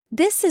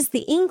This is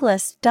the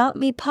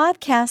Englist.me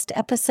podcast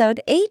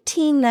episode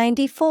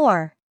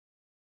 1894.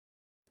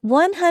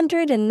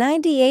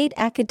 198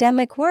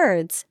 academic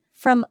words,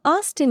 from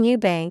Austin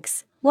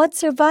Eubanks, What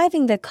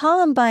Surviving the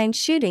Columbine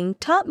Shooting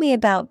Taught Me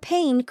About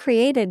Pain,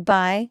 created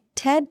by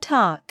TED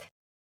Talk.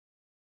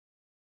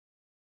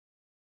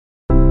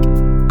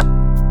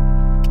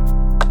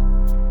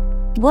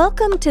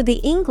 Welcome to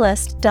the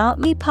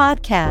Englist.me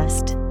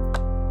podcast.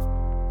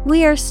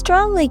 We are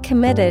strongly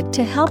committed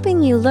to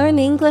helping you learn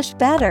English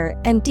better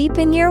and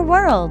deepen your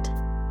world.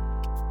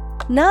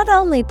 Not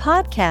only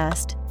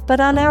podcast, but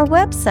on our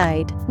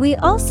website, we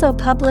also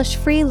publish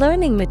free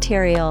learning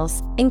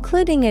materials,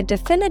 including a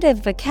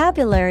definitive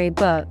vocabulary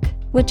book,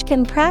 which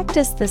can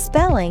practice the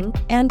spelling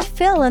and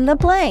fill in the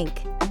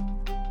blank.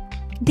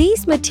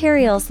 These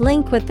materials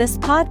link with this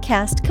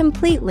podcast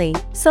completely,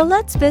 so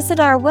let's visit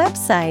our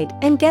website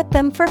and get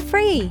them for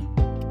free.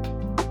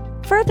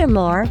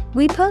 Furthermore,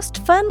 we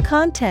post fun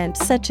content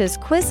such as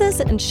quizzes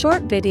and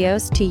short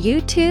videos to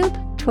YouTube,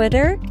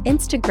 Twitter,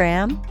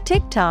 Instagram,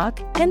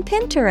 TikTok, and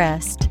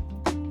Pinterest.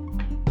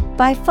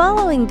 By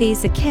following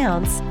these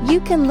accounts, you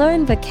can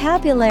learn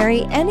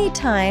vocabulary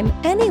anytime,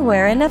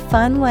 anywhere in a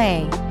fun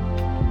way.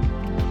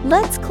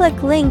 Let's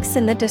click links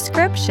in the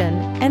description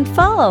and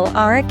follow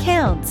our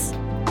accounts.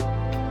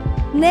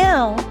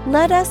 Now,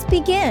 let us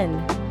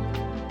begin.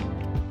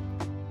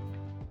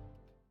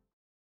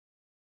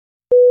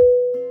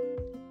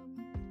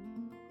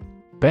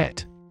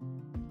 Bet.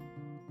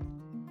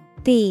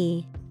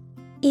 B-E-T.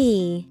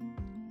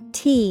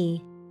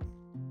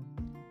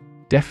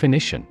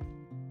 Definition: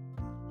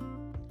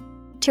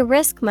 To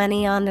risk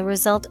money on the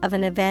result of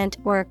an event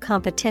or a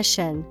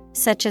competition,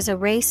 such as a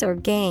race or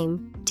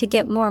game, to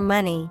get more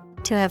money,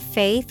 to have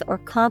faith or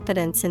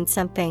confidence in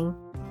something.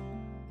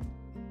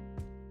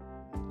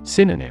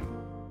 Synonym: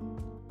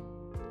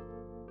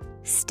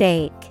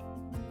 Stake,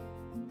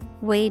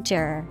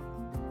 wager,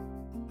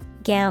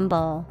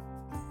 gamble.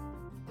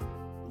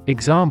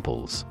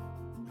 Examples: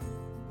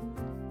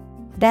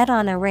 Bet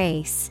on a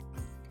race.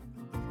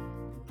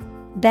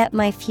 Bet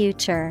my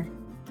future.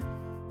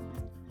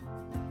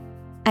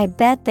 I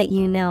bet that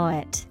you know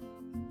it.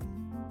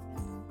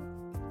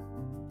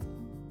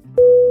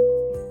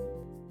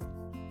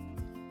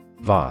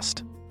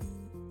 Vast.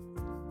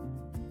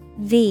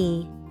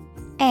 V-A-S-T.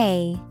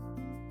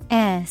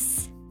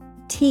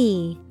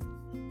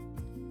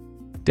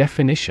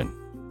 Definition: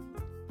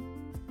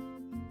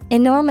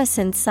 Enormous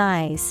in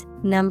size,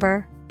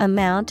 number,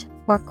 amount,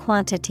 or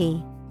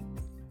quantity.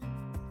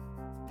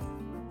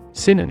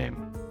 Synonym: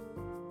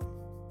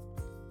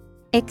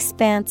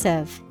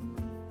 Expansive,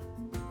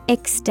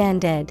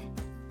 extended,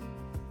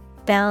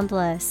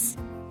 boundless.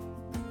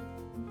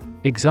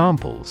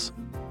 Examples: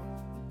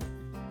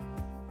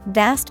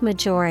 Vast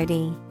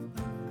majority.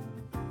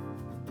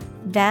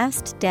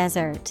 Vast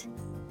desert.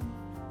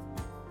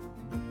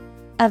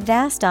 A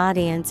vast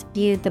audience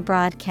viewed the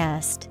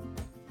broadcast.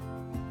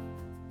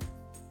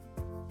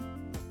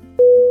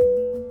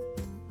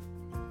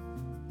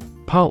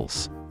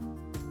 Pulse.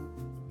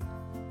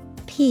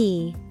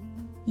 P-U-L-S-E.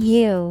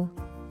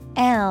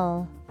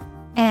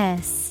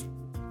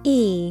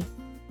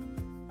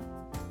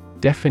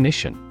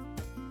 Definition: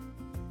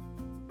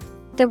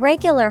 The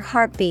regular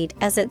heartbeat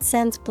as it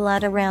sends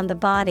blood around the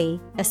body,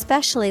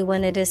 especially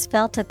when it is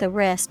felt at the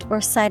wrist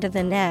or side of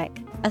the neck,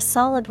 a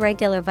solid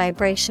regular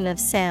vibration of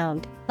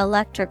sound,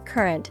 electric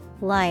current,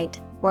 light,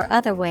 or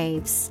other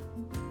waves.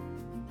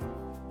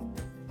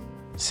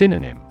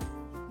 Synonym: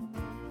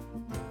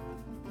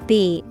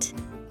 Beat,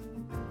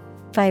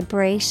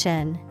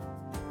 vibration,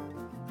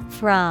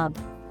 throb.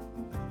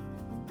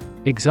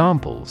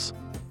 Examples: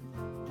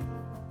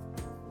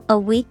 A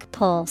weak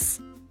pulse.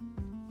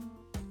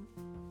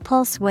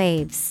 Pulse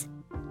waves.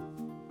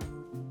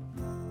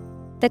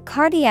 The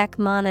cardiac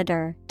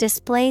monitor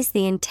displays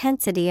the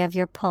intensity of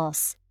your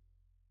pulse.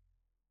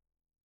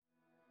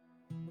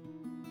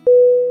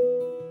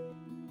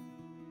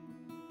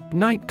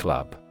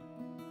 Nightclub.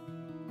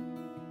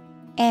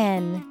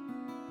 N-I-G-H-T-C-L-U-B.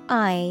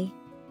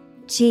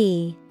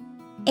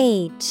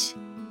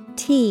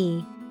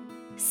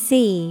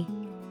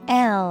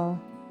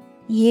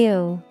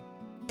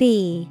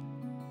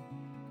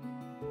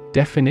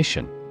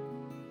 Definition: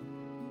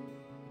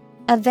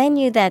 A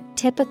venue that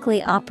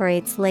typically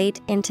operates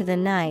late into the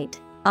night,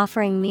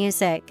 offering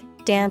music,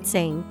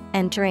 dancing,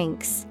 and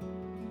drinks.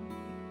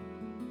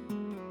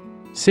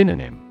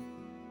 Synonym: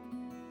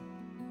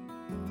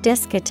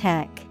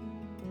 Discotheque,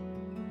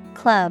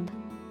 club,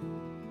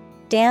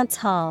 dance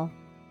hall.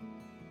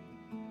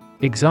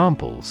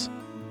 Examples: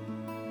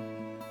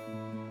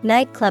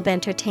 Nightclub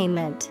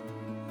entertainment.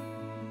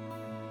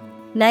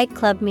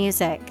 Nightclub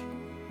music.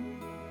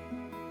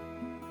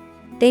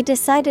 They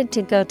decided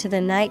to go to the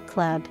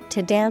nightclub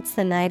to dance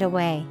the night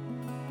away.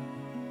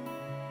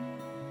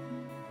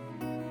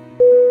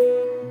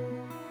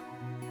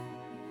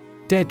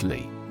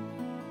 Deadly.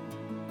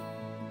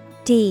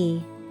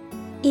 D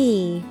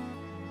E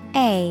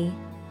A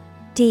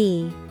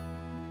D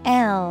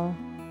L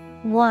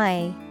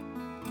Y.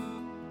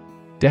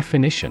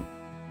 Definition: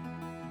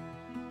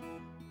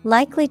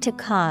 likely to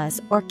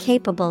cause or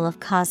capable of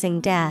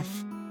causing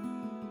death.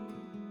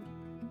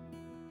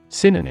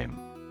 Synonym: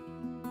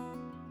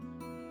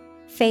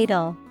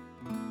 Fatal,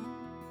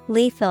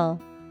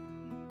 lethal,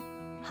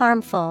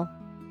 harmful.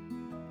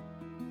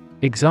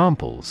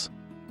 Examples: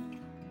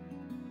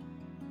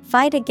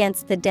 Fight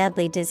against the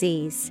deadly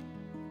disease.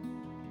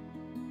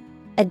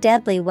 A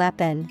deadly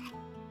weapon.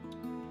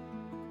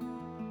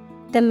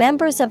 The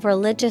members of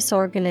religious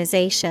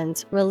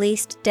organizations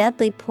released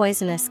deadly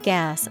poisonous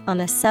gas on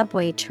a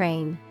subway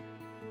train.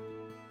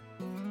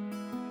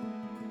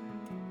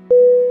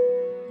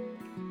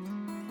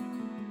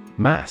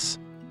 Mass.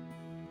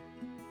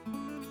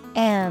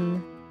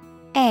 M-A-S-S.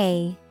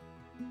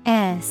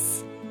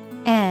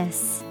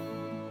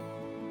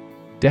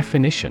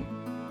 Definition: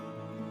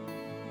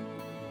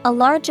 a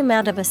large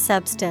amount of a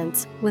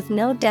substance with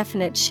no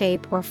definite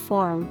shape or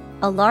form,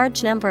 a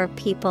large number of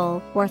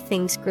people or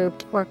things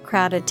grouped or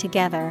crowded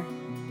together.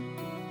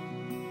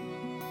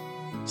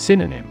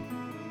 Synonym: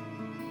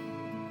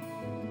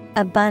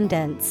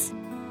 Abundance,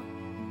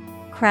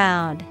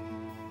 crowd,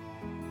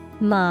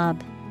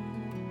 mob.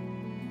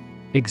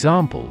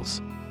 Examples: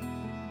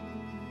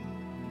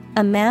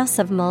 a mass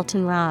of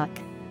molten rock.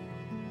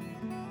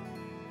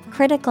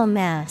 Critical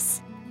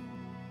mass.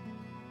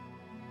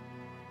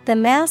 The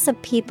mass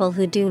of people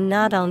who do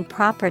not own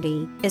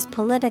property is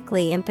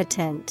politically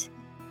impotent.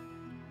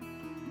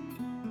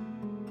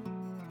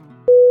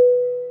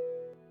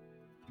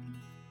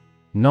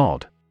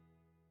 Nod.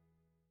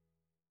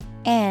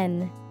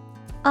 N-O-D.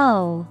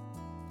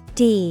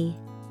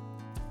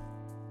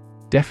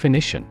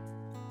 Definition: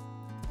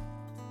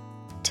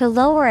 to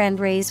lower and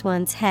raise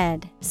one's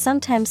head,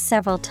 sometimes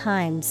several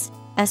times,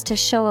 as to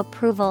show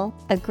approval,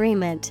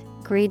 agreement,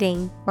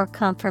 greeting, or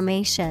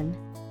confirmation.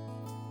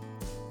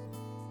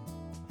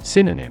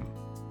 Synonym: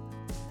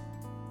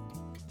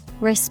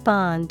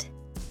 respond,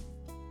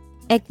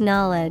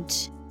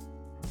 acknowledge,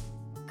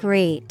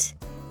 greet.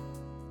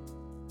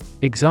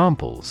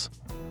 Examples: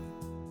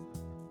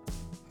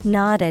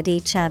 nod at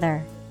each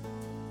other.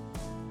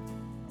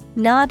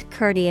 Nod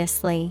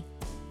courteously.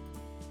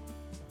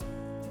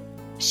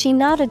 She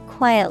nodded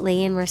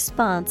quietly in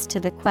response to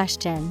the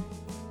question.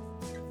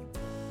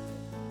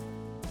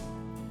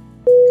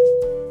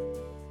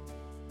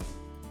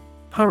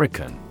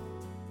 Hurricane.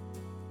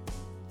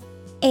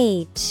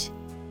 H-U-R-R-I-C-A-N-E.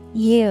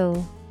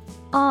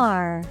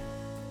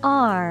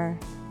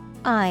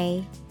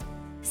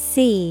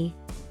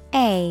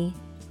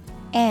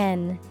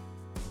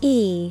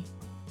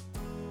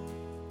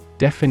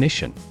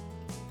 Definition: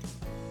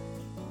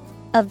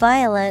 a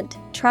violent,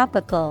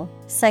 tropical,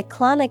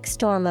 cyclonic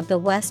storm of the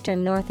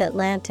western North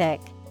Atlantic,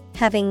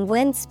 having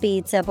wind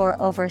speeds of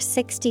or over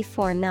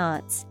 64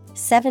 knots,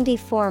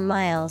 74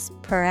 miles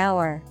per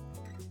hour.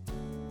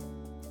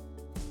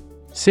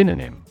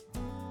 Synonym: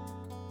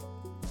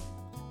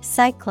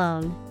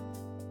 cyclone,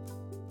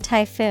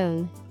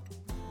 typhoon,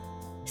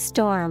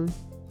 storm.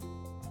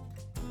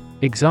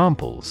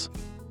 Examples: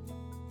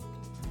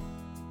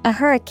 a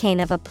hurricane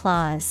of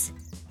applause.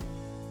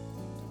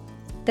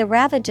 The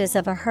ravages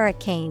of a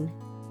hurricane.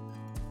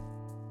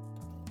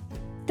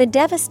 The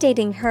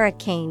devastating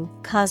hurricane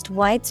caused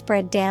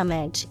widespread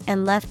damage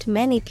and left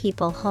many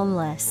people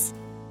homeless.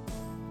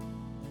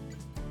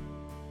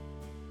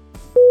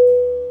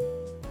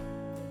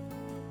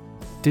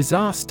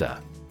 Disaster.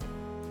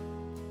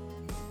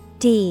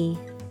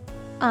 D-I-S-A-S-T-E-R.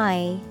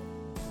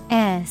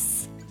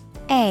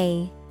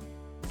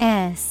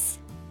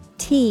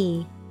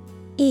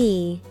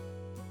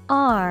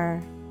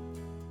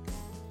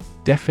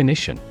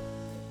 Definition: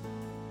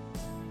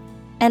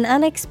 an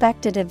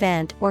unexpected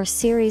event or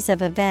series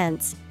of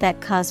events that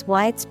cause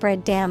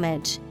widespread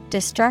damage,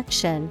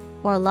 destruction,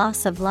 or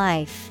loss of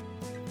life.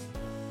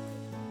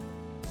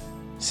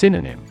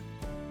 Synonym: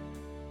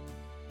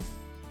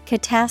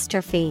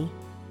 catastrophe,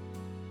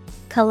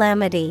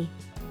 calamity,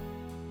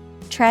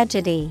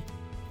 tragedy.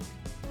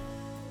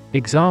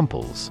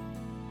 Examples: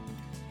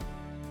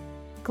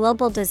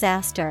 global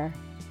disaster,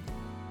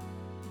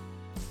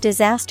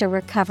 disaster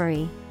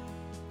recovery.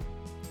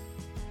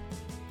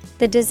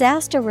 The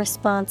disaster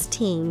response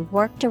team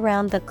worked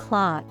around the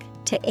clock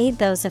to aid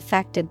those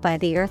affected by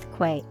the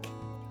earthquake.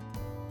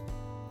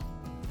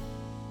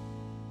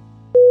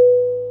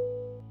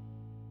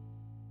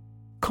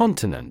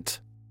 Continent.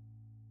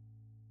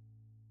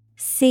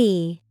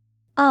 C-O-N-T-I-N-E-N-T.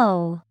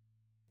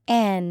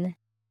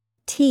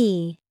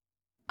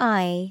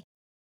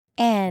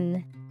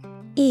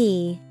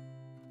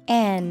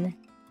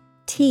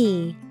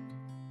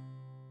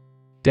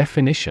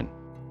 Definition: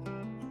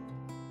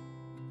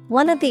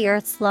 one of the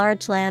Earth's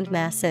large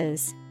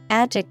landmasses.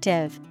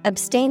 Adjective,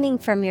 abstaining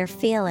from your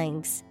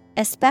feelings,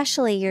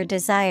 especially your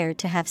desire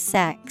to have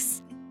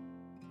sex.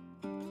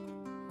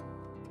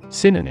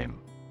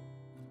 Synonym: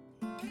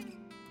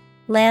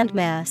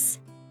 landmass.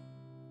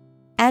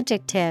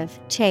 Adjective,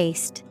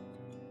 chaste.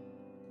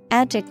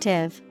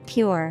 Adjective,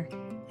 pure.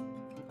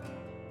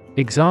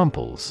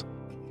 Examples: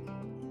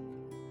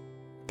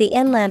 the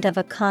inland of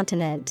a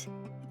continent.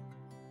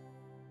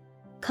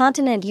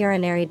 Continent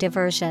urinary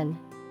diversion.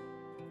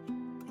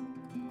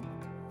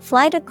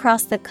 Flight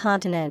across the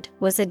continent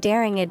was a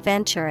daring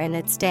adventure in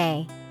its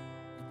day.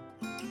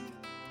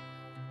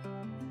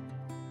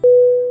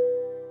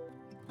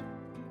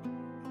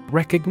 Recognition.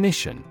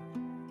 Recognition.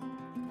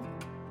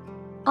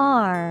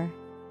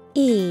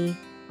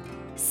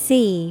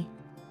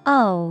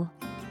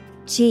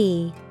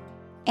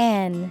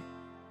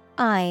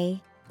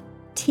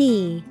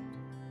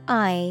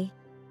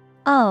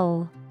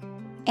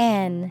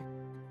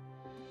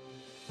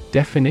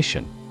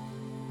 Definition.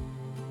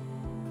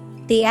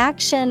 The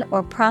action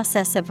or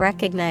process of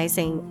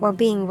recognizing or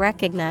being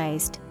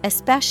recognized,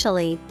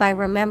 especially by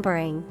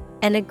remembering,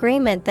 an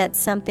agreement that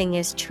something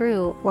is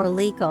true or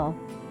legal.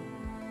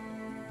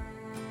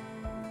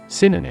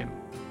 Synonym.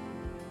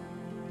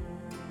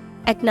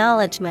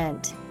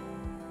 Acknowledgement,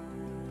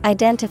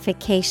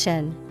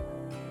 identification,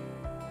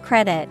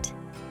 credit.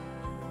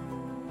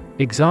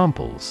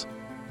 Examples.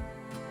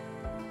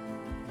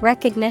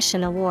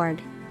 Recognition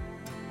award.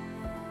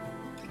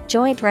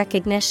 Joint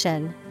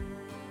recognition.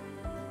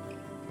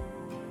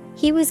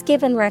 He was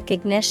given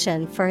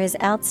recognition for his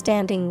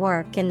outstanding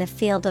work in the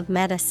field of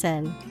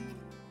medicine.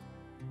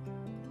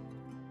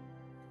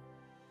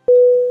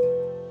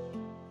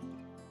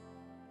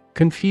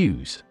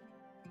 Confuse.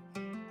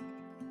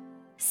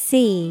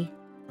 CONFUSE.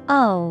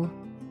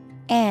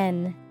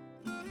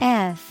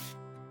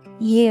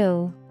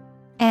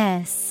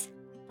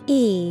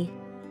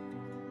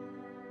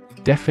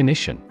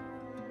 Definition.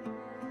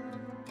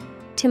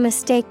 To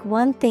mistake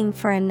one thing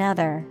for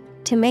another,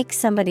 to make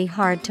somebody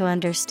hard to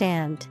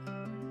understand.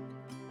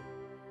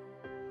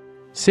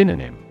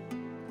 Synonym.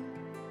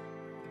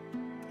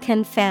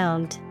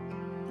 Confound,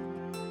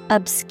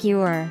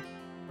 obscure,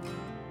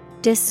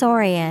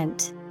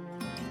 disorient.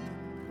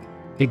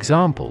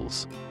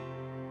 Examples.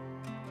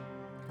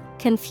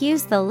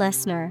 Confuse the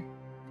listener.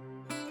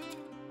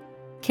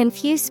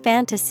 Confuse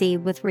fantasy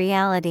with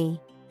reality.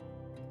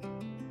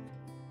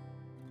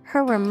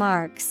 Her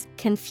remarks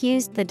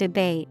confused the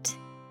debate.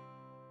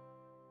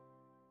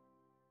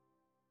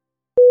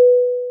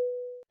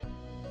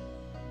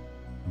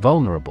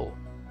 Vulnerable.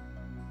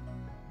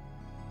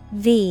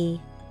 VULNERABLE.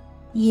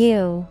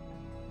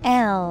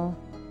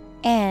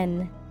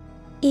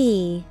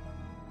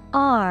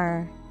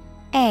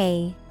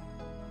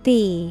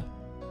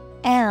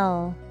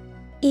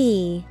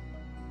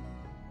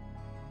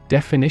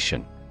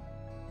 Definition.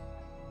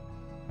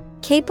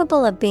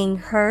 Capable of being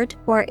hurt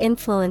or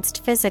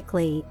influenced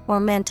physically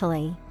or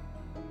mentally.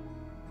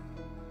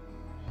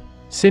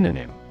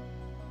 Synonym.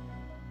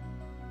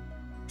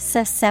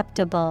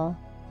 Susceptible,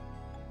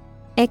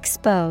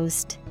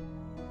 exposed,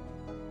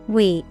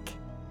 weak.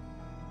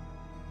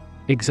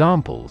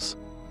 Examples.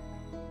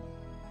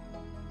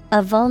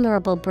 A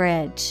vulnerable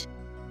bridge.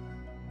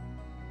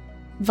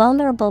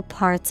 Vulnerable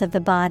parts of the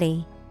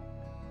body.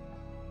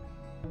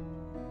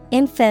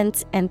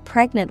 Infants and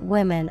pregnant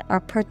women are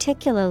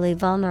particularly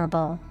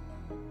vulnerable.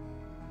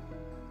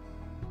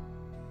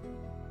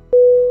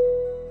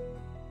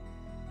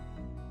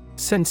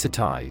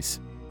 Sensitize.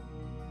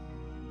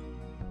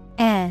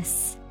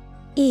 SENSITIZE.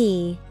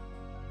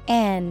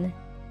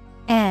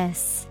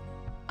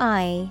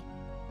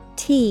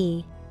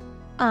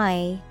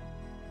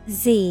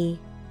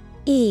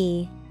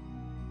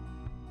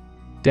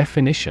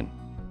 Definition.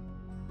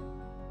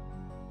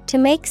 To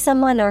make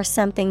someone or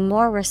something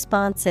more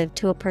responsive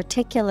to a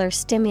particular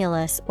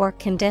stimulus or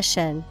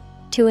condition,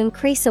 to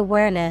increase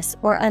awareness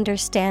or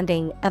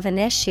understanding of an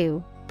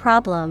issue,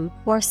 problem,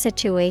 or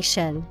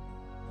situation.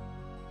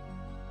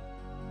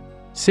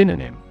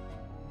 Synonym.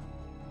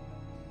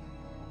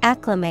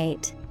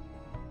 Acclimate,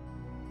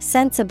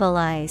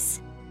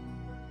 sensibilize,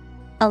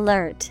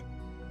 alert.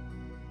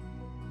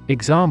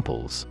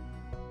 Examples.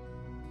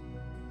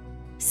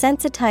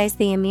 Sensitize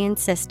the immune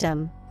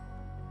system.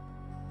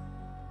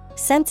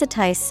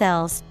 Sensitize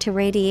cells to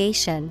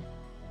radiation.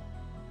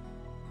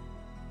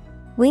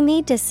 We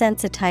need to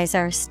sensitize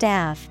our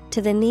staff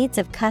to the needs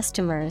of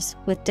customers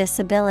with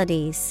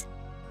disabilities.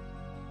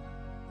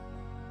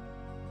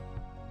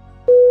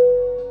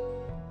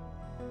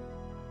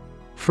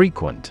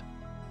 Frequent.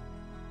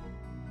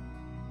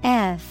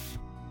 FREQUENT.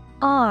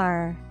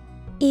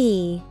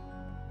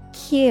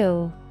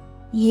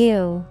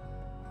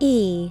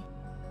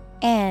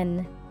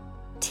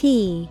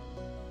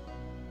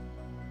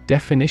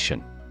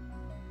 Definition.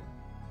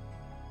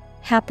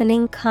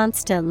 Happening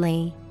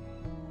constantly.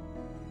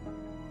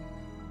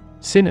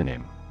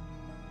 Synonym.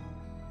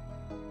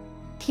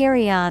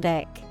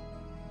 Periodic,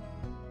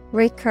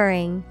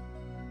 recurring,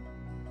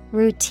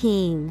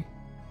 routine.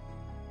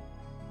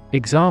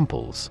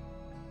 Examples.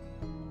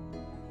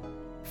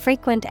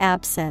 Frequent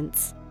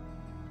absence.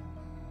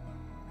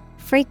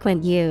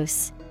 Frequent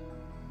use.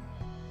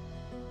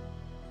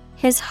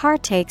 His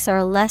heartaches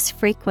are less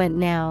frequent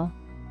now.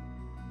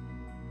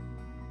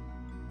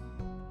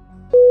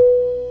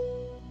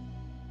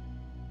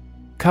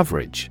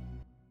 Coverage.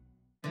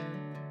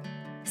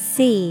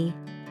 COVERAGE.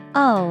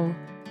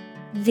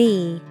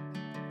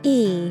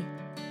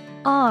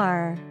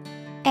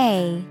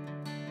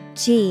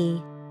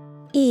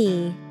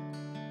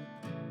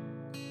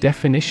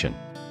 Definition.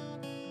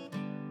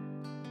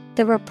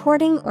 The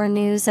reporting or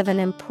news of an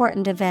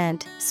important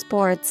event,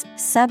 sports,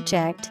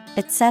 subject,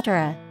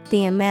 etc.,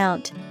 the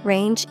amount,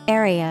 range,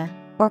 area,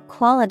 or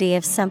quality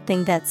of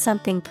something that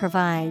something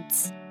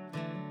provides.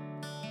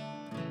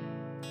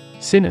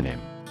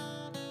 Synonym: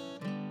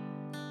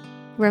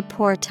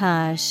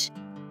 Reportage,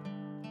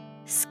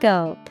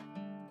 scope,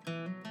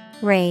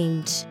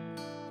 range.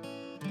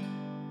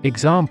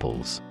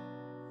 Examples: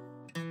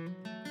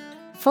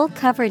 Full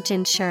coverage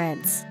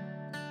insurance,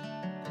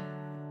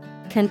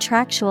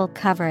 contractual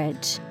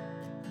coverage.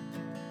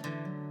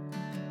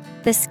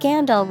 The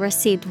scandal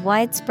received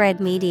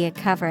widespread media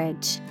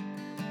coverage.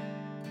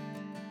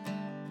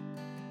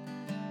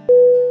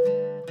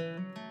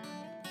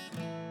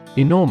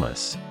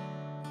 Enormous.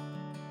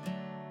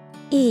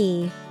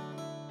 E-N-O-R-M-O-U-S.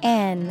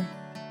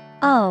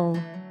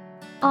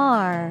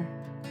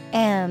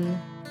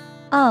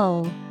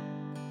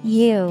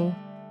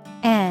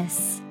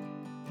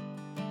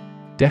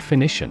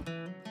 Definition: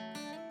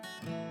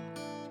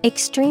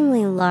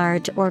 Extremely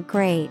large or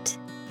great.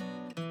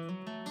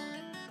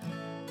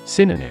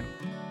 Synonym: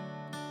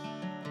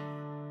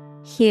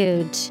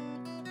 Huge,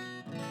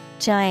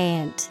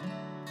 giant,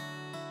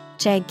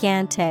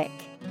 gigantic.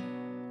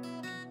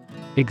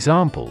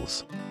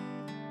 Examples: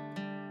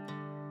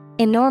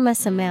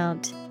 Enormous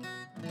amount,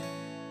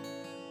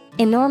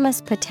 enormous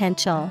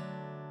potential.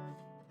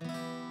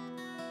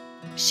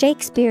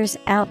 Shakespeare's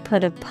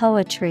output of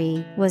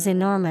poetry was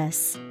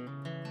enormous.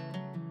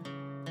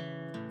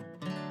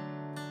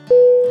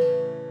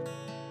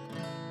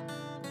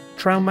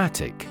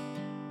 Traumatic.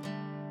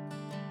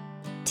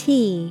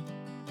 Traumatic.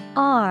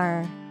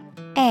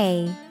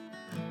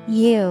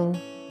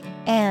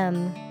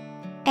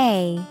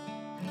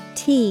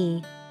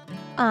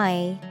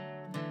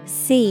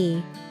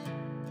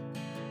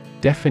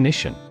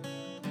 Definition: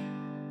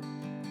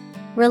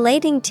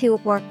 Relating to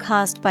or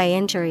caused by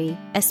injury,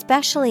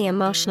 especially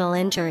emotional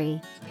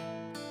injury.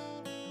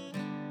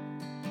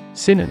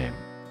 Synonym: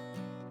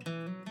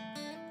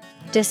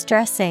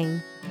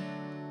 Distressing.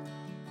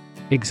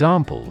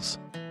 Examples: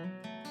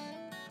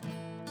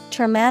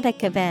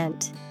 Traumatic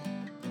event,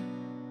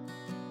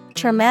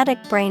 traumatic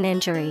brain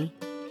injury.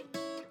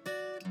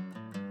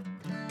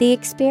 The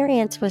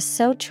experience was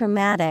so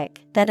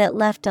traumatic that it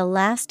left a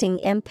lasting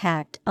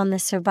impact on the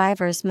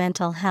survivor's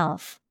mental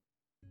health.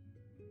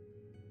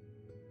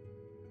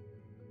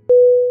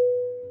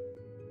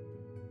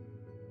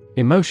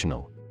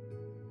 Emotional.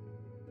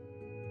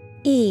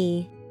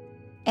 E-M-O-T-I-O-N-A-L.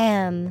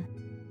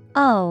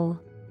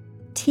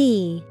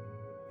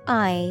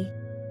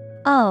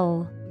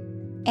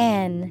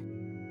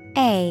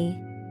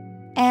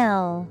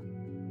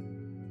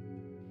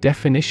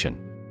 Definition: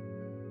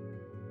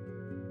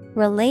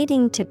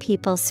 Relating to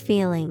people's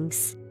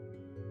feelings.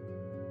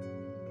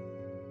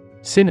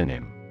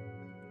 Synonym: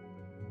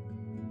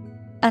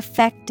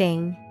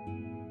 Affecting,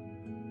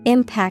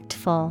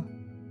 impactful,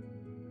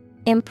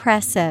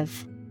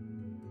 impressive.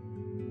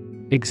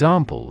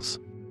 Examples: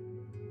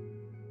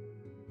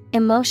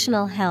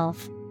 Emotional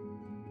health,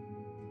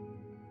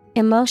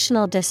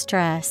 emotional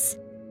distress.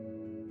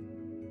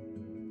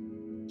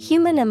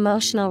 Human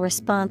emotional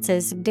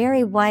responses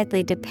vary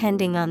widely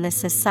depending on the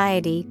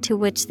society to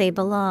which they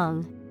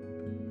belong.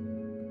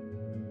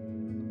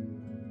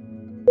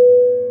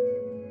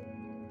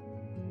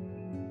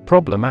 Problematic.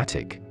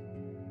 Problematic.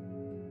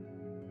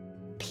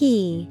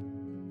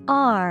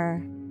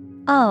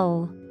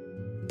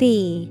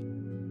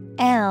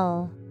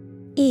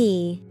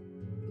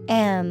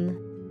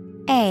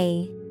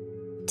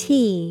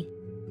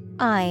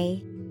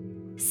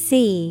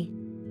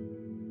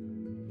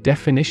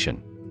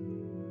 Definition: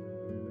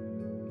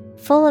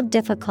 Full of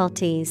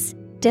difficulties,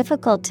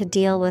 difficult to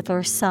deal with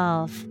or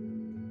solve.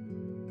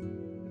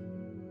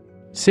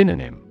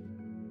 Synonym: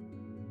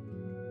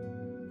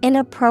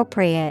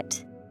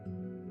 Inappropriate,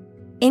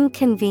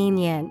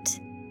 inconvenient,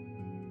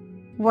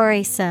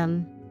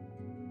 worrisome.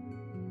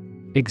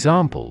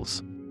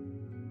 Examples: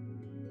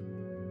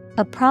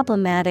 A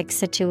problematic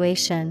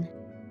situation.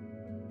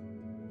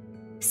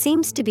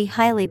 Seems to be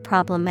highly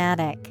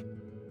problematic.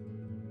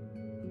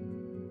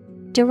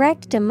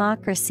 Direct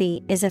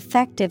democracy is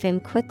effective in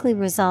quickly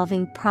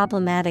resolving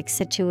problematic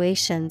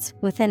situations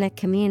within a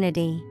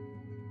community.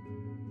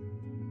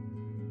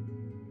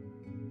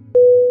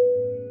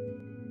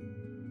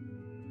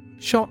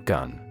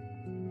 Shotgun.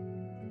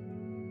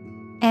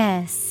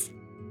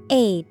 S-H-O-T-G-U-N.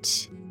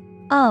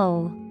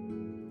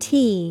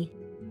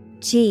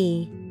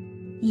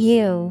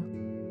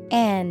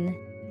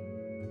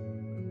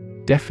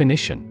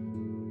 Definition: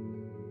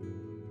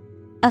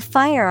 A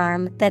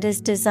firearm that is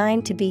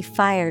designed to be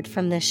fired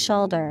from the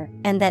shoulder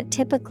and that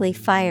typically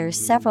fires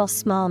several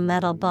small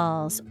metal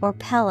balls or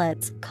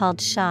pellets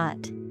called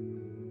shot.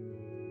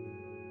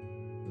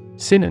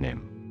 Synonym: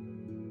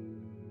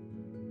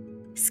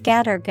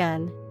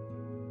 Scattergun,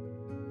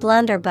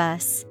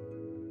 blunderbuss.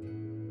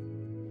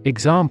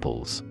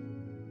 Examples: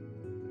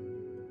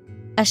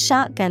 A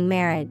shotgun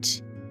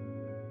marriage.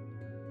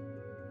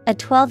 A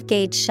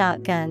 12-gauge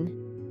shotgun.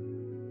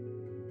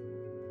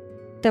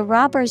 The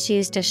robbers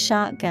used a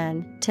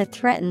shotgun to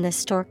threaten the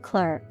store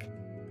clerk.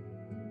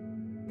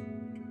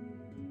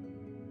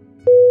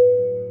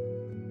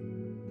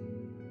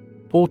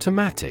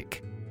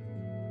 Automatic.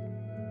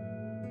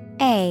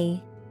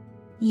 A-U-T-O-M-A-T-I-C.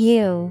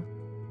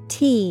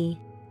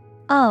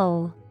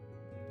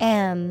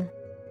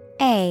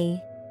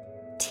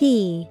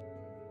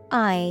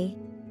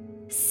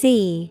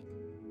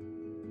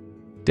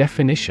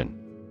 Definition: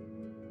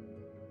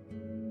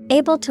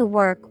 Able to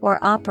work or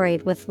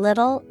operate with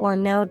little or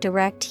no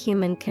direct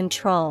human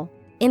control,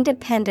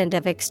 independent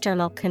of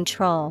external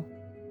control.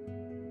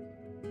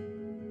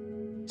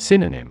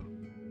 Synonym: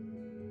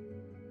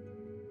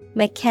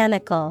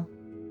 Mechanical,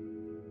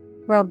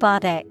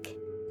 robotic,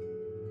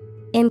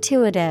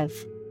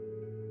 intuitive.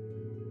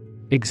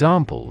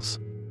 Examples: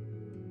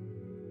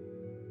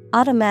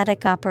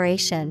 Automatic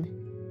operation.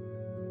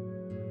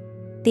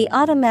 The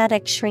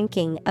automatic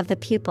shrinking of the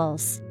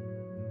pupils.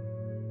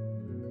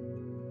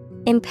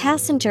 In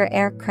passenger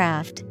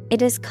aircraft,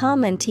 it is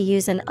common to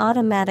use an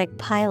automatic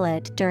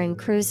pilot during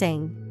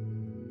cruising.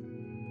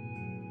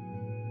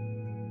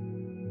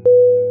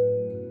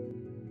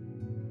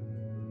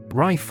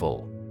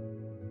 Rifle.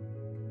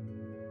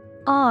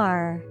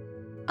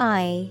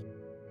 R-I-F-L-E.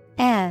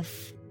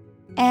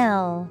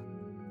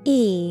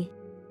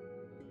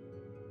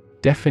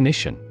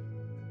 Definition: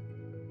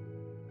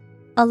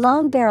 A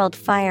long-barreled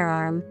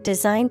firearm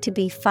designed to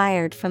be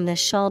fired from the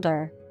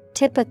shoulder,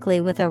 typically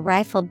with a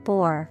rifled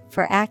bore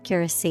for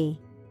accuracy.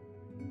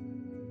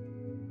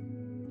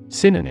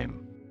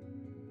 Synonym: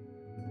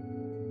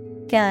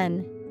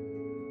 Gun,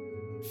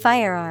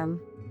 firearm,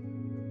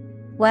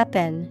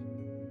 weapon.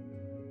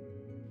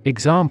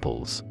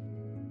 Examples: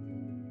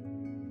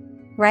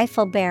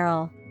 Rifle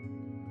barrel,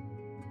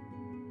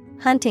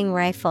 hunting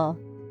rifle.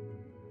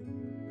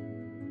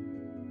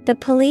 The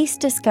police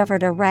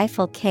discovered a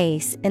rifle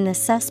case in the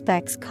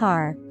suspect's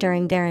car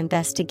during their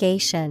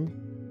investigation.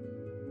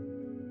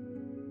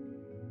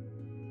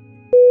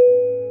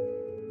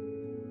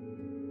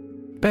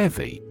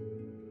 Bevy.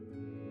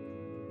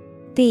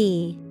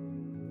 B-E-V-Y.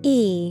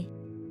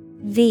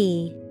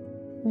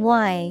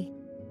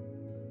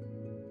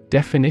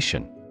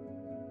 Definition: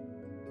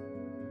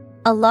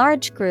 A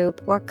large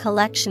group or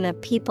collection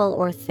of people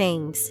or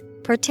things,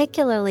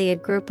 particularly a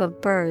group of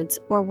birds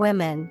or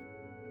women.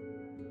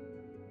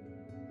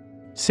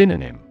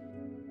 Synonym: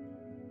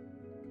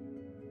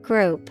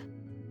 Group,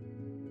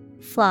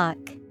 flock,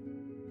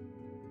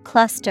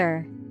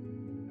 cluster.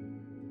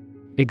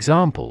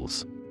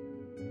 Examples: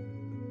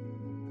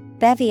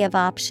 Bevy of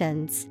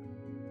options.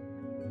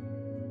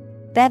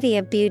 Bevy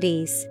of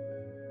beauties.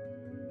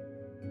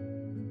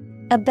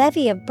 A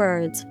bevy of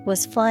birds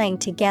was flying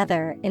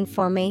together in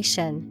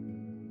formation.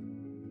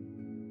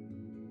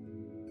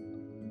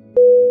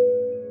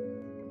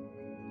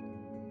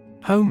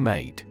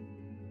 Homemade.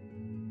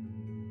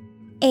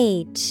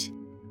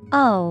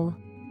 H-O-M-E-M-A-D-E.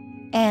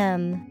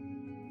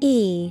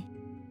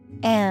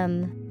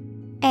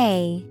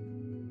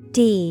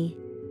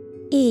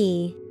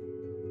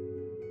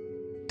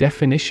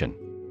 Definition: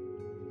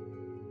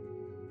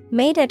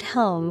 Made at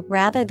home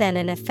rather than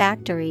in a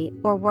factory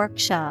or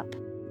workshop.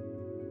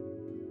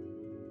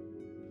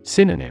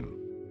 Synonym: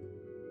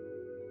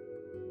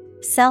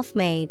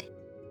 Self-made.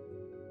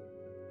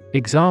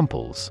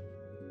 Examples: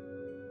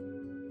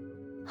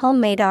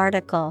 Homemade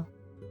article.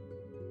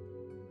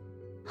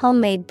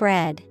 Homemade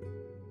bread.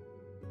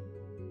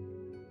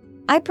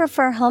 I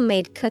prefer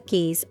homemade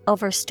cookies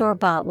over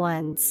store-bought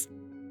ones.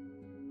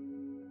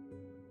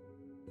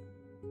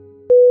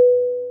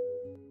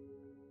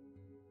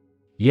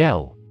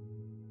 Yell.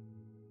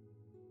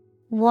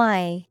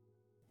 Y-E-L-L.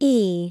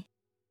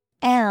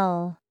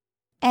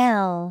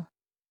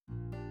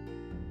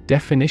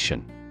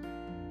 Definition: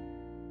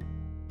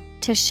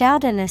 To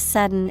shout in a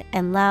sudden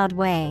and loud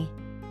way.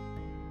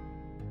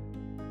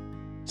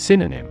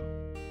 Synonym: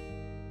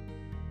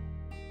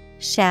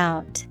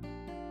 Shout,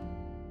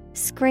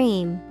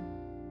 scream,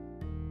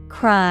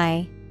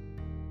 cry.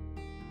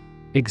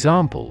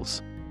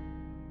 Examples: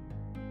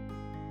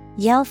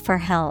 Yell for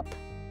help.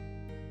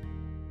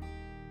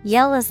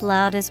 Yell as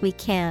loud as we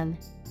can.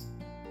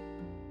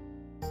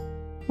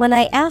 When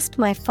I asked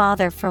my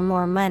father for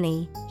more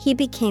money, he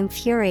became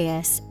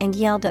furious and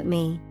yelled at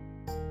me.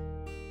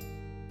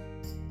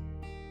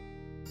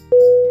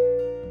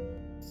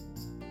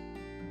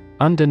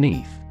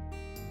 Underneath.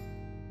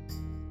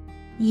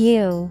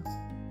 U-N-D-E-R-N-E-A-T-H.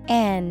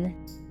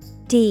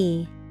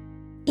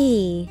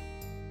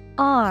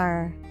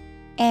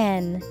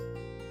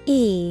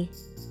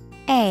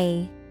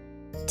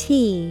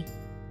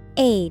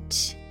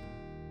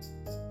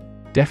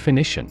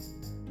 Definition: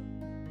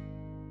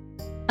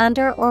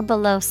 Under or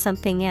below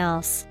something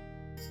else.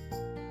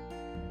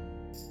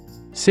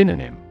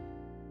 Synonym: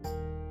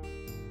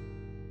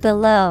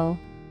 Below,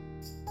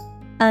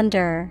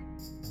 under,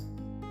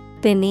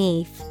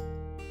 beneath.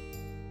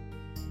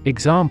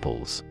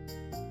 Examples: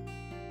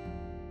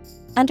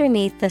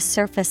 Underneath the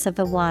surface of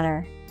the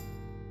water.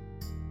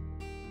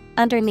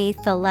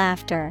 Underneath the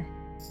laughter.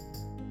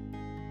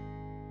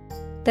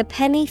 The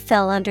penny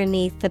fell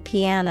underneath the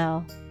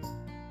piano.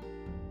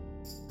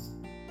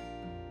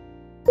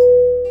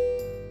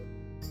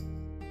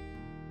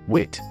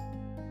 Wit.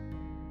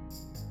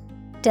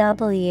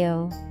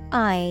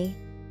 W-I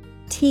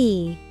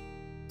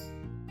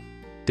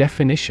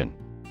Definition: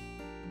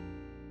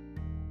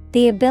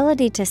 the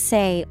ability to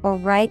say or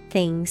write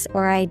things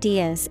or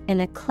ideas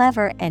in a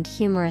clever and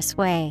humorous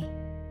way.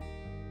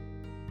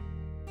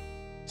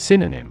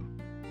 Synonym: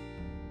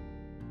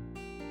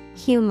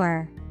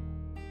 Humor,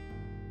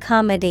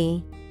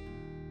 comedy,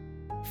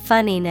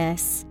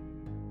 funniness.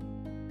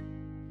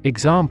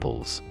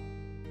 Examples: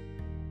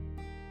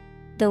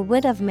 the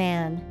wit of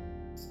man.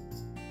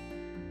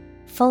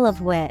 Full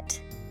of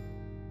wit.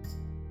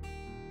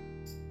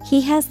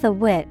 He has the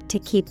wit to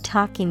keep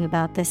talking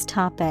about this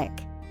topic.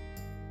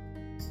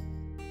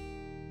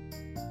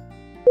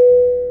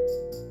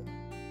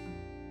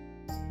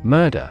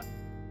 Murder.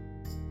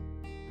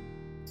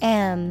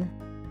 M-U-R-D-E-R.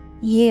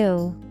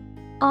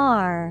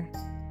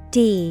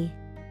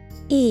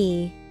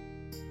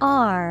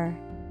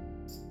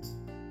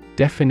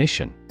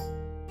 Definition: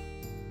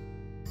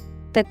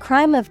 the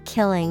crime of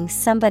killing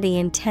somebody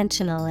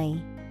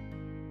intentionally.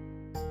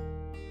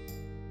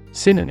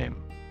 Synonym: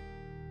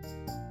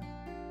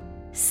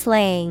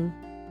 slaying,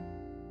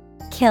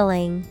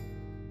 killing.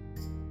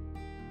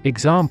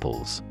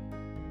 Examples: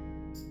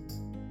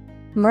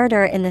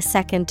 murder in the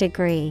second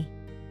degree.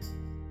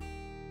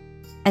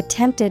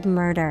 Attempted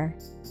murder.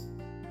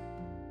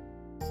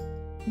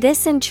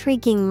 This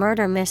intriguing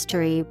murder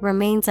mystery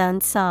remains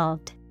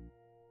unsolved.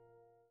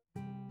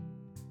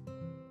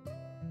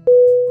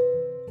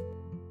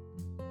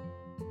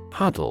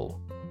 Huddle.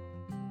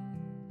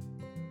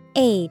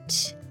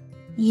 H-U-D-D-L-E.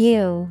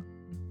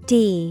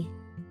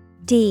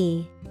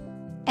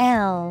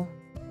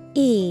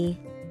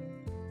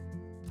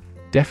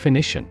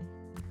 Definition: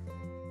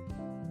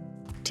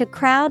 to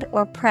crowd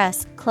or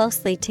press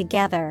closely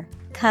together,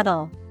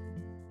 cuddle.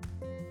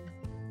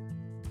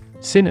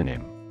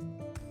 Synonym: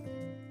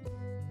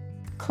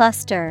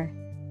 cluster,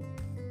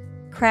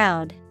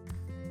 crowd,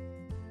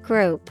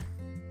 group.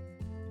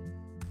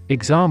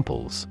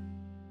 Examples: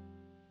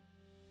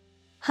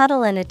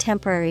 huddle in a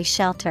temporary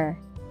shelter.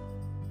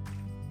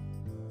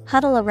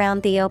 Huddle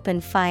around the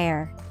open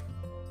fire.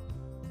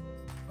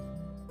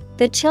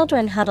 The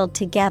children huddled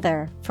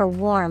together for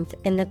warmth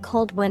in the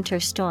cold winter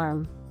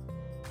storm.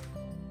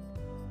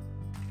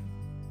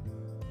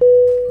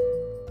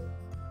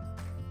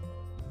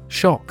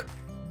 Shock.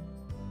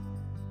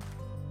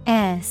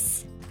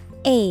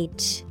 S-H-O-C-K.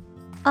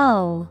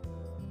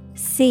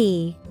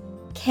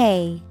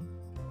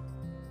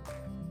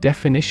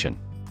 Definition: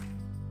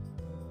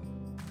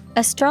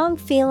 a strong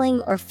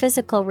feeling or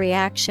physical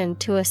reaction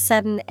to a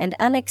sudden and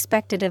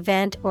unexpected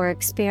event or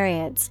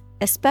experience,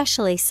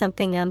 especially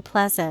something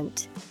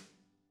unpleasant.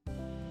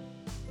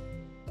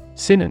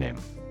 Synonym: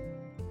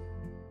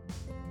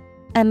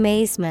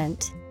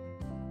 amazement,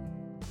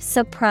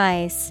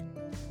 surprise,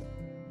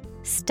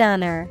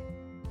 stunner.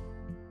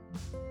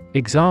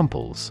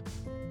 Examples: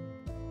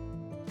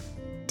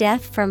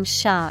 death from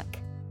shock.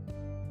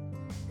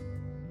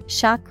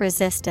 Shock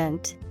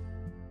resistant.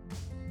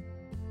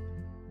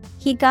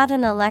 He got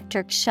an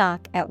electric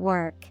shock at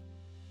work.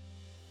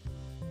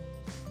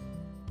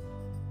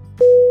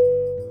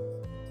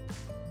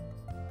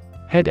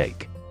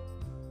 Headache.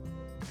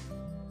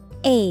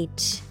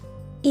 H-E-A-D-A-C-H-E.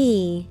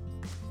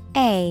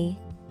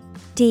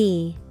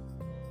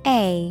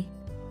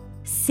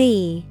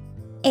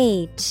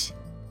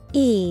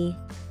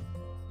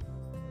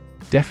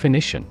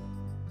 Definition: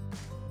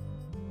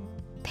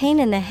 pain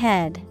in the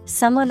head,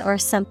 someone or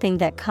something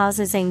that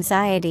causes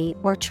anxiety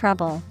or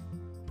trouble.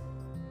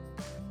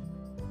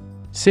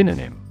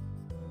 Synonym: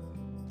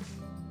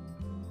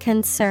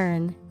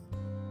 concern,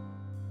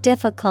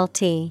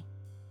 difficulty,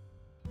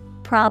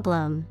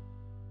 problem.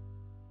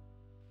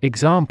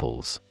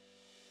 Examples: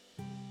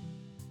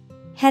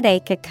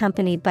 headache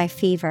accompanied by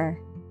fever.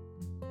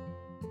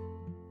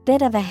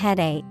 Bit of a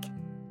headache.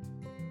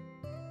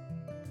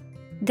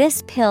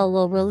 This pill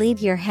will relieve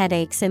your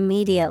headaches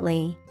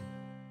immediately.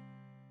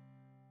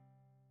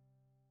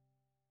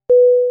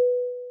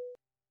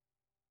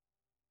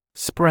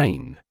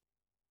 Sprain.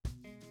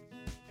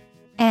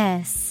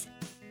 S-P-R-A-I-N.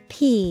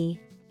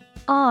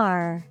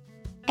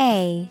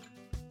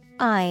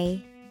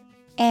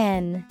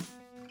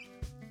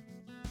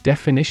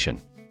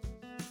 Definition: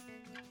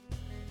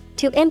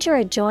 to injure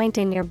a joint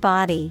in your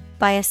body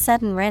by a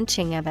sudden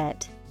wrenching of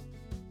it.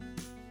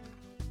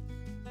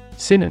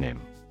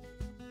 Synonym: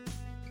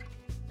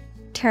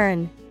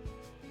 turn,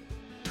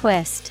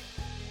 twist,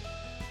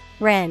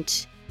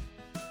 wrench.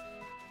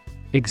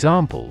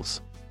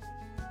 Examples: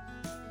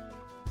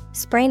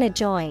 sprain a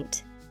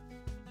joint.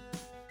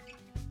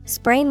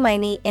 Sprain my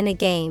knee in a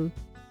game.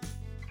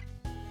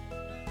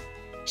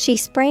 She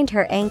sprained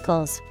her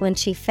ankles when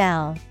she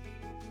fell.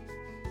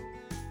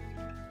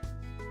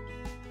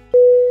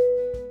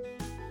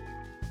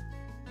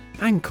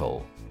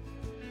 Ankle.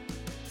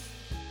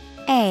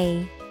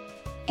 A-N-K-L-E.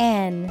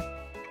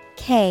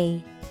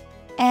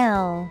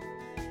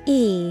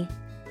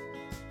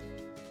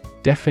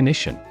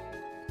 Definition: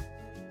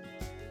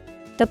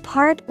 the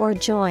part or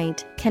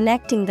joint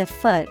connecting the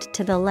foot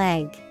to the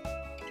leg.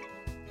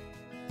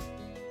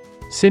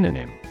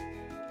 Synonym: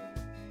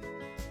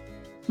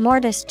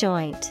 mortise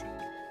joint.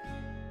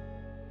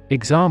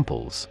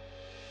 Examples: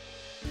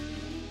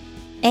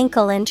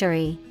 ankle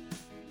injury,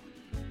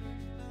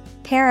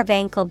 pair of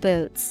ankle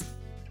boots.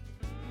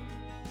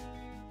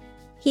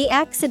 He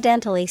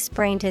accidentally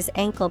sprained his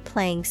ankle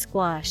playing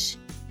squash.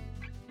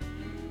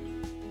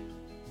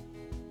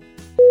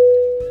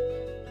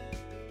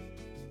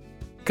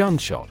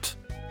 Gunshot.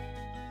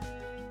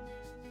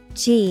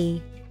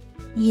 G-U-N-S-H-O-T.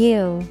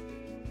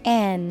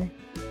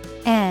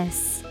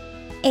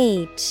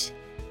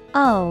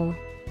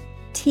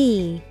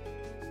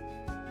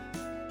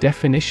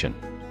 Definition: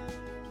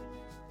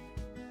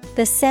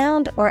 the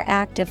sound or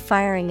act of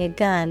firing a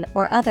gun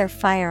or other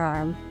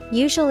firearm,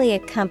 usually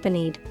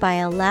accompanied by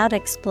a loud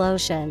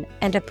explosion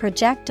and a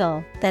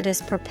projectile that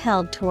is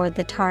propelled toward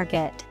the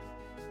target.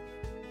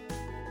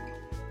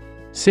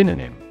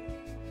 Synonym: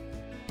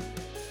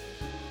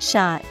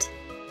 shot,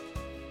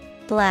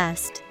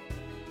 blast,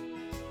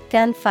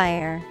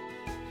 gunfire.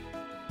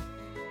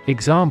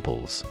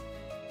 Examples: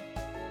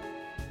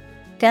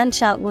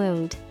 gunshot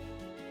wound,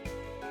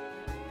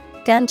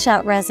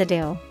 gunshot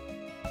residue.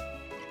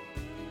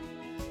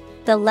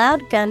 The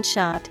loud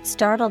gunshot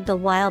startled the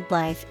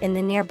wildlife in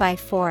the nearby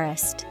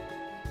forest.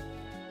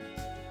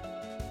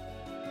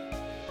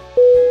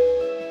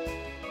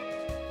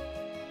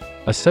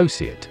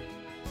 Associate.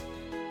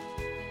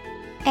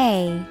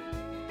 A-S-S-O-C-I-A-T-E.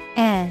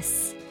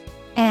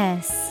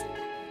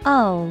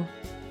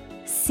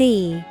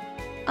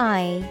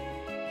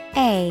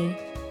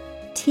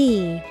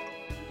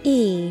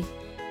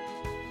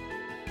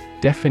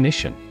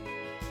 Definition: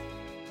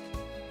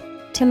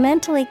 to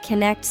mentally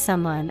connect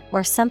someone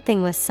or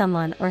something with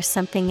someone or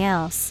something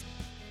else.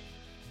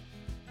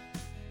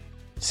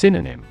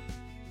 Synonym: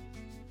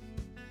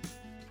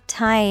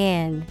 tie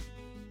in,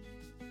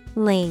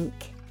 link,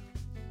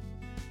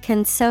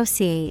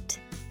 consociate.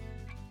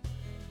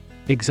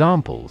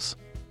 Examples: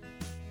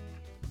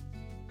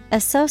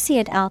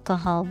 associate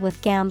alcohol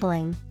with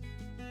gambling.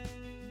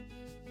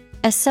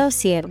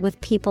 Associate with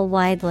people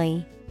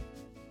widely.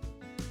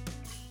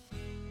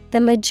 The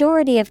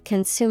majority of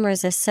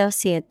consumers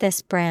associate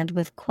this brand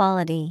with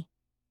quality.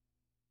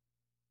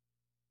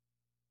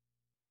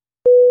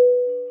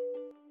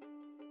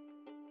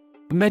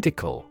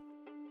 Medical.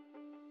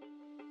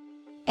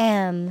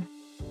 M-E-D-I-C-A-L.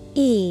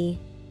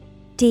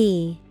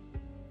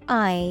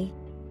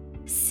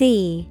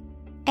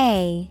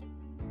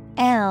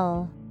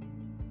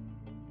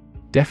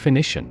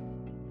 Definition: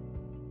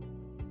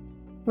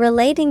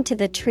 relating to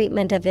the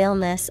treatment of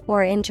illness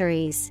or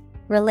injuries,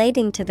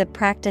 relating to the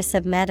practice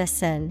of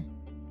medicine.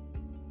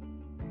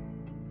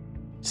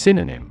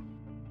 Synonym: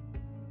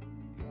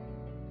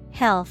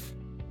 health,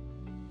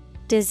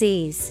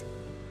 disease,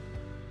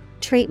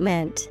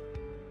 treatment.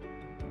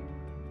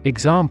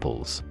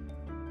 Examples: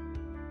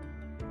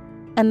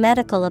 a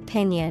medical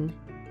opinion,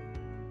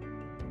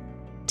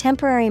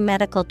 temporary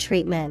medical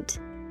treatment.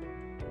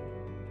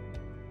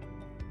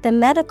 The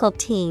medical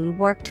team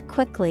worked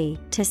quickly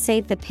to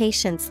save the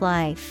patient's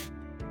life.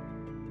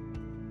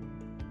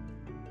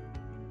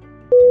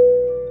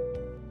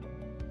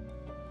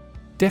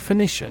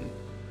 Definition: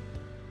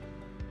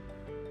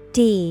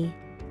 D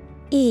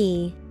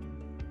E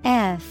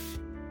F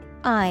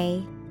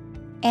I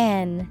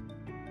N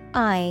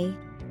I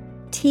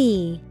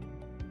T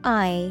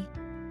I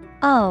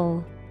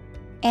O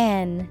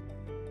N.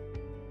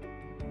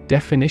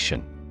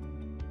 Definition: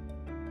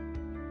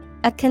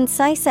 a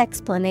concise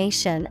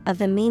explanation of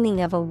the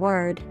meaning of a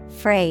word,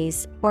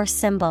 phrase, or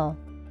symbol.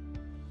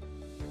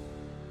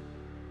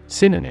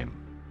 Synonym: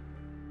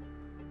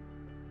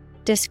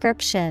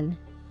 description,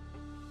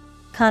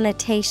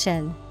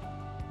 connotation,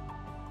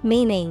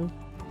 meaning.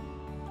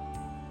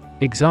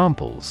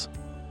 Examples: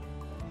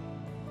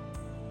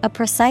 a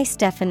precise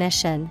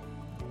definition.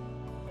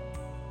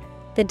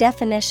 The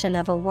definition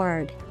of a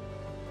word.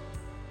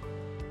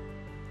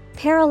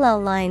 Parallel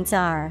lines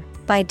are,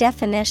 by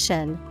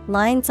definition,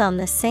 lines on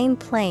the same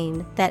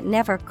plane that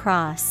never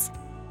cross.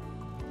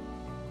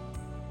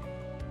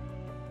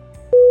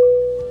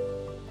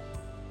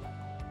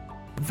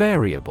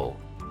 Variable.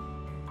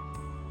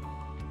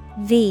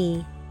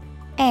 V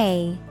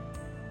A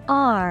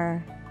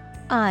R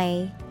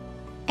I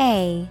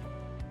A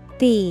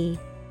B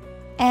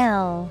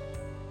L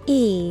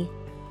E.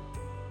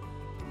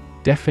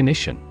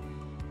 Definition: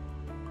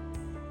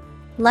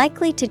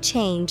 likely to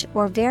change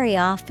or very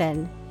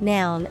often,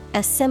 noun,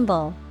 a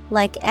symbol,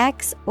 like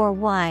X or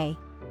Y,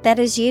 that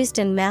is used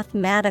in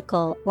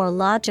mathematical or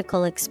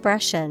logical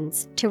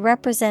expressions to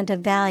represent a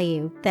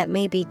value that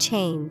may be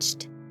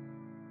changed.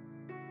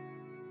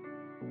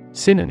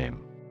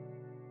 Synonym: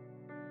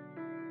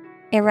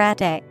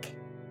 erratic,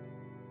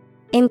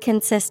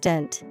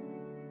 inconsistent,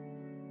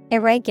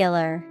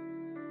 irregular.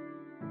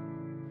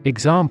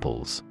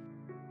 Examples: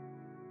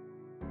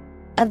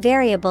 a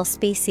variable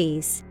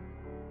species.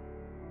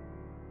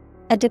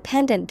 A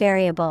dependent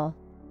variable.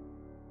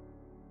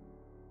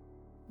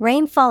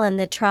 Rainfall in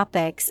the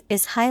tropics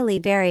is highly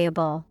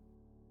variable.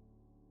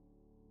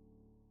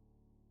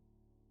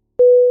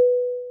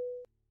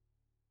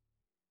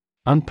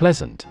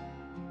 Unpleasant.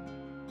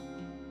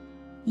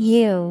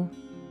 U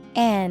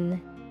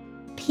N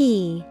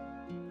P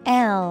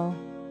L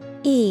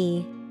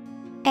E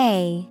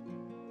A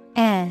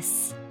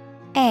S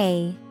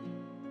A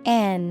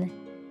N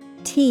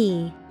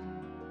T.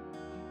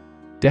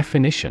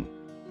 Definition: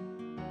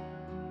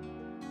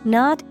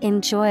 Not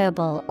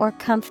enjoyable or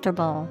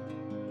comfortable.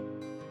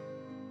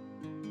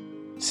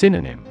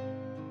 Synonym: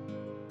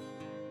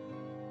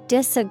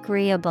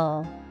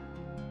 Disagreeable,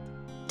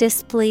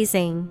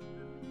 displeasing,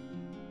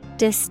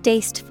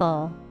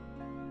 distasteful.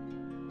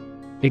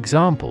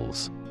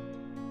 Examples: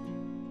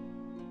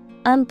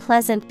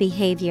 Unpleasant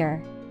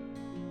behavior.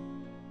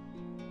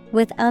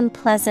 With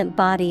unpleasant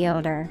body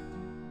odor.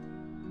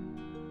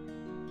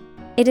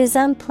 It is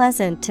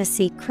unpleasant to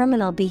see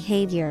criminal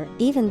behavior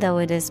even though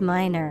it is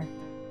minor.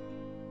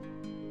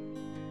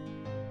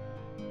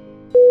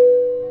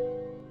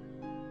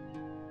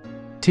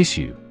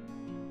 Tissue.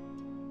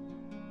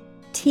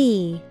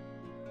 T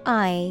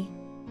I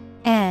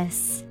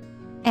S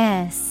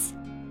S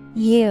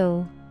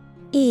U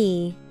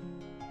E.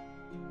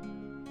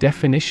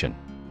 Definition: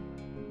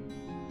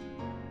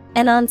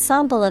 An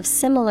ensemble of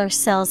similar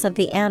cells of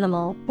the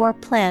animal or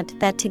plant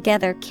that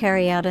together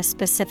carry out a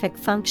specific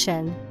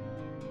function.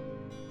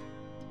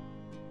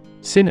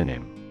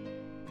 Synonym: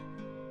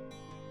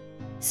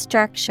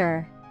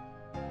 Structure,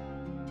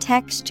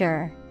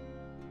 texture,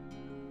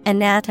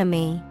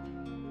 anatomy.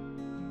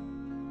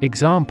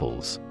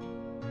 Examples: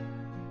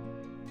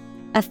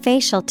 A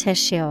facial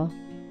tissue.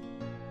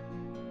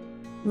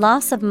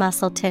 Loss of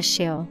muscle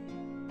tissue.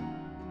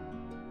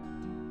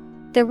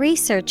 The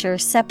researcher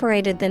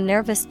separated the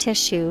nervous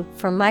tissue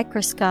for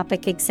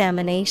microscopic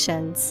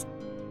examinations.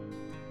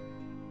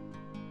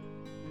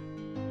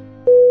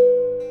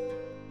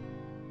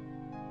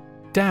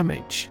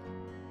 Damage.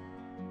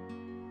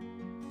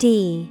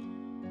 D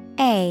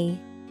A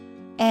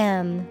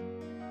M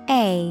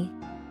A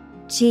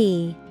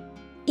G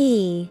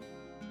E.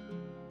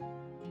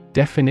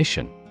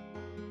 Definition: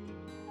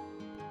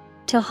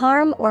 To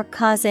harm or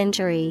cause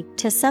injury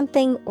to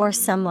something or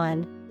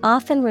someone,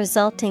 often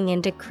resulting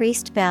in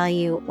decreased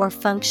value or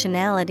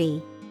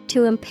functionality,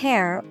 to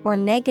impair or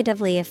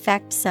negatively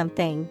affect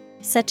something,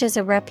 such as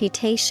a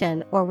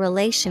reputation or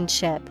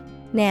relationship.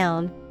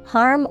 Noun,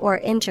 harm or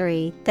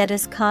injury that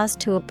is caused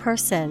to a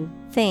person,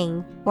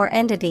 thing, or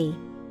entity.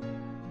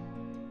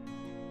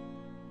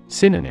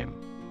 Synonym: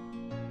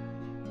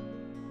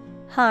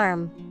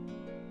 Harm,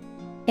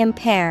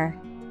 impair,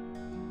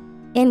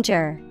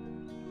 injure.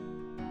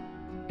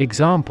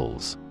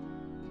 Examples: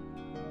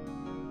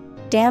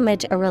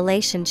 Damage a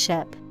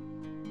relationship.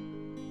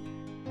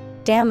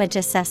 Damage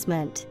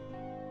assessment.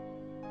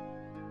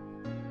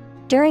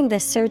 During the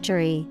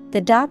surgery,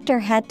 the doctor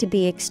had to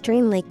be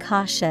extremely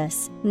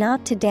cautious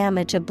not to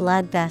damage a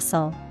blood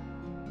vessel.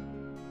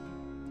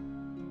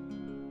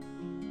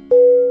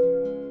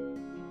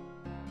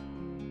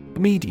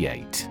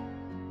 Mediate.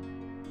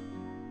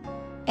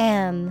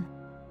 M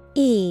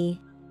E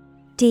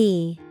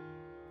D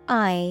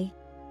I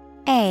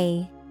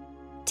A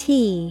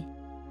T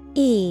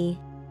E.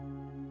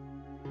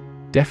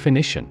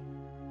 Definition: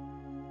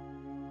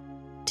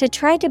 To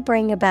try to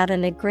bring about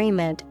an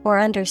agreement or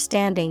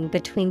understanding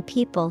between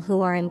people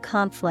who are in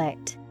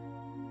conflict.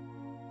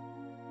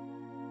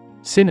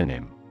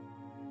 Synonym: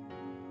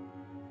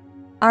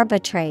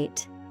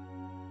 Arbitrate,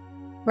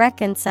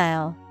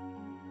 reconcile,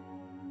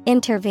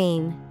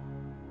 intervene.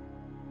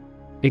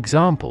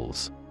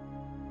 Examples: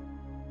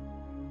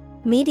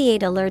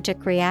 Mediate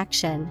allergic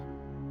reaction.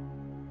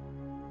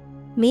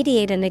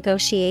 Mediate a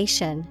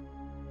negotiation.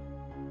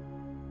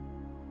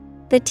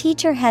 The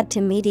teacher had to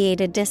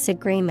mediate a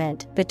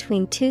disagreement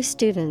between two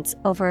students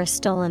over a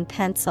stolen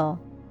pencil.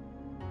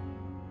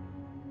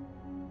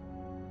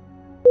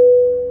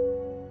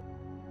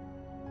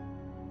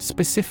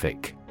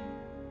 Specific.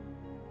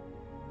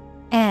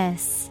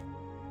 S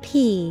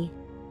P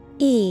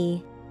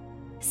E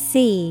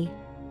C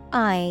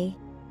I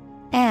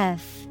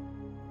F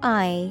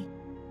I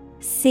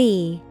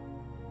C.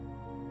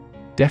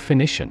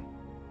 Definition: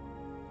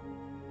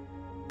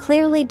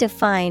 Clearly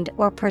defined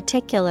or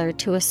particular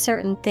to a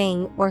certain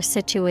thing or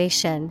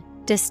situation,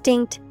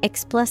 distinct,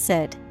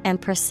 explicit,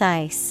 and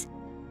precise.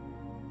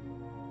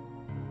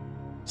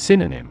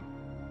 Synonym: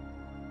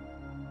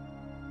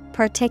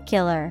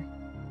 Particular,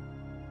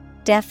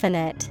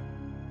 definite,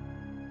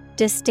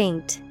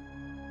 distinct.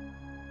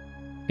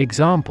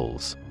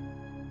 Examples: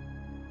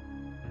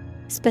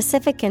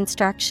 Specific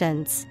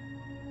instructions.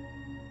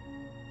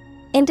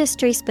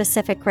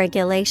 Industry-specific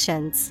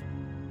regulations.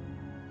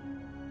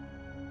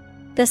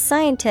 The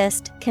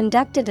scientist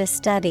conducted a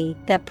study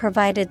that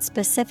provided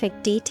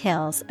specific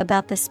details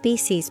about the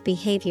species'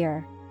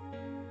 behavior.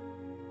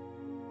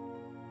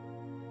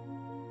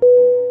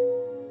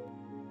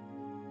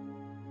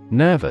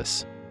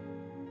 Nervous.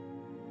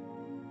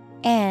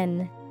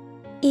 N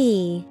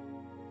E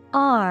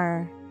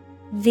R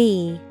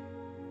V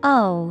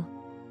O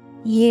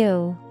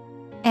U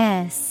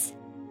S.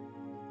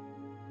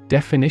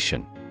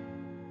 Definition: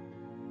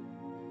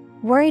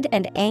 Worried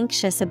and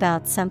anxious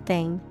about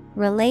something,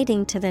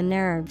 relating to the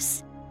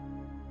nerves.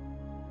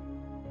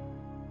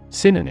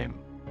 Synonym: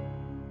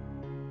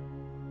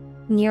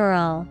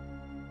 neural,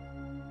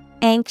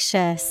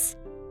 anxious,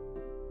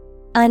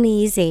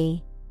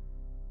 uneasy.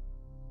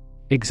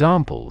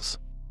 Examples: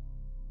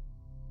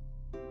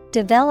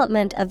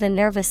 Development of the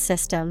nervous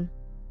system.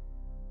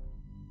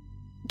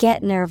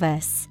 Get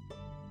nervous.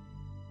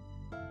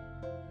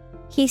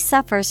 He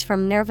suffers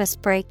from nervous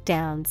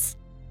breakdowns.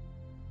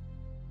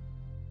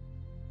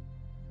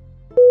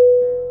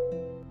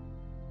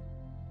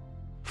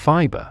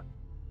 Fiber.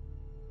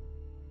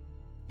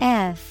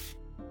 F-I-B-E-R.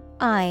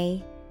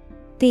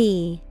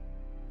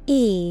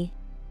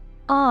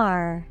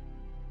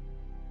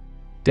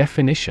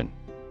 Definition: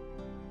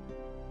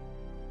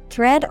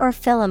 Thread or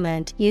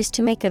filament used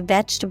to make a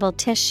vegetable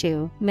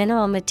tissue,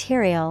 mineral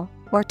material,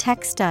 or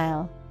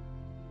textile.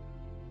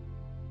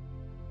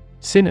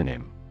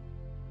 Synonym: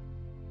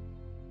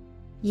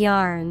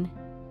 Yarn,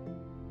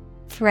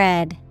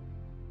 thread,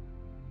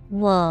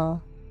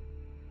 wool.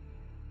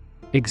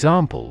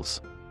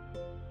 Examples: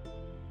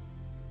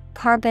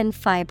 Carbon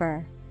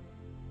fiber,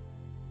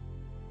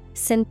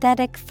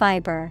 synthetic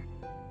fiber.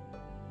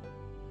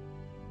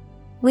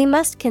 We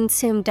must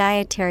consume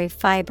dietary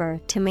fiber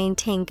to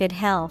maintain good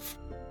health.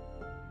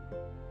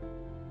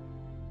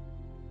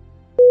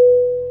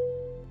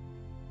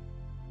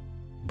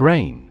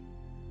 Brain.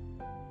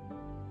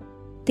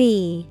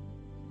 B-R-A-I-N.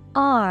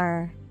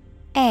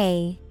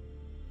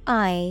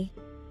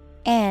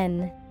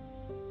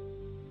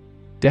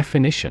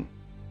 Definition: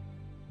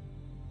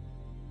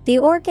 The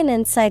organ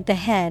inside the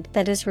head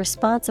that is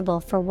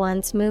responsible for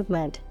one's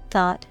movement,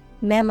 thought,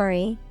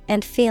 memory,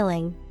 and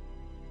feeling.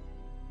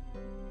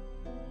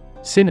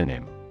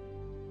 Synonym: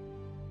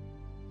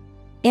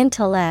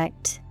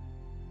 Intellect,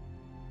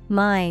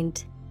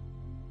 mind,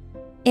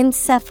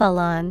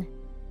 encephalon.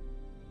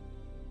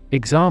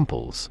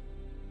 Examples: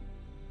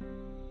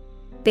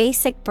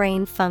 Basic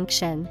brain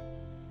function,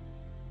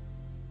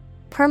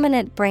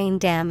 permanent brain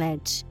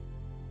damage.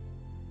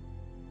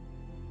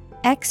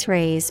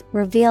 X-rays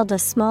revealed a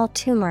small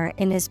tumor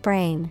in his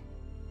brain.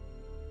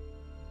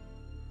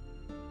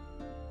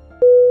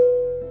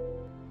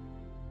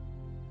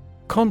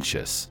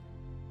 Conscious.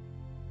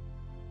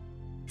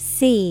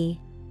 C-O-N-S-C-I-O-U-S.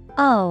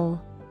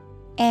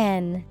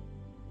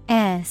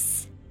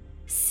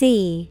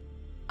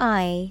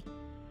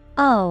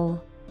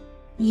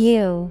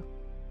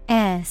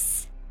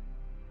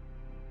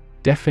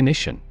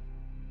 Definition: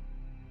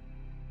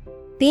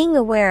 Being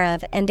aware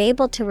of and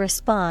able to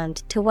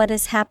respond to what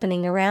is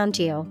happening around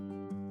you.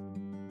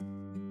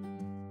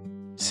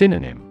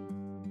 Synonym: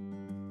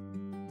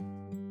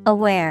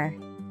 Aware,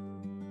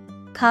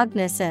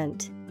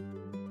 cognizant,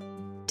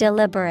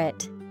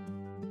 deliberate.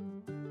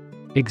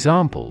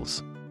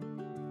 Examples: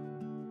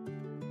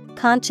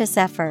 Conscious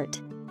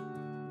effort,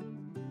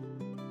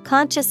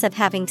 conscious of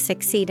having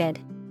succeeded.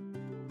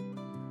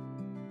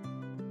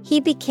 He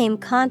became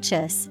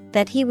conscious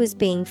that he was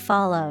being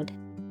followed.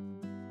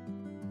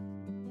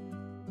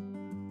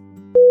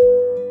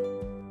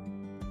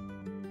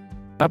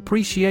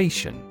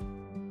 Appreciation.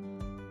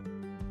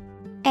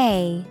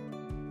 A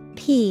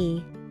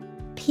P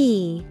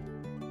P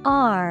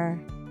R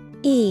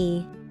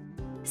E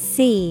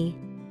C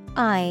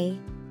I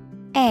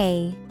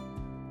A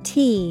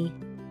T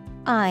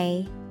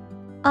I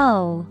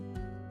O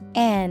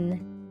N.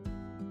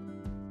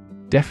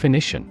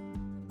 Definition: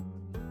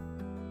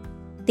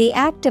 The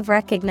act of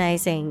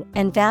recognizing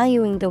and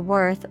valuing the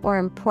worth or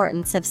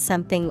importance of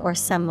something or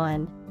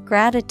someone,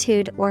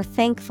 gratitude or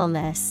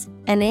thankfulness,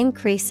 an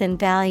increase in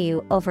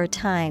value over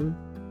time.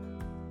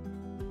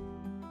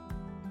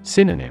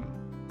 Synonym: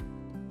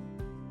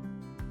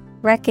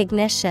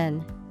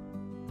 Recognition,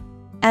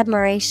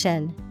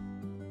 admiration,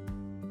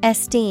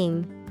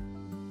 esteem.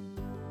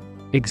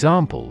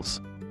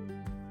 Examples: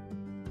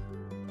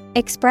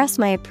 Express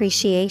my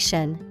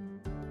appreciation.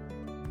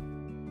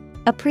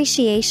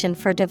 Appreciation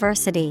for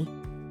diversity.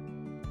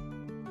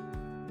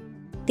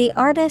 The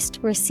artist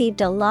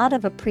received a lot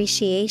of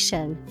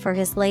appreciation for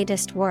his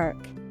latest work.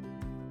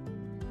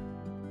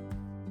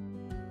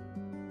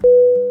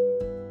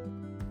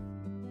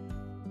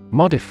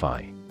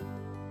 Modify.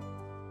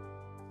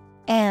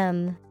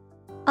 M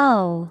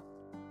O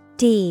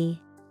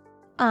D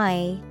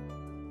I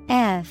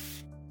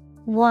F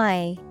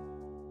Y.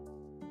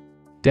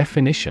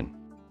 Definition: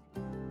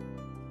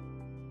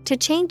 To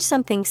change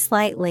something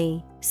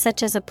slightly,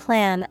 such as a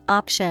plan,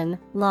 option,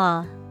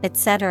 law,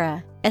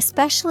 etc.,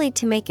 especially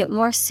to make it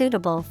more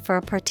suitable for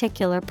a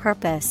particular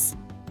purpose.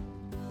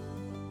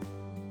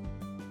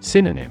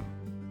 Synonym: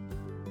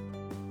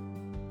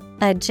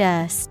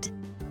 Adjust,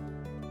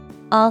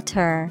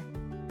 alter,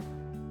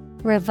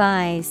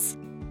 revise.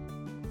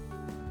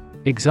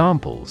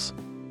 Examples: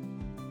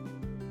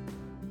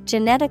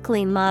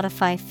 Genetically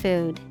modify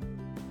food.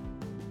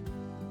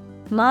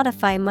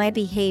 Modify my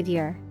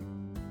behavior.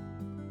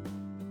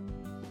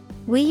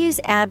 We use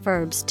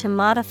adverbs to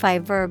modify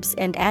verbs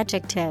and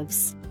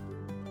adjectives.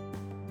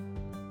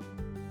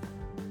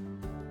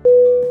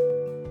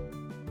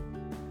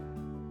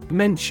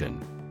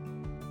 Mention.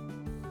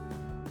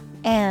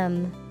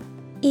 M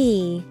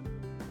E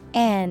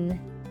N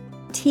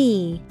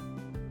T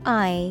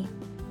I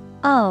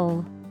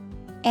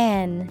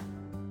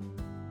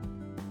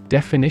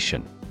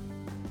Definition: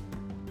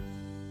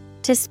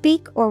 To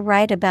speak or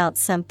write about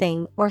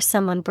something or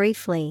someone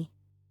briefly.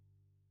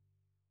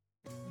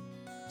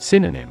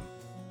 Synonym: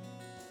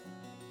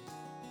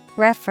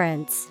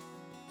 Reference,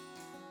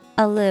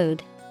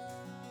 allude,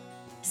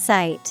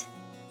 cite.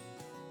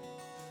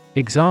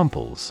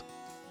 Examples: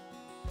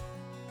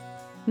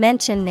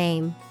 Mention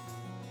name.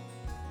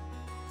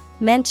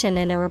 Mention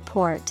in a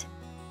report.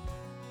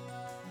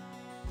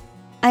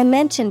 I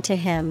mentioned to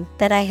him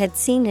that I had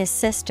seen his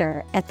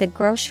sister at the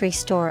grocery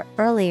store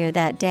earlier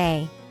that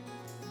day.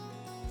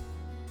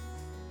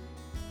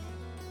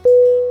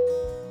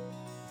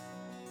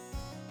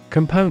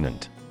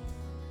 Component: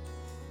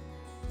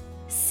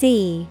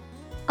 COMPONENT.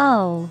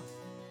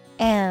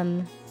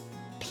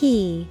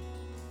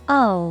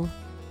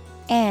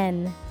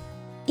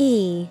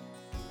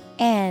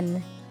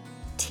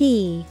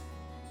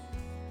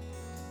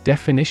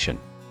 Definition: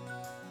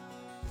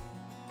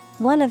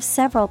 One of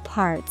several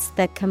parts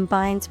that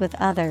combines with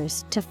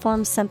others to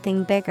form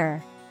something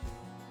bigger.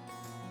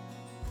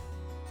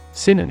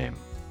 Synonym: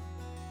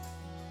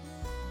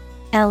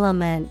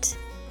 Element,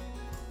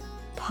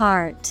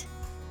 part,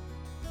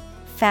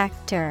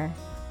 factor.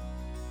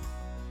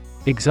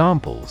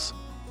 Examples: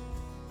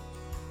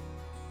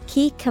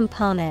 Key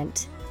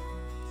component.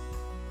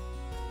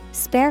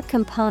 Spare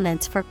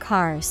components for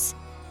cars.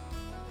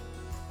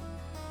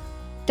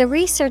 The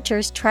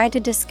researchers try to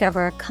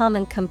discover a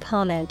common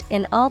component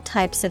in all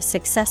types of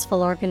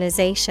successful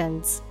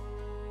organizations.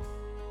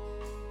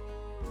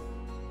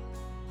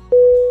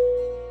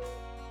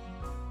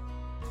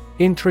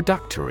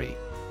 Introductory.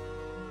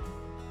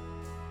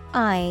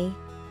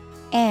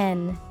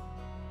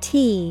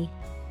 Introductory.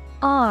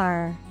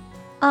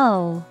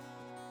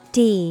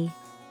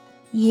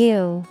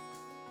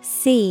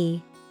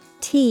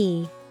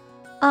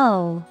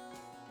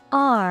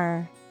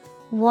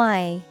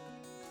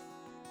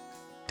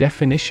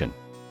 Definition: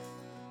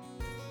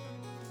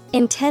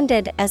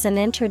 Intended as an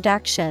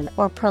introduction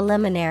or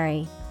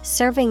preliminary,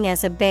 serving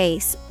as a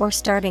base or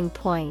starting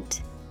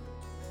point.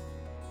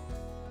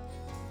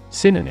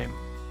 Synonym: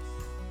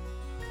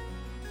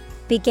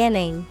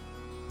 Beginning,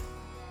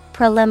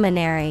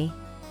 preliminary,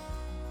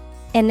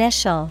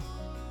 initial.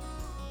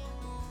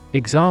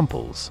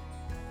 Examples: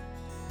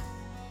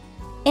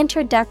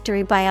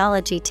 Introductory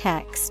biology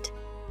text.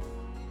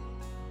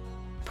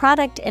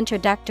 Product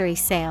introductory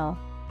sale.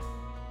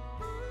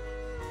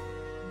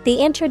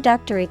 The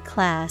introductory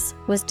class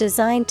was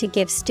designed to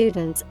give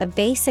students a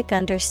basic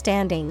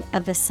understanding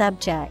of the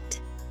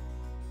subject.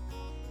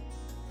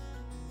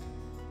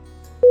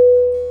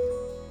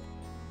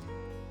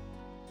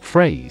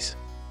 Phrase: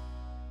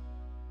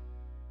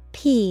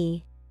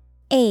 Phrase.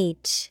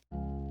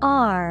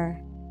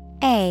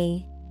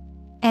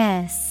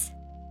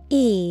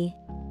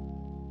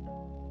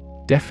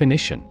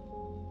 Definition: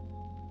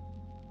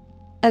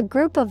 A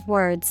group of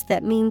words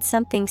that mean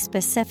something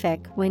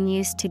specific when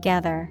used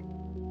together.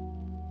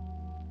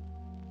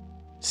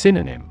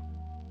 Synonym: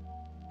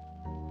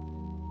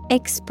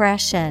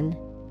 Expression,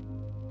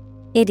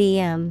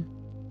 idiom,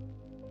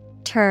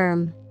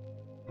 term.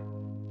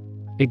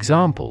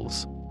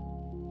 Examples: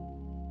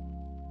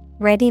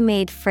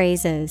 Ready-made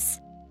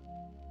phrases.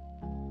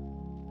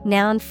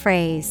 Noun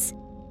phrase.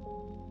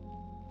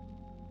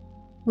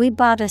 We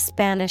bought a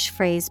Spanish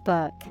phrase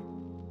book.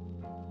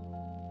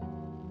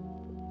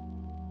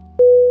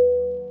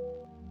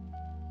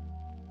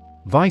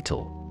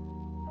 Vital.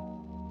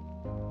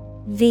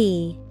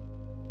 VITAL.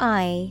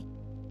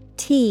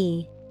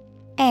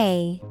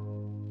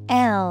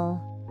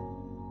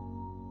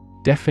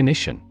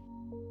 Definition: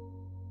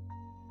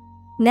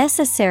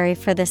 Necessary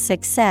for the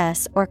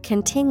success or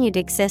continued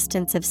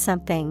existence of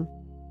something.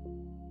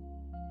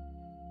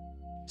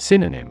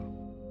 Synonym: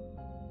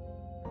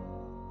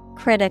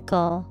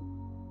 Critical,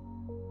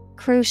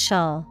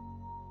 crucial,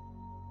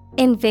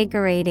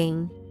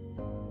 invigorating.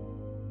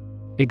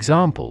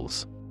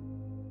 Examples: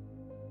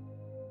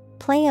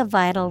 Play a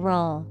vital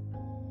role.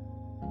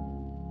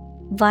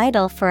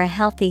 Vital for a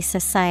healthy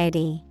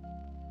society.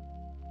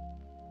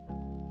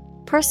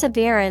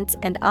 Perseverance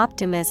and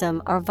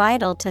optimism are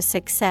vital to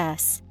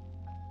success.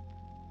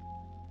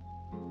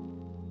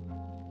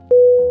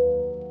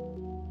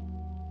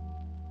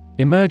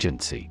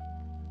 Emergency.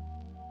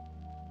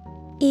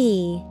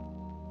 EMERGENcy.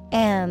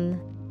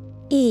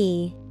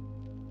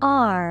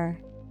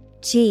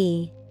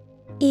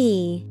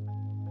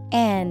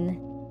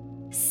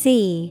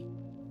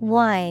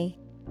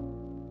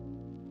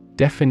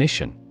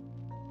 Definition: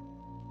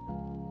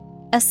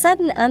 A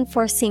sudden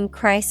unforeseen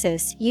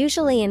crisis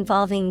usually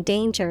involving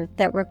danger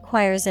that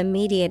requires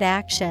immediate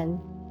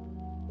action.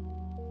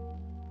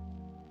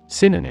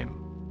 Synonym: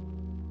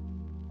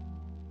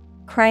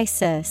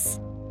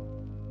 Crisis,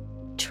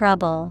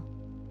 trouble,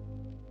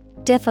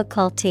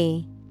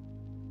 difficulty.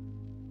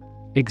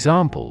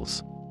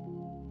 Examples: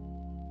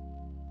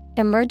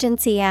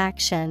 Emergency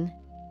action.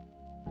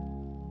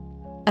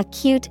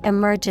 Acute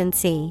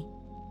emergency.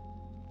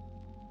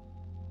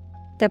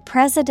 The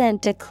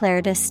president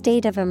declared a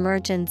state of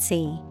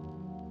emergency.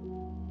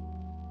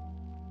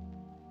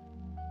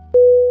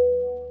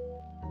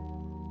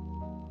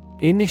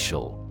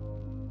 Initial.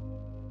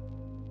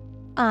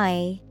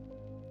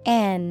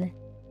 INITIAL.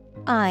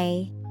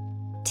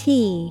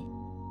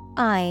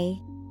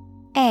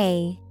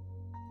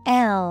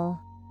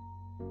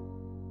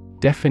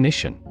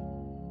 Definition.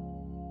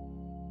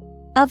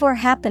 Of or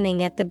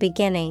happening at the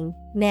beginning,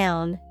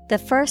 noun, the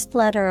first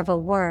letter of a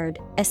word,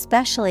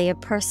 especially a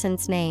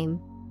person's name.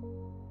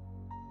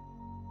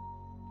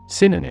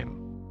 Synonym.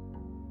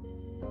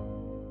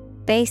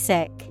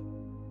 Basic,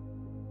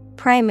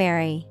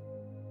 primary,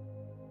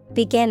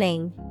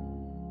 beginning.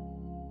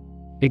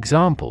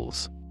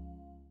 Examples.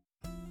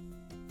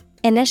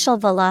 Initial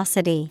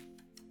velocity.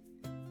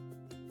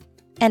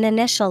 An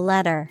initial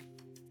letter.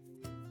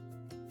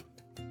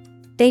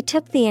 They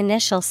took the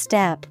initial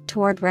step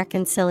toward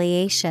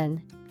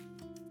reconciliation.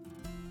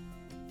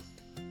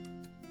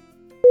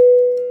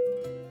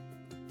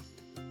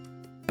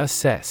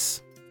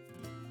 Assess.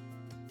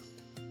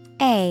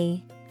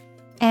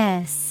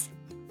 ASSESS.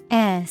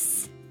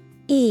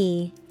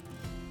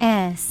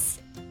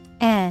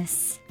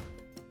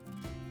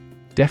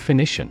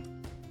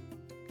 Definition.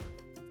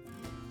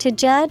 To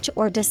judge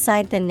or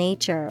decide the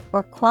nature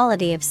or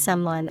quality of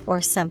someone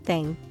or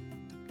something.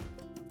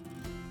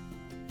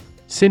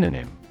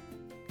 Synonym.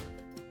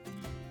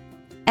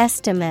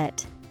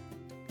 Estimate,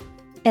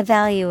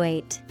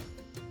 evaluate,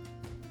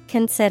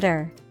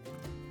 consider.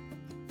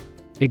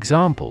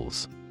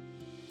 Examples.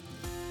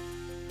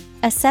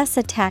 Assess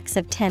a tax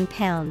of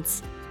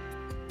 £10.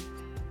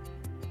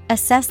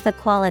 Assess the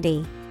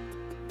quality.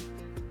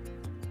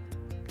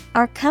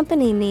 Our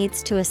company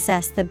needs to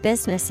assess the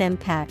business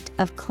impact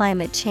of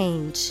climate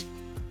change.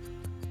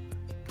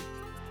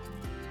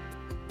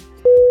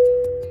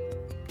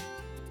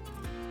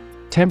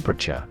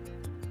 Temperature.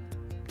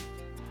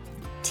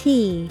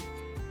 TEMPERATURE.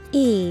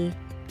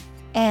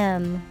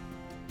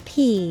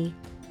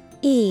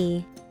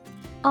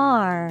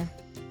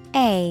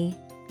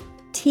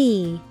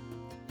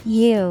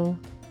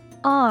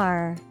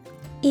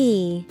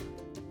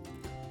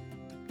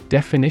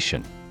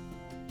 Definition.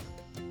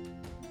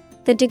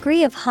 The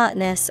degree of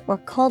hotness or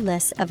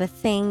coldness of a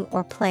thing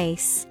or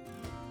place.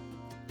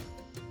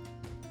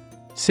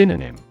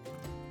 Synonym.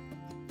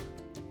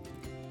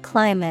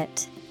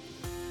 Climate,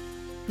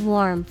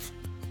 warmth,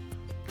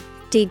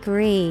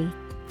 degree.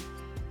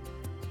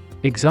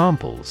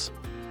 Examples.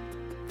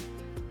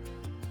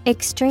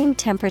 Extreme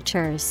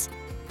temperatures.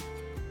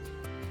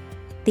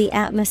 The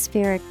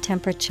atmospheric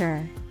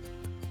temperature.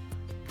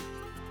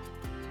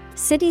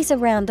 Cities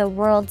around the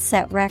world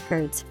set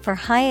records for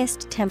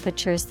highest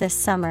temperatures this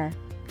summer.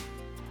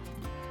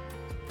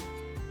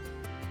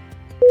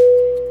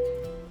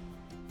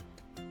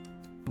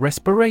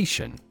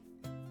 Respiration.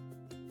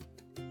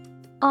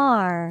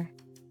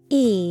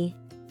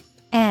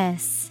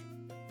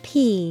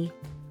 RESPIRATION.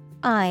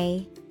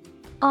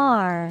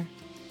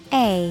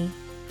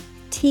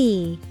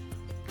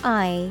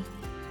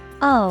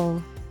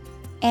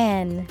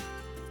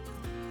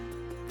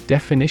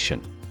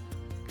 Definition.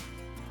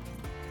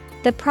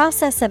 The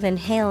process of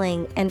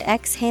inhaling and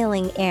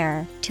exhaling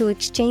air to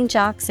exchange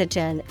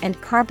oxygen and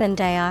carbon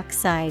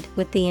dioxide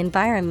with the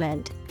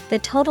environment, the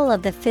total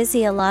of the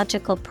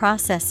physiological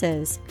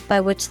processes by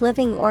which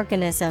living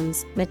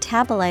organisms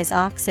metabolize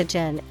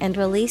oxygen and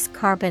release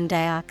carbon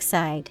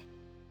dioxide.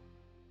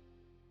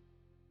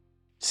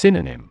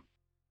 Synonym.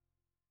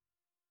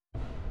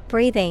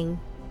 Breathing,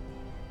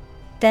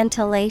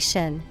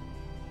 ventilation.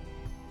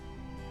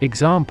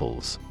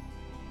 Examples.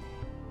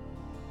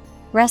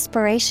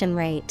 Respiration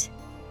rate.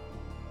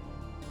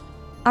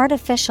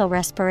 Artificial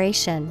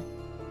respiration.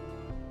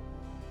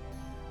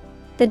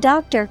 The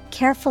doctor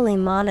carefully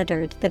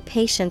monitored the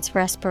patient's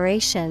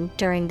respiration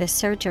during the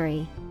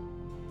surgery.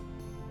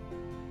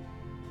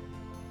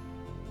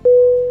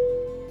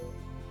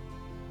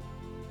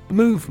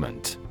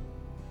 Movement.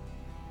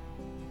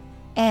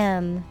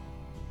 MOVEMENT.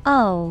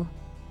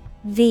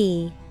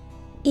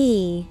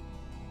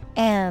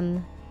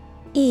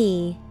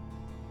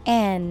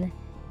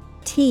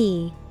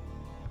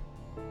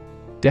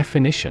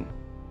 Definition.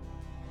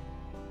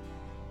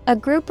 A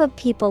group of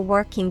people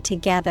working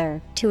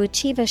together to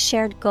achieve a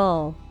shared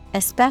goal,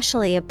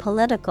 especially a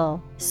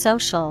political,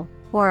 social,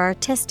 or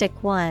artistic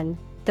one,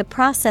 the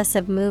process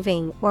of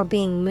moving or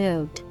being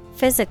moved,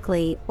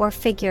 physically or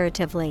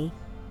figuratively.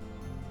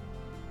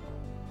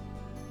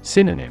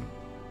 Synonym.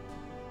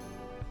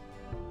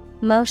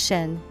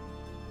 Motion,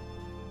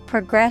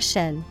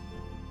 progression,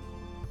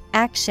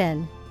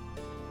 action.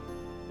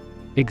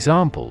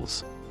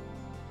 Examples.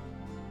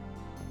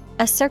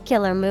 A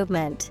circular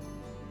movement.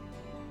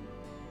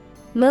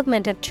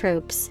 Movement of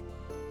troops.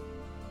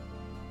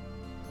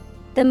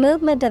 The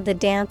movement of the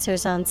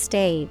dancers on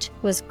stage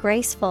was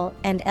graceful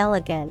and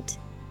elegant.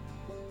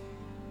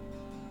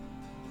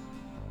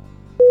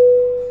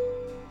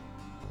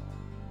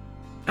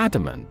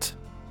 Adamant.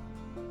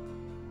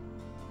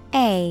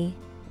 ADAMANT.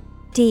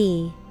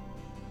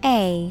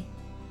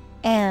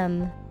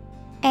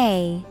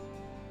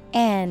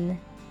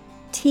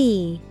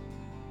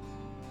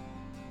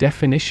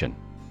 Definition.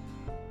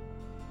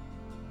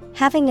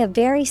 Having a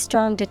very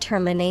strong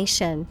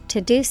determination to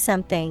do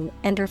something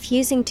and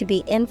refusing to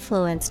be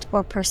influenced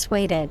or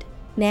persuaded.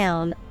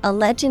 Noun, a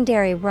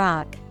legendary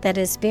rock that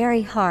is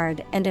very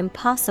hard and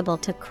impossible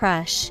to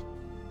crush.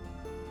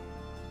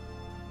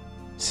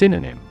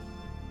 Synonym: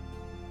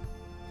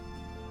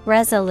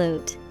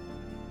 Resolute,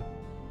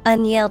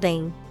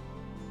 unyielding,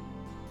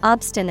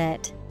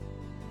 obstinate.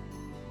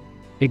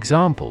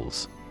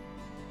 Examples: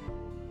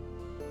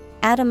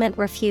 Adamant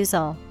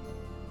refusal,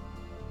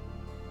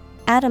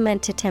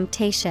 adamant to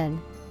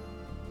temptation.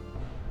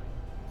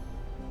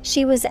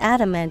 She was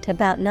adamant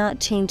about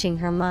not changing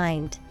her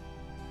mind.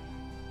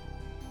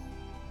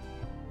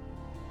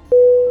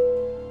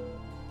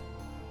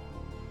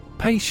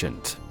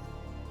 Patient.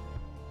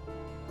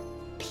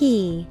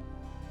 P-A-T-I-E-N-T.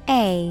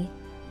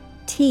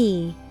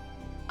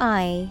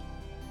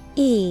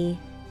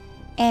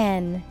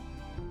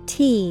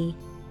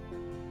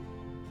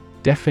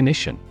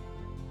 Definition: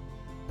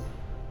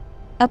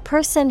 a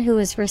person who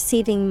is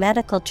receiving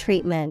medical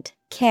treatment,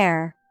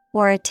 care,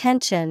 or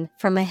attention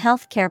from a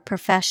healthcare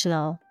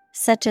professional,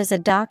 such as a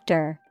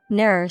doctor,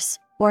 nurse,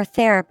 or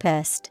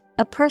therapist,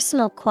 a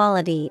personal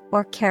quality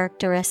or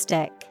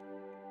characteristic.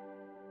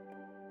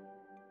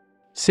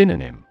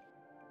 Synonym: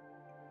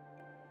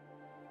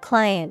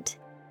 Client,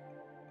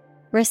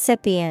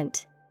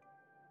 recipient,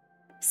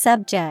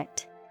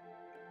 subject.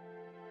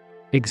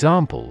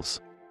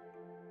 Examples: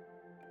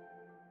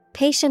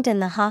 Patient in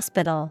the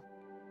hospital,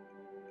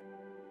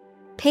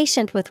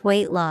 patient with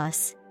weight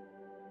loss.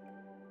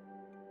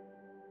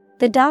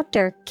 The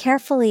doctor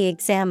carefully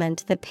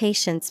examined the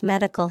patient's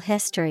medical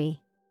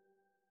history.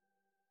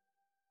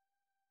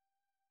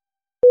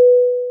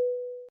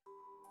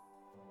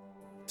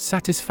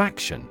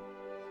 Satisfaction.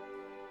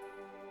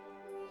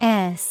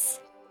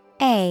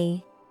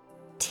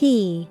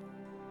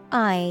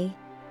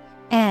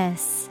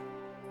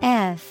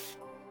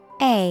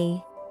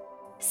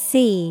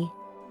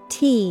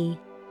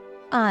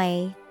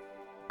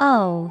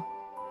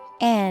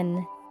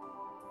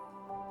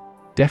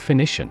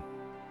 Definition: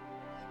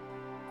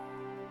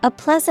 a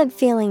pleasant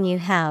feeling you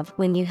have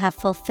when you have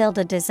fulfilled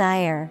a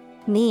desire,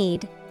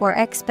 need, or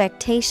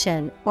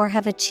expectation or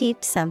have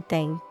achieved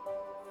something.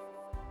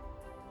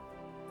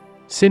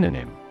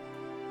 Synonym: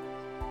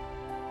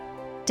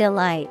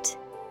 Delight,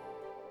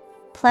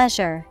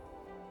 pleasure,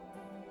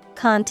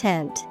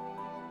 content.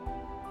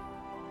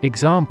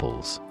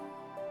 Examples: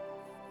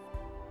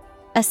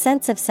 a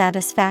sense of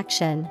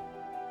satisfaction,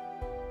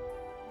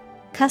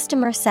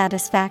 customer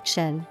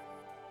satisfaction.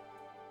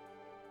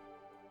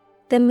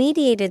 The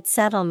mediated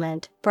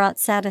settlement brought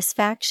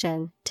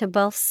satisfaction to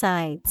both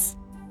sides.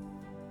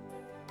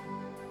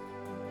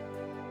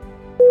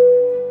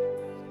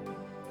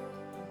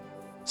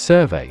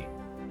 Survey.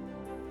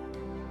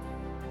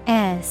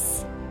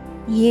 S-U-R-V-E-Y.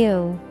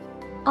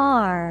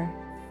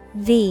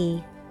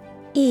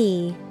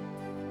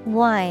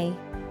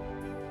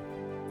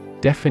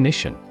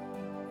 Definition: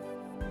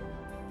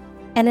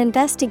 an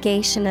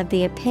investigation of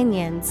the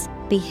opinions,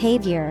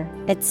 behavior,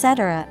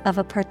 etc. of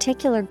a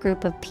particular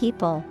group of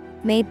people,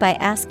 made by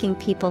asking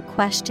people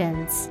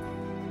questions.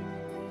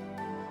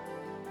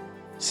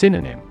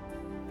 Synonym: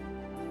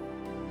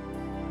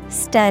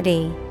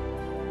 study,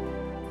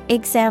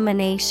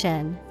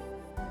 examination,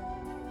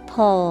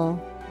 poll.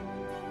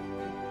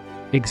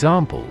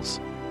 Examples: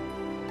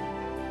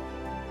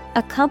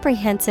 a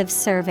comprehensive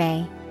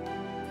survey,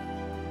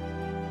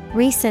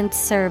 recent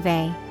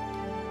survey.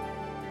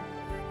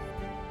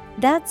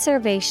 That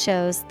survey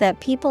shows that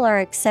people are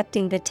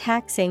accepting the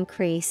tax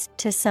increase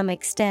to some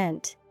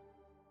extent.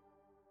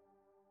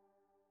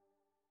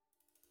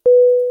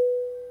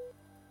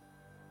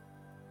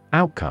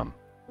 Outcome.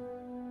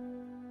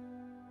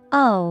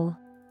 O-U-T-C-O-M-E.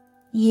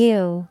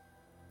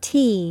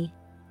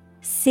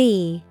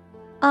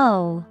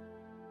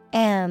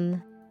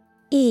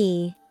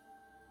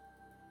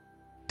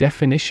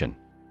 Definition: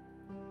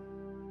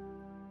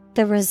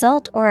 the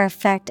result or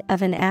effect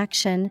of an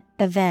action,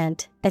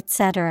 event,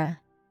 etc.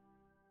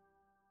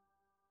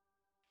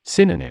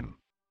 Synonym: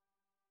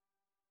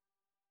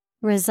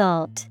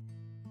 result,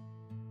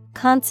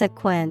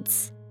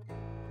 consequence,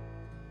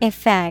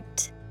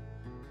 effect.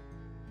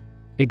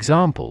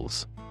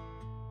 Examples: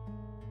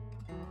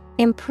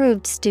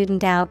 improved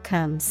student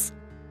outcomes,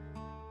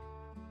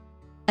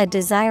 a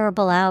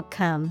desirable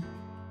outcome.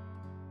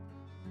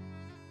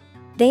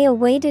 They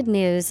awaited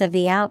news of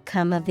the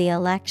outcome of the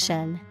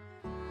election.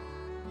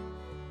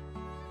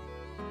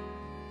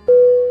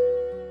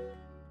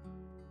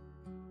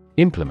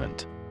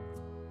 Implement.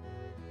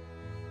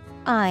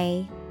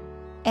 I-M-P-L-E-M-E-N-T.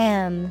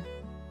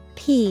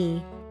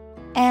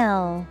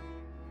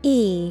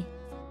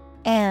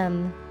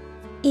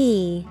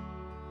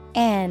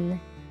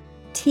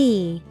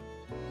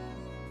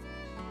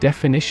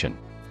 Definition: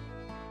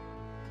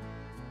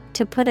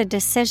 to put a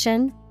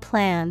decision,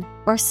 plan,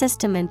 or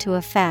system into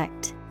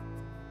effect.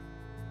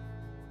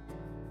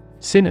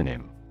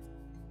 Synonym: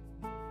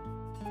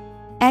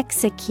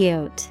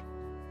 execute,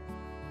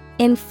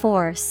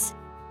 enforce,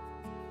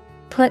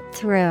 put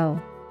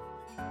through.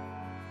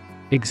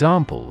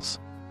 Examples: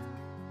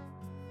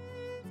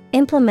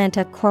 Implement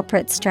a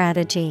corporate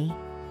strategy.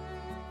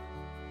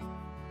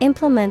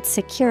 Implement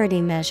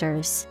security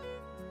measures.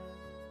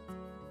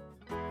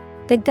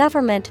 The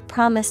government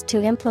promised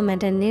to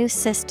implement a new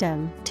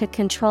system to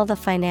control the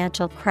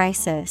financial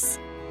crisis.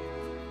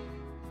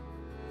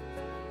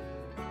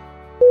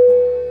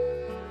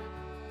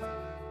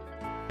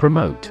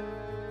 Promote.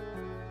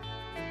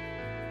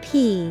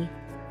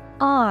 P-R-O-M-O-T-E.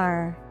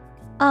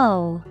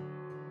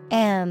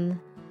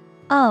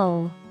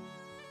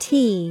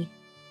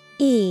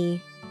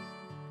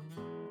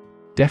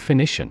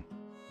 Definition: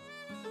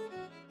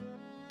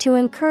 to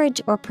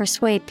encourage or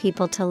persuade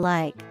people to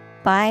like,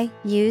 buy,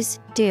 use,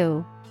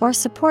 do, or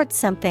support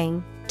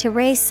something, to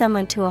raise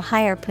someone to a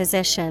higher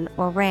position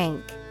or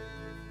rank.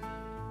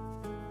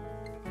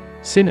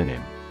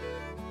 Synonym: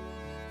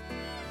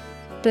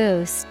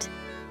 Boost,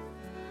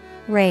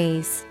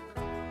 raise,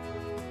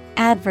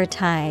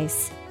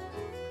 advertise.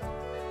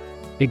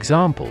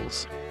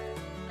 Examples: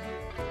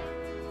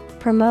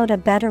 promote a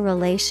better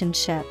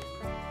relationship,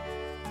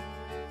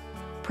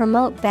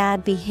 promote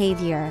bad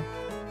behavior.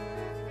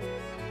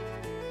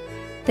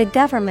 The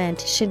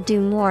government should do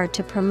more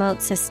to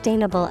promote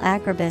sustainable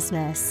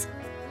agribusiness.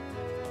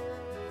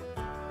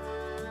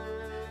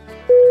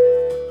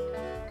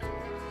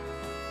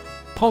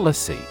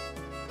 Policy.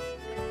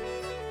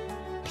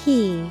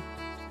 P-O-L-I-C-Y.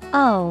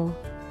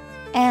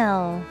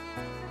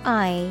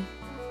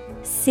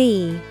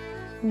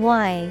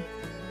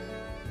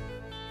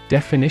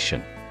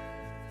 Definition: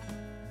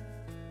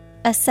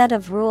 a set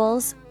of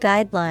rules,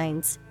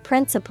 guidelines,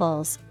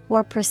 principles,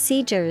 or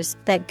procedures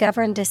that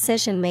govern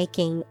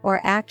decision-making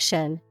or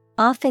action,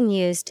 often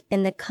used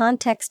in the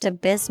context of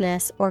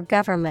business or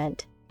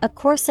government, a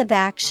course of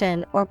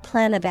action or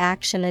plan of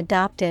action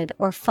adopted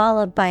or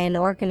followed by an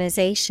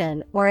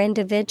organization or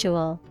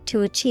individual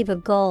to achieve a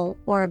goal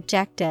or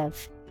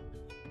objective.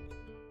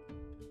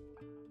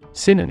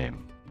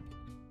 Synonym: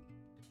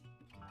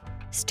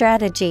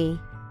 strategy,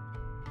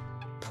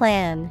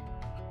 plan,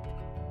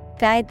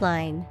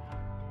 guideline.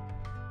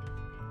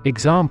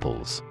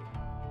 Examples: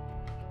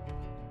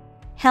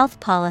 health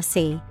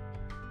policy,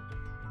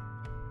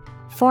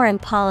 foreign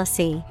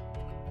policy.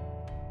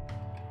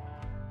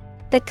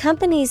 The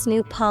company's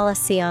new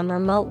policy on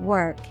remote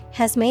work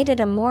has made it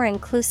a more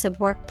inclusive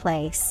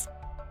workplace.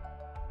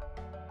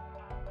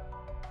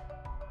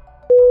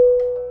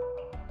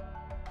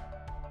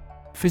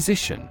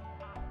 Physician.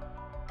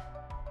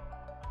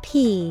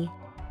 P-H-Y-S-I-C-I-A-N.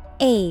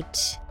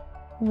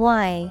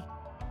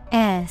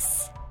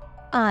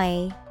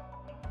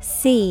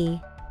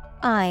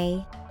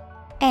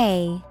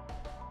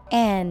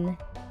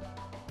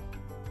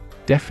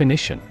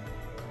 Definition: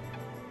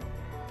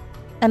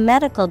 a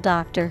medical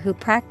doctor who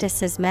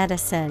practices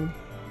medicine.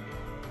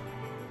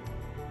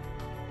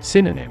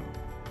 Synonym: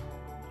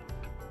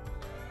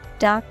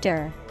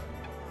 doctor,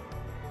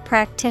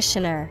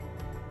 practitioner,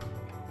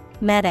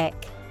 medic.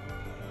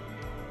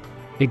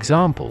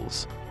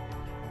 Examples: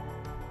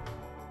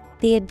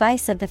 the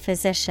advice of the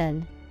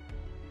physician,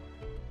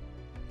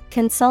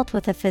 consult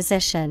with a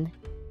physician.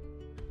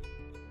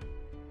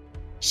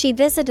 She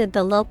visited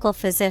the local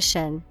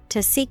physician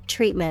to seek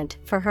treatment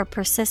for her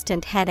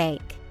persistent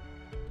headache.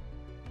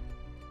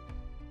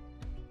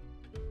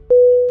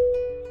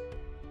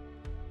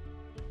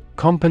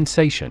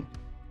 Compensation.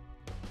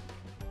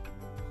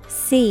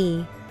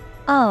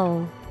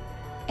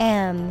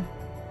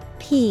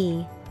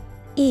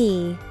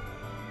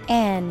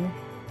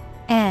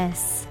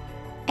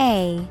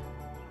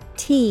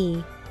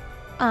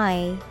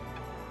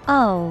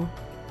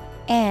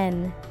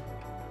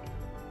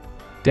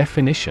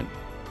 Definition: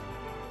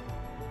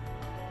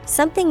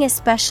 something,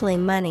 especially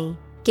money,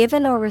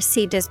 given or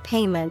received as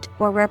payment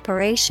or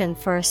reparation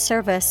for a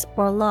service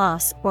or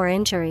loss or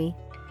injury.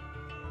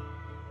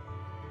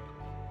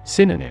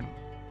 Synonym: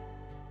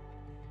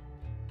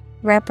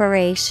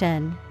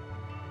 reparation,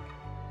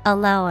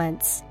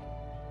 allowance,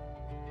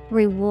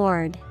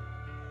 reward.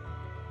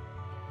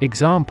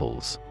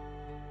 Examples: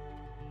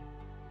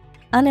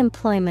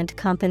 unemployment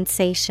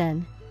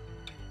compensation,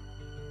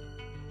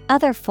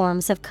 other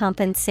forms of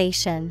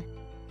compensation.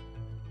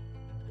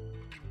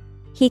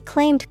 He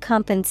claimed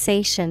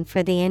compensation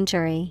for the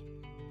injury.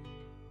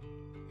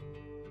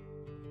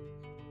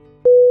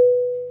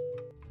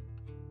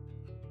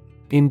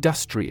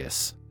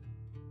 Industrious.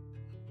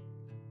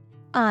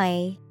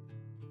 I-N-D-U-S-T-R-I-O-U-S.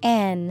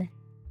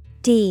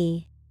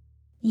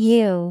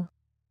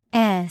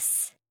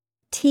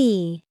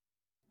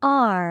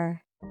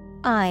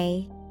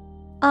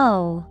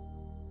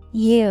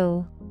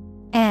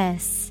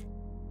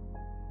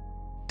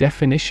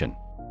 Definition: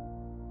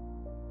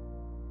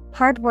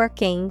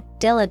 hardworking,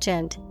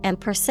 diligent, and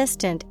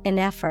persistent in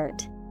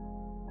effort.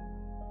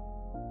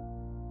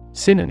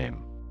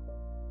 Synonym: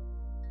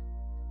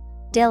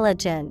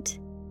 diligent,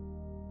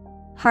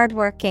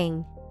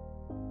 hardworking,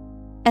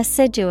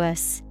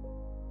 assiduous.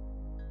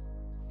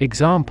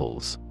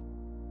 Examples: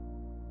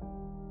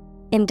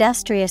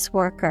 industrious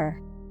worker,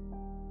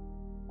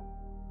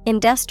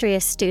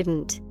 industrious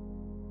student.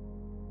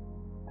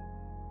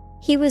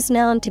 He was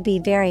known to be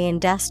very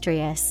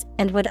industrious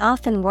and would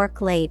often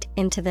work late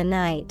into the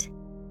night.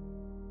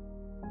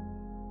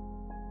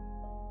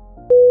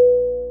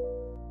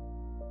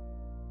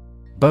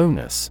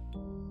 Bonus.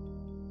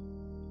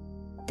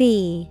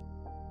 B-O-N-U-S.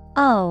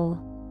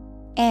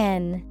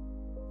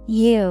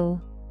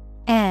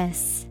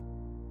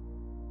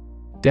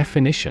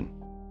 Definition.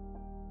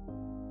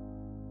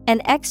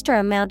 An extra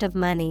amount of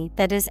money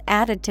that is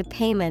added to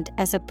payment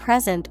as a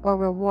present or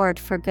reward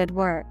for good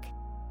work.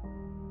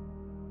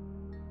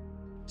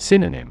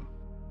 Synonym.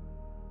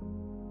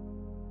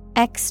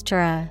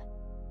 Extra,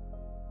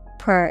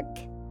 perk,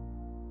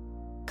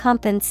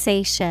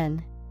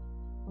 compensation.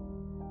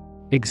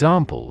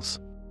 Examples.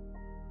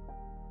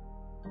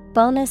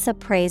 Bonus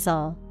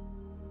appraisal.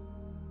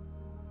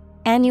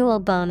 Annual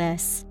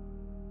bonus.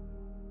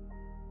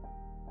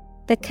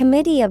 The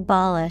committee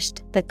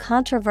abolished the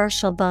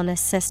controversial bonus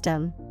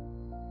system.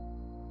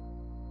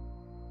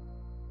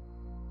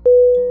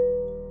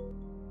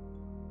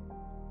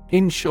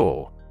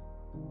 Insure.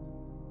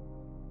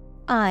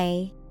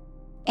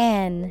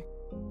 I-N-S-U-R-E.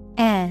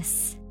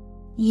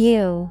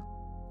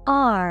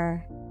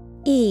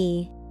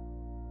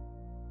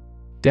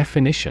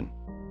 Definition.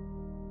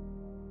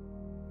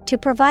 To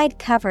provide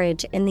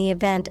coverage in the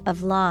event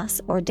of loss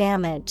or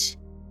damage.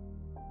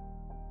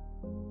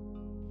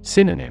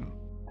 Synonym.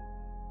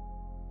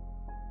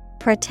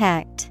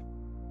 Protect,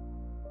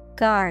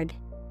 guard,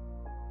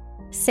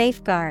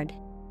 safeguard.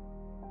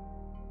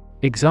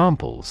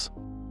 Examples.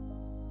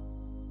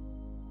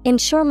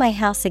 Insure my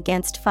house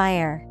against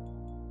fire.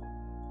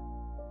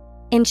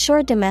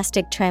 Ensure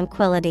domestic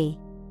tranquility.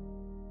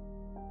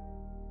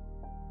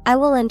 I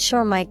will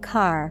insure my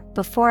car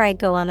before I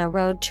go on a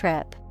road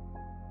trip.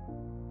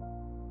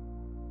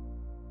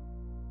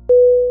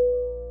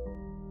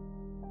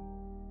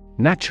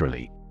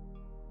 Naturally.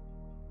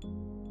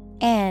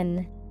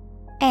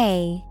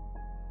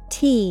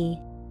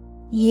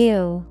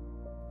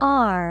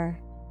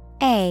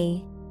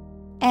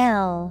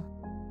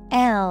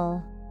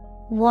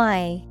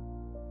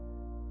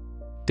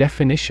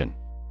 Definition.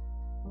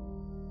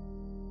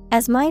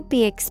 As might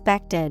be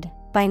expected,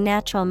 by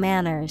natural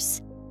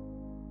manners.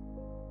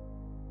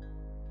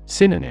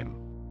 Synonym.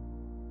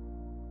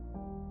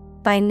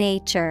 By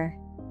nature.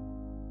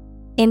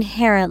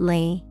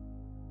 Inherently.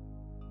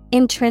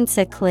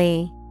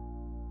 Intrinsically.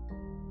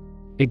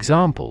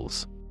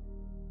 Examples.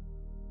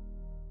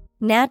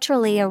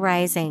 Naturally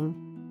arising.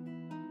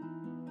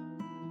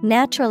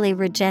 Naturally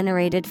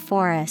regenerated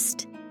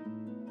forest.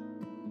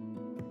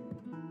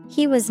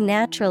 He was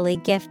naturally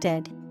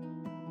gifted.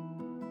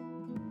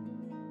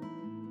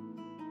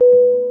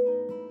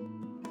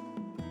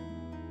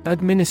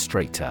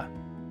 Administrator.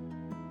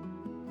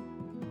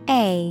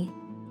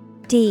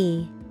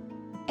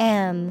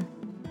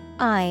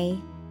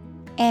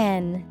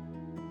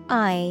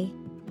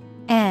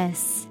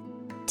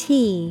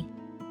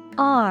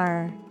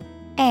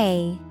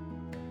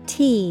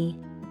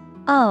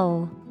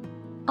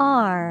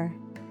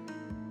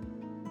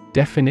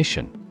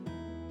 Definition.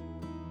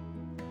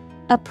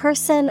 A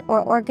person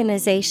or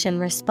organization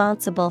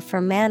responsible for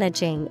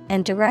managing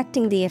and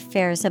directing the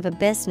affairs of a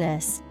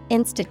business,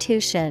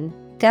 institution,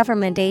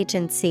 government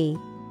agency,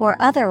 or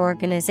other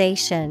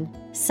organization,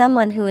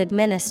 someone who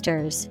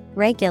administers,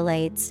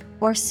 regulates,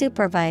 or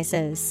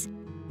supervises.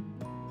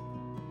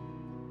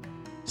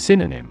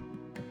 Synonym.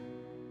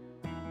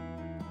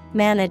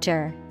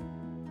 Manager,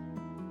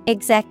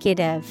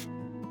 executive,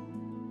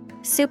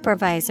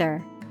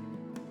 supervisor.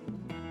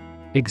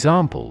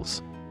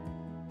 Examples.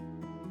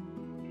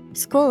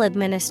 School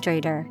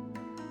administrator.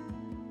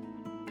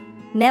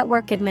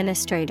 Network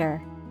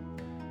administrator.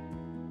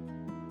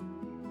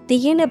 The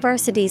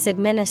university's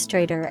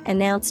administrator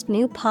announced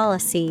new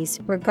policies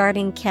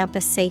regarding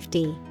campus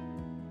safety.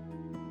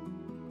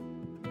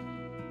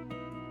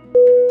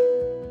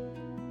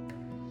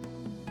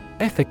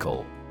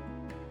 Ethical.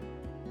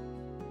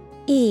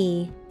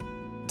 E-T-H-I-C-A-L.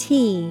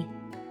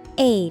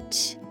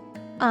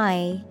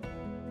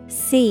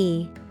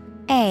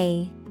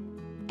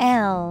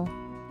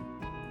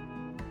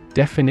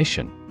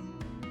 Definition.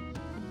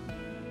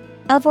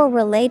 Of or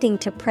relating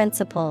to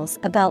principles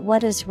about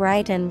what is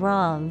right and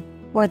wrong,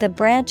 or the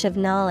branch of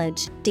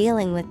knowledge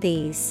dealing with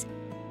these.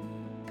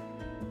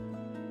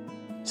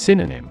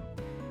 Synonym.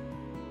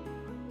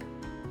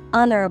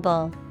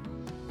 Honorable,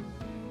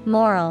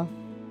 moral,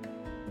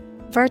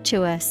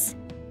 virtuous.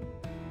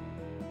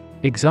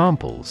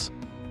 Examples.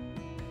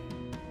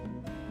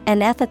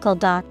 An ethical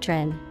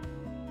doctrine.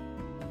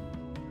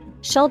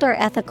 Shoulder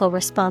ethical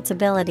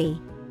responsibility.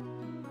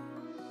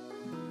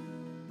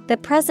 The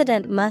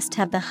president must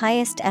have the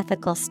highest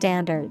ethical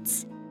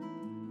standards.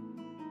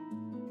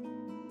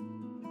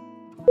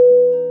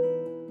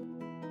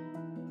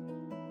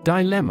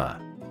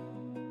 Dilemma.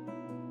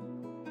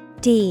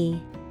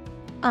 D-I-L-E-M-M-A.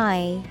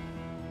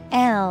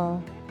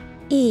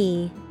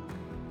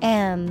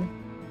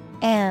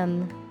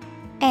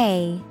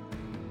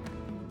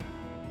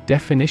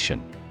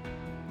 Definition.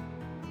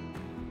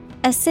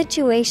 A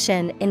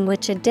situation in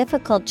which a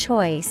difficult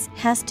choice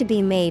has to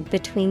be made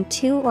between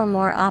two or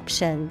more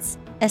options,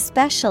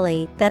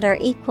 especially that are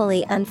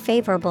equally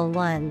unfavorable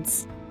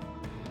ones.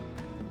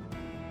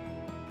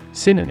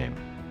 Synonym: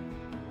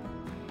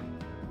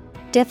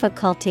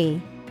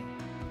 Difficulty,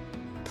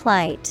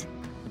 plight,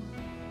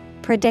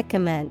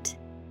 predicament.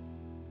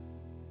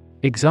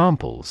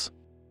 Examples: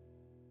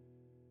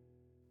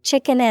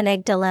 Chicken and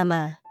egg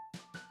dilemma.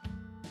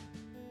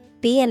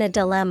 Be in a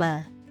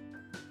dilemma.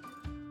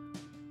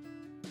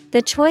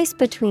 The choice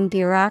between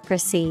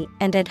bureaucracy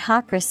and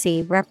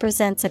adhocracy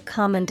represents a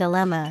common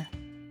dilemma.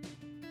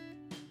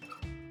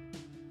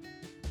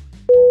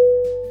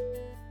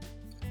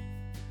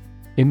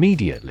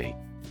 Immediately.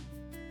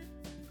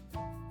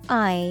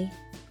 Immediately.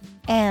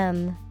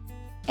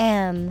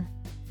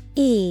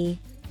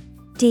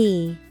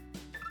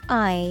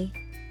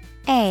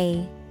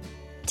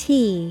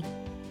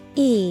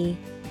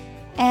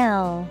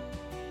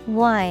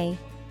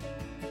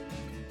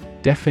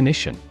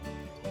 Definition: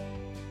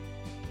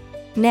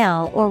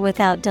 Now or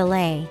without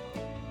delay.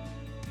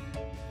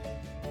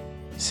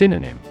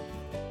 Synonym: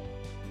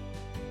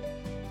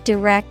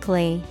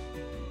 Directly,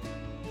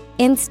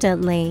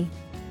 instantly,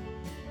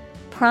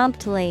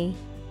 promptly.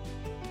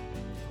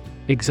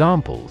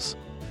 Examples: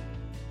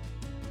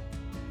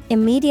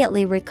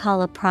 Immediately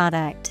recall a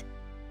product.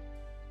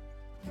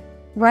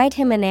 Write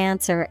him an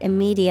answer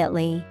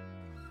immediately.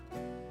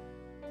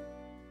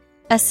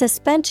 A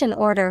suspension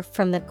order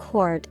from the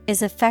court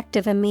is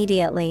effective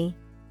immediately.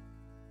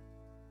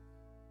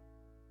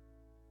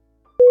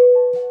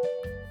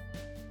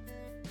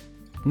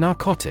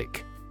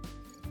 Narcotic.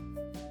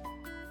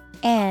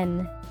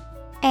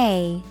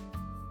 Narcotic.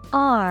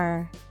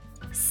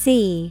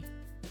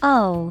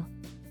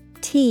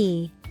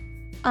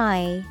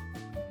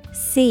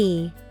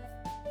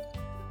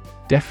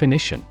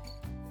 Definition: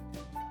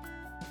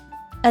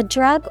 A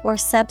drug or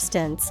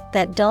substance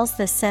that dulls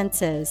the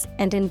senses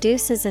and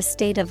induces a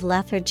state of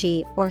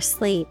lethargy or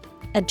sleep.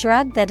 A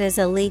drug that is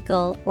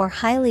illegal or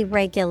highly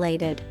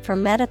regulated for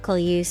medical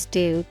use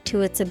due to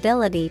its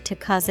ability to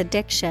cause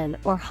addiction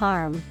or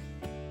harm.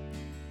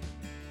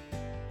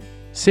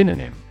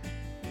 Synonym: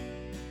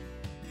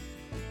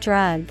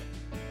 Drug,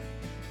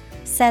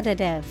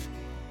 sedative,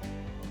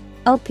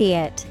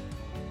 opiate.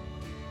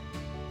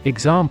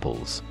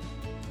 Examples: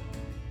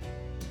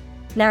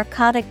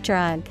 Narcotic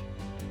drug,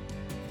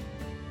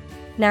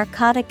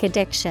 narcotic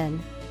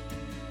addiction.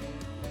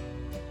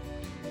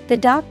 The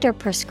doctor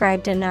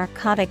prescribed a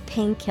narcotic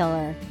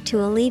painkiller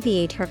to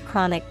alleviate her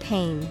chronic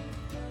pain.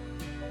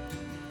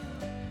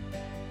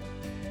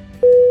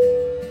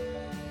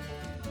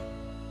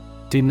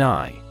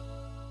 Deny.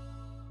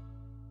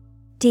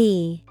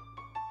 D-E-N-Y.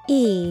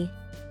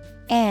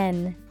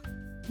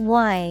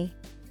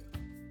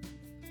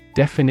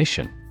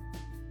 Definition: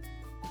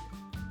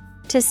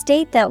 To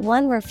state that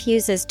one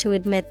refuses to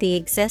admit the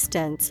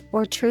existence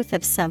or truth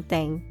of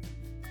something.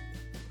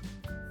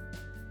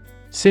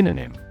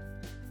 Synonym: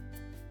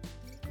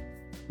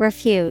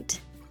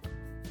 Refute,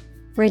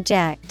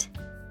 reject,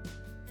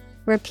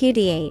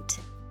 repudiate.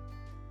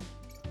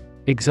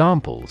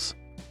 Examples: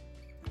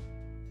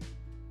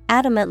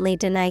 Adamantly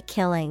deny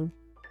killing.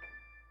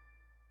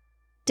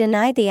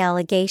 Deny the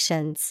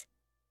allegations.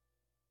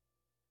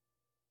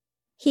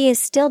 He is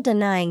still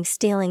denying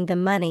stealing the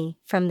money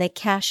from the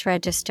cash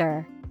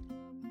register.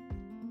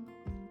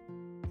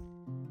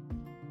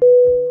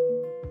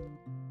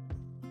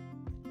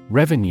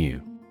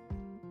 Revenue.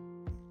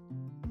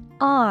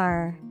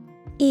 R-E-V-E-N-U-E.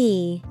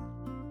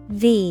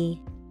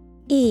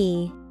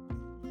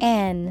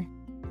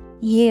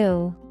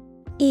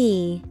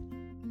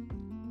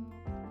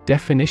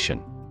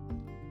 Definition: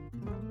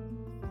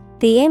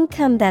 The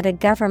income that a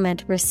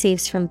government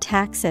receives from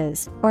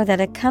taxes or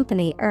that a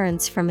company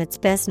earns from its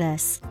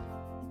business.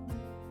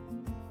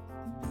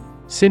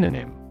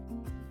 Synonym: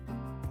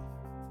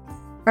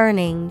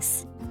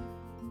 Earnings,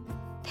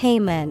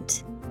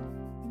 payment,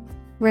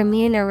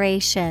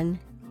 remuneration.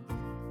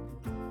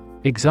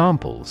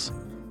 Examples: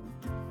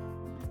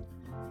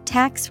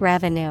 Tax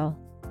revenue,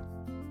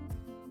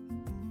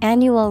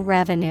 annual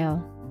revenue.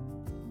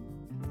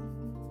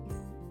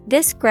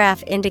 This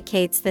graph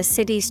indicates the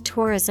city's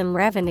tourism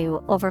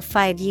revenue over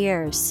 5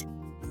 years.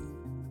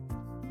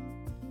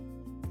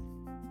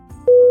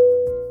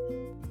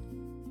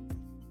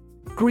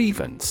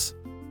 Grievance.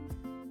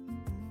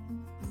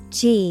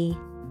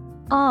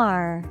 G-R-I-E-V-A-N-C-E.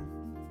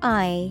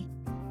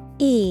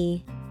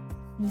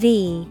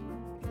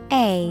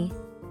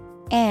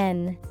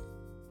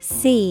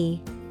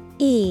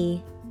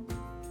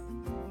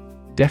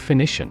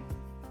 Definition: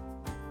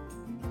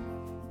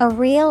 A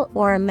real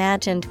or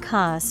imagined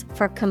cause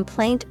for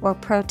complaint or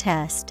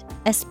protest,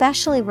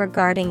 especially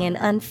regarding an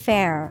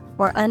unfair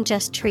or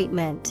unjust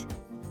treatment.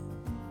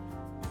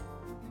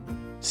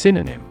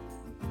 Synonym: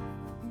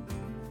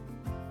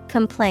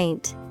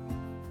 Complaint,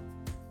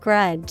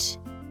 grudge,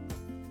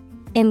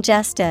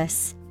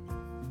 injustice.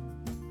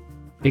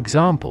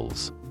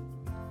 Examples: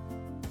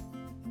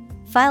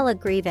 File a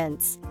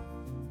grievance.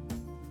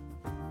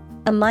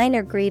 A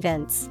minor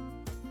grievance.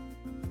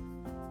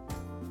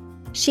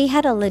 She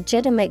had a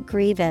legitimate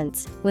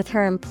grievance with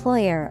her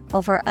employer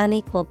over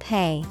unequal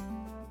pay.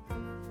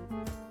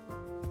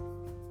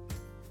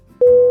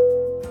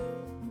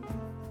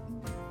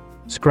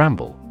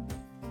 Scramble.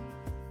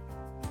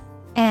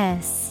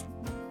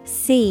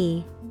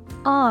 SCRAMBLE.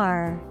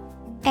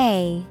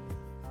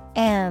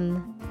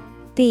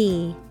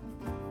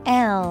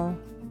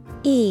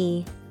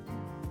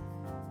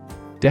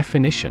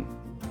 Definition.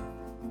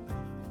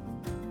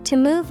 To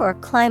move or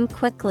climb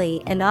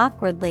quickly and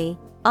awkwardly,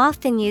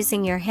 often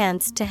using your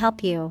hands to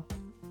help you.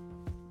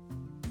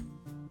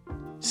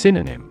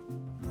 Synonym.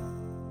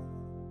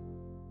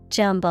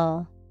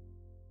 Jumble,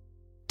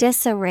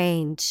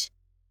 disarrange.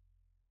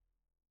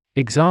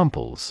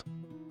 Examples.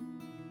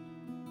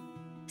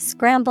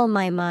 Scramble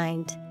my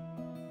mind.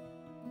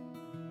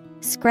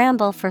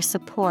 Scramble for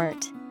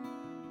support.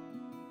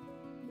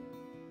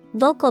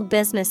 Local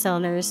business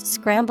owners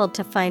scrambled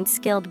to find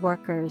skilled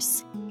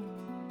workers.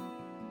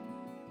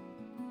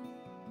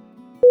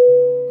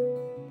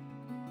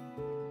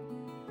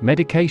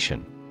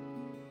 Medication.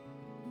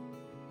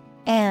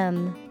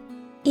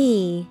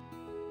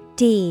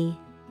 MEDICATION.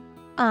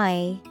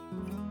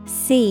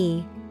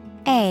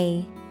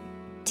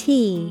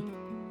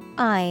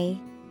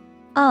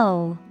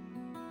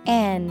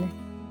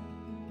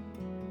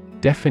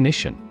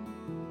 Definition.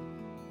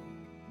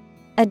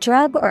 A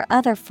drug or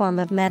other form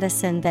of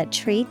medicine that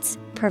treats,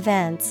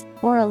 prevents,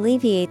 or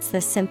alleviates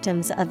the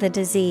symptoms of the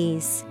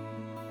disease.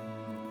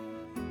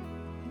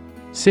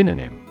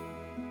 Synonym.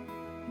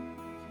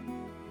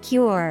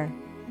 Cure,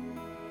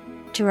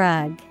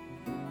 drug,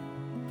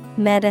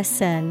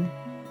 medicine.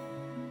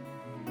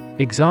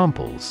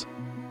 Examples.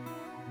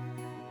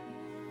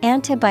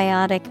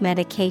 Antibiotic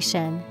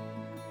medication.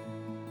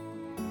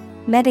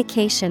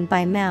 Medication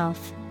by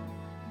mouth.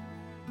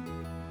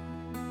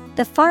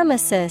 The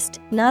pharmacist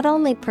not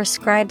only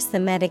prescribes the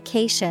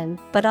medication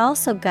but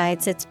also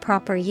guides its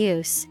proper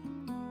use.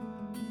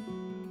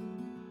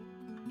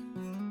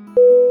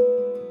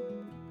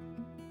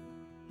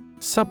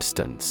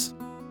 Substance.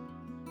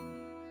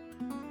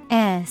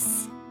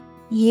 SUBSTANCE.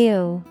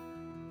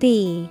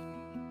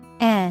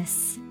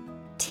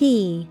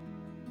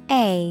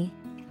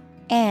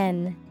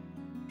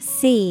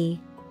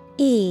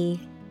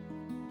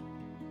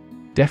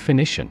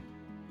 Definition.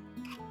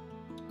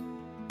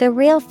 The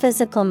real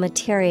physical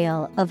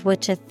material of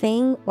which a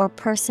thing or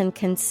person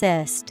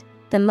consists,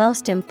 the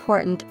most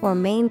important or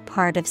main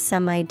part of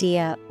some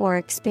idea or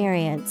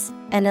experience,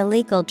 an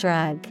illegal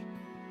drug.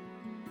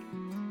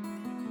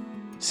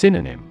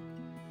 Synonym.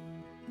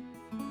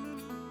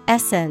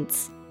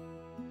 Essence,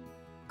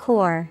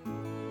 core,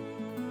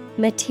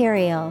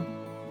 material.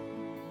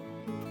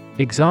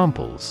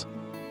 Examples.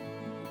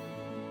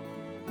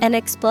 An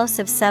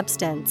explosive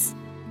substance.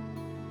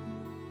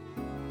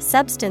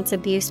 Substance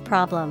abuse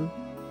problem.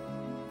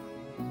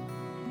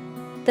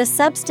 The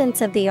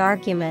substance of the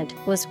argument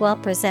was well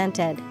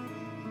presented.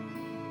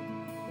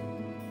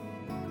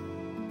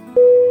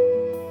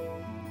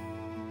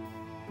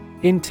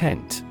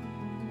 Intent.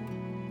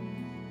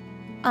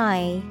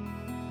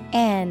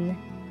 INTENT.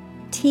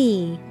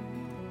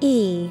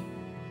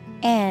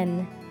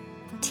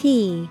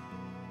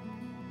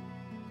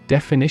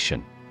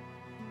 Definition.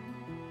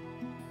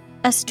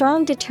 A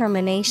strong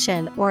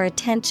determination or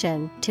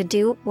attention to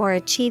do or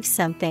achieve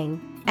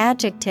something.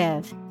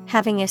 Adjective,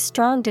 having a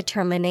strong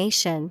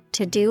determination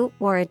to do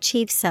or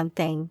achieve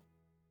something.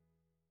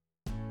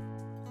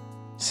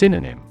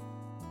 Synonym.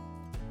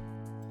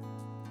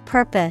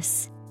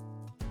 Purpose,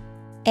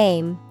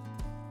 aim,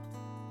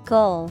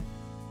 goal.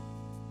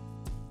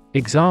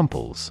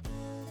 Examples.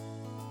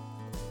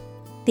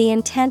 The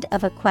intent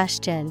of a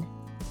question.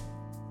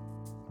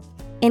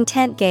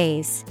 Intent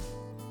gaze.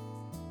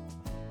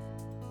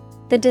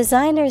 The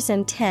designer's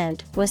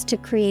intent was to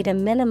create a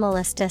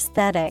minimalist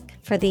aesthetic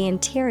for the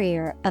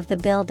interior of the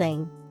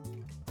building.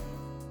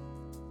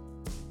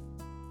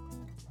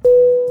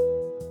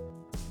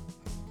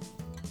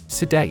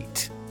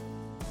 Sedate.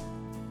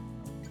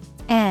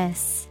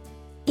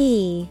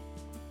 SEDATE.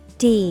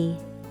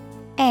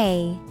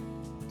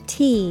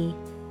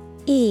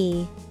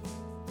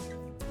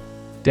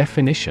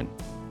 Definition.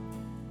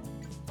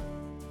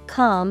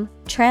 Calm,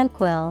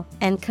 tranquil,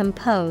 and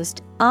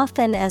composed,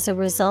 often as a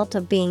result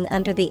of being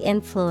under the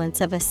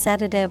influence of a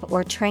sedative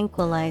or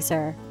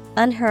tranquilizer,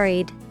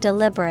 unhurried,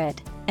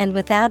 deliberate, and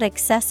without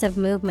excessive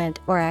movement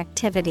or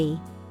activity.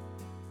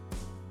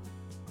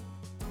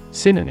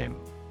 Synonym.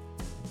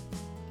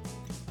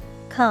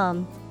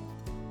 Calm,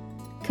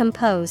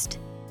 composed,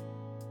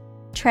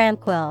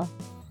 tranquil.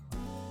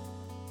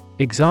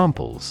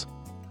 Examples.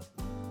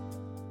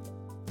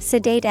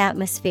 Sedate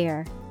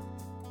atmosphere.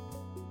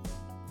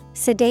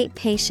 Sedate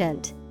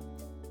patient.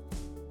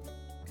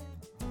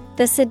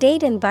 The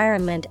sedate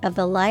environment of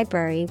the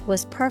library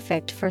was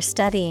perfect for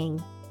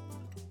studying.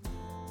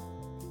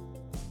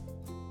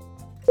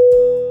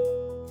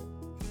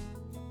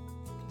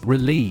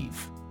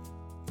 Relieve.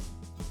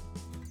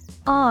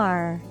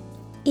 RELIEVE.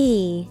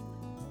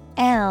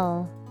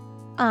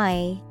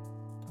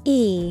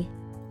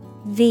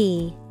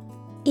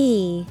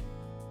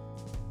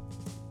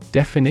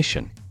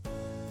 Definition: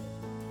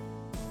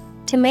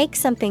 to make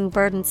something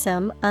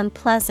burdensome,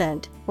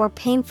 unpleasant, or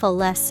painful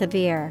less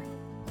severe.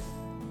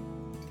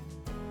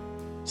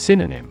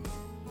 Synonym: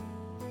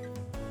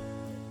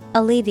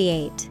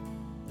 Alleviate,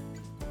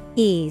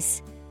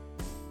 ease,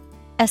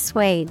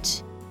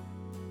 assuage.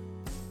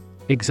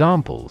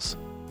 Examples: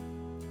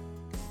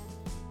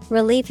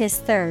 Relieve his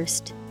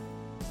thirst.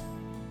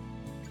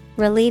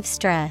 Relieve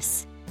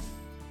stress.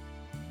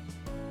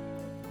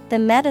 The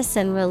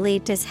medicine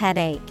relieved his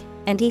headache,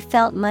 and he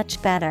felt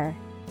much better.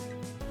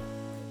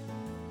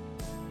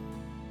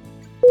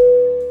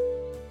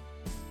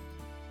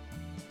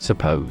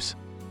 Suppose.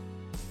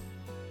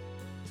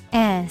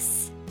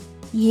 S-U-P-P-O-S-E.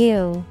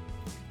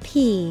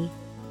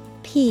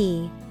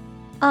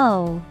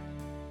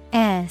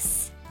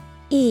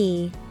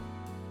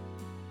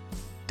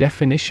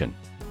 Definition: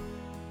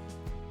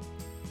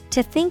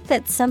 to think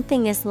that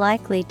something is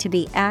likely to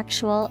be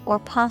actual or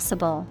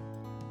possible.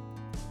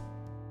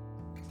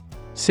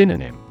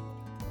 Synonym: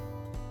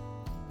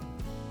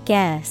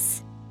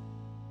 Guess,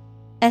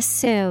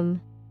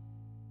 assume,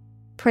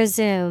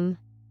 presume.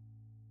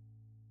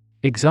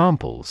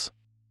 Examples: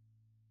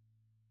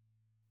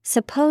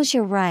 suppose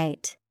you're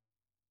right.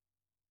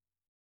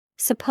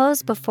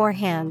 Suppose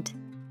beforehand.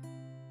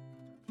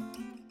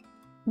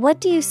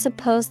 What do you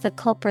suppose the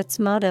culprit's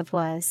motive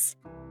was?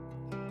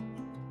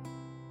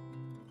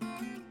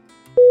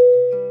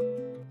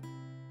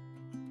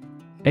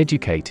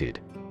 Educated.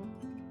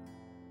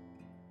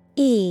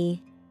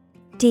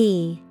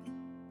 E-D-U-C-A-T-E-D.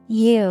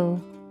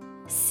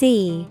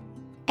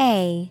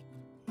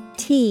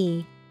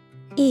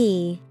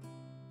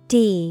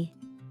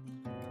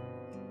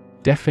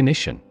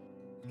 Definition: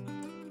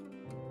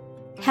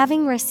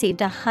 having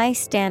received a high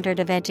standard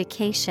of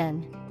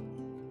education.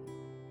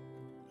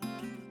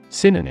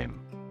 Synonym: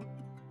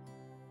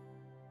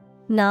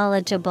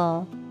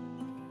 knowledgeable,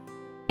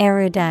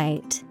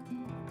 erudite,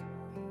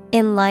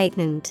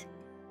 enlightened.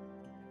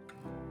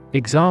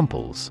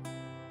 Examples: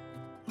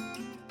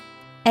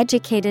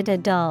 educated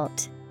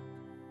adult.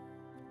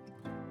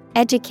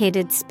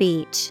 Educated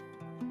speech.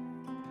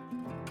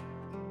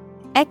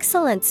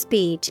 Excellent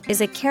speech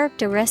is a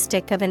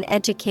characteristic of an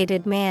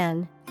educated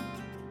man.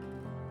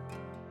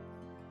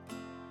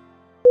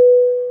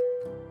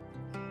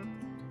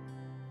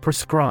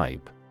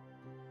 Prescribe.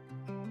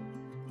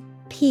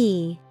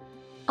 P-R-E-S-C-R-I-B-E.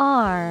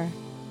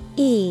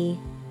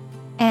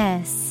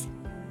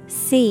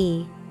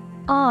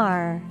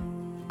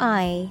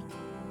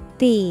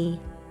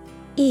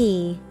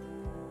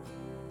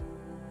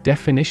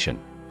 Definition: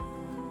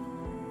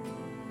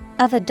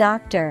 of a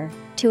doctor,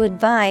 to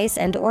advise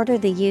and order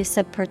the use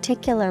of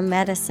particular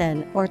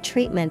medicine or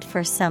treatment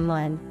for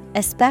someone,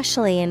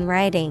 especially in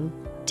writing,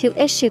 to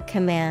issue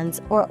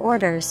commands or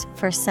orders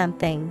for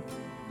something.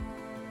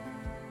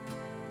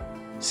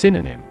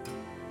 Synonym: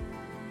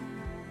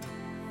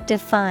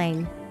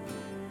 define,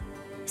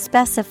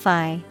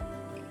 specify,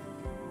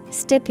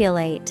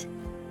 stipulate.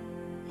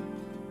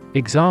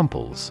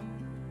 Examples: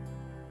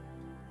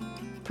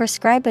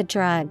 prescribe a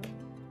drug.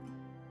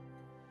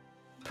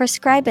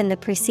 Prescribe in the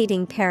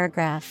preceding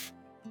paragraph.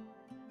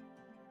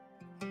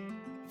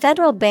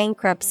 Federal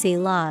bankruptcy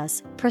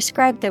laws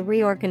prescribe the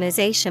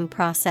reorganization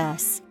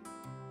process.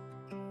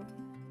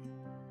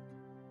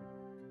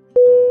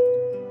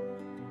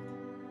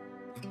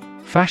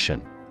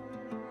 Fashion.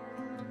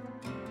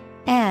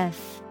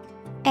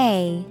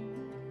 F-A-S-H-I-O-N.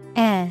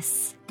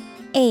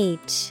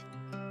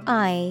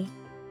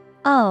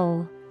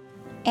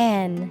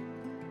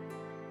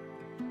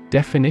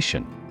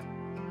 Definition: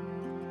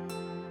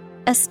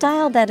 a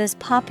style that is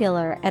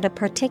popular at a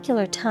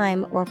particular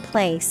time or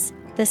place,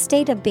 the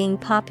state of being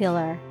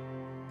popular.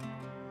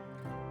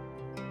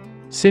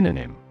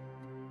 Synonym: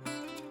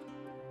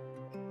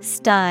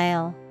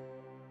 style,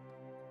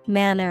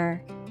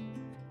 manner,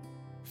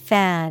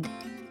 fad.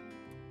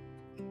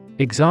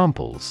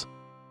 Examples: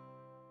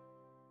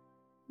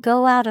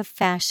 go out of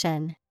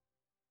fashion.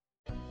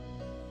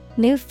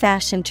 New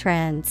fashion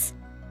trends.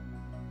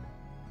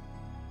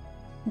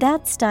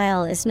 That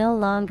style is no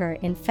longer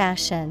in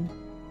fashion.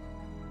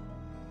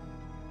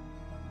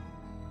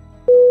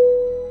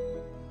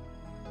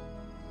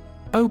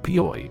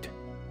 Opioid.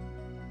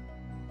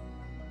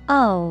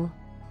 O-P-I-O-I-D.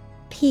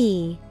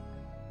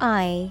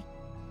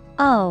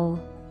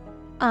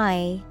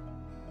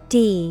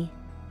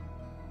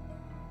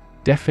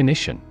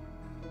 Definition: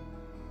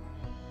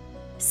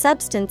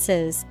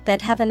 substances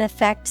that have an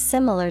effect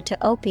similar to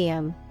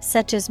opium,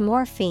 such as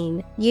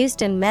morphine,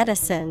 used in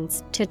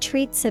medicines to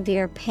treat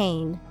severe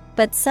pain,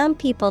 but some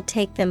people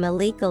take them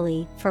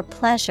illegally for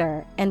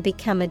pleasure and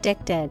become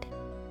addicted.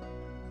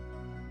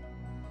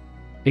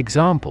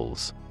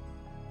 Examples: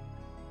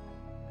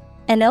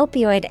 an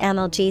opioid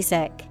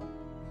analgesic.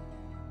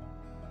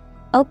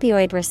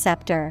 Opioid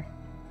receptor.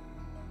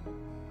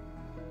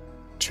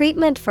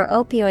 Treatment for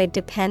opioid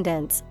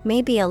dependence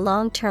may be a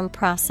long-term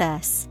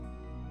process.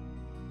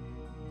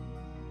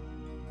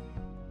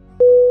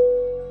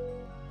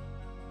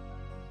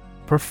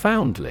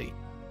 Profoundly.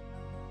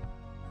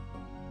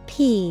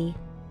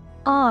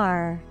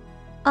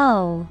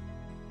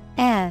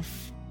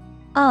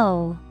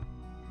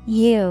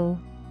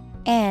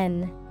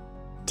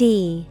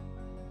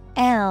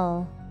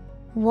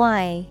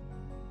 Foundly.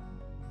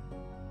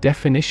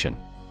 Definition: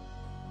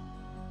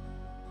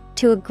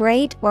 To a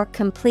great or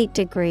complete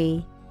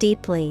degree,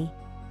 deeply.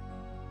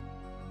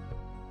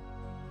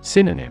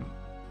 Synonym: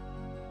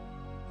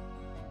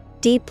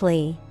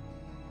 Deeply,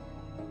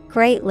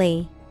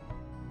 greatly,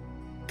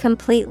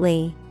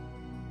 completely.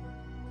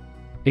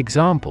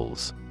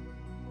 Examples: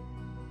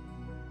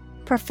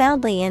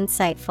 Profoundly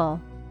insightful.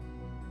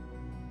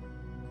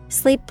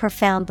 Sleep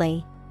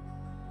profoundly.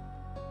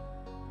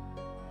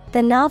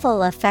 The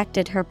novel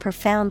affected her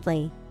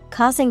profoundly,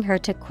 causing her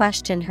to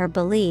question her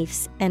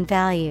beliefs and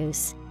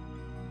values.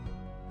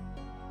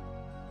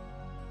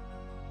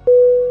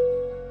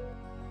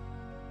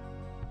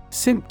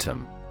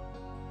 Symptom: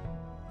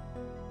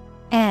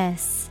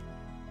 Symptom.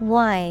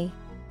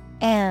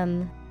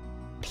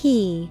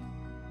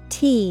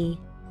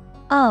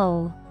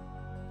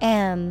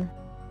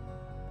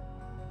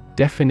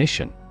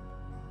 Definition: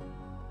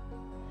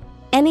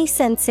 Any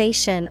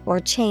sensation or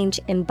change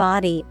in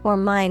body or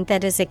mind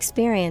that is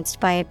experienced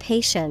by a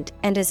patient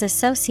and is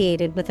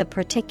associated with a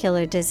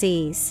particular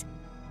disease.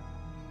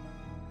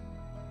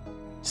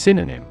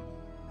 Synonym: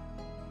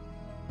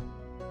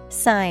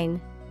 Sign,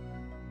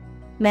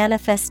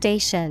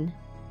 manifestation,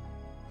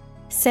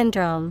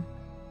 syndrome.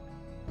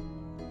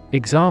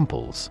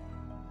 Examples: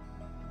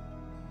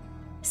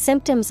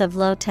 Symptoms of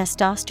low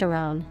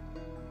testosterone.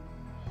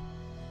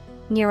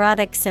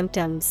 Neurotic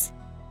symptoms.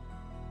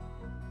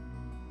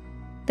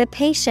 The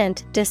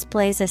patient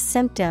displays a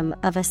symptom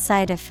of a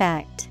side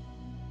effect.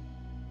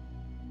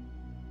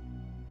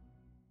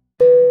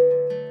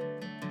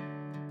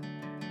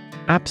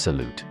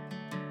 Absolute.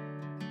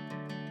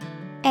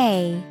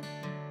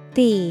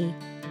 ABSOLUTE.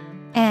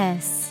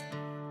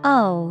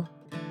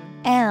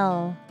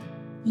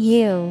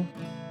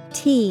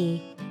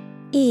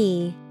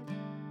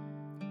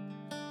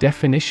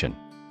 Definition: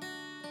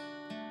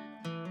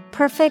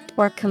 Perfect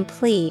or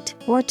complete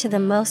or to the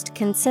most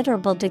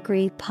considerable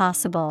degree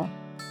possible.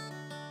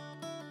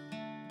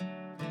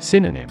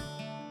 Synonym: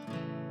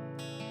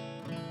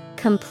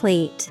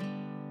 Complete,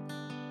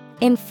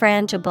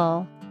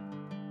 infrangible,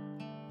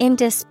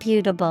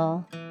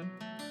 indisputable.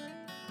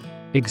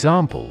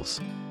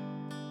 Examples: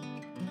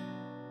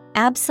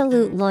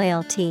 Absolute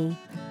loyalty.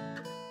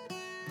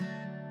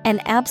 An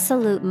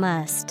absolute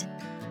must.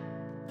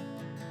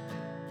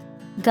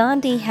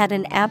 Gandhi had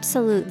an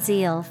absolute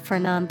zeal for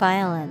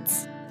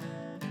nonviolence.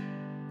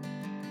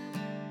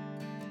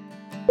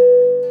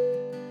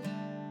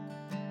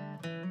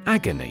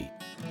 Agony.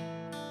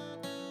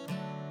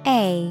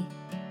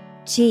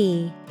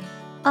 AGONY.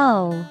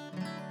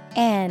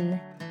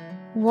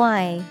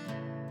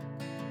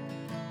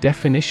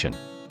 Definition: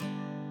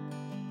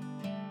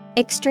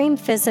 Extreme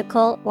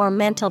physical or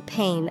mental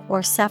pain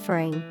or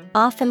suffering,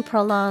 often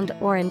prolonged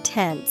or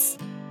intense.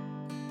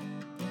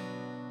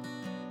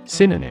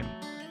 Synonym: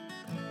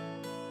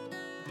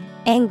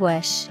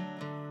 Anguish,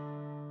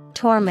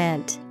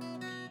 torment,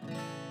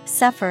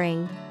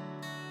 suffering.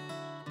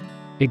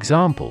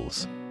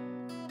 Examples: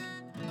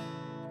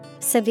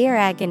 Severe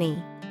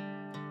agony.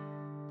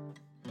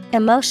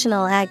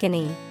 Emotional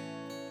agony.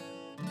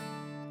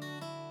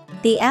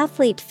 The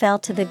athlete fell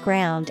to the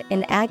ground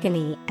in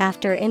agony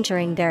after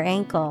injuring their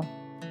ankle.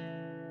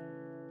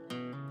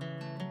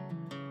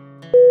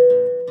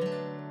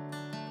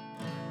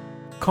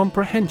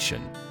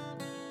 Comprehension.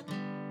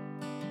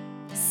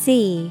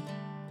 COMPREHENSION.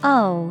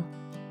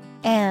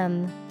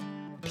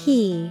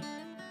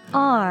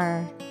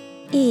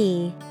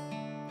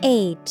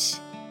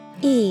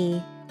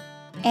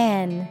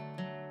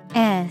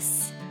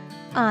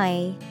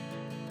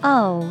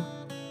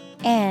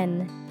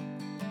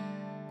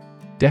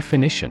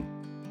 Definition: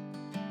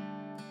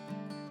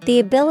 The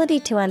ability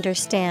to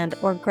understand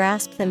or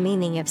grasp the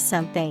meaning of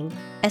something,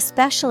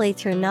 especially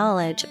through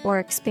knowledge or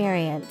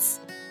experience.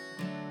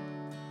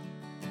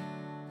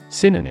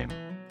 Synonym: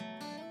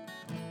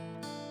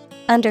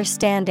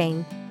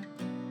 Understanding,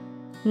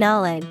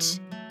 knowledge,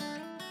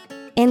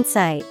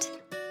 insight.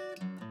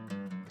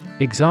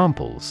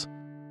 Examples: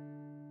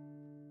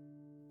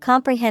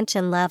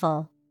 Comprehension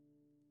level.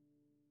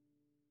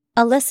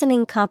 A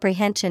listening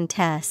comprehension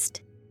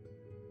test.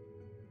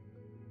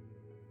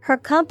 Her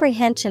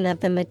comprehension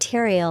of the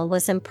material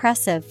was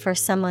impressive for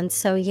someone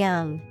so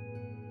young.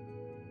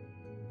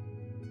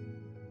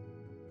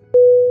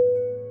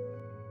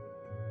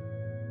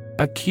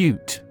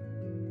 Acute.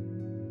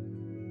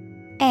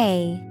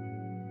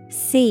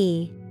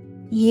 ACUTE.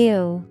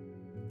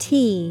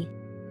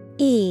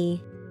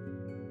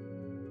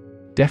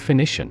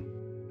 Definition: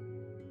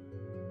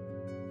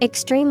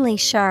 Extremely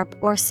sharp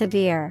or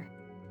severe.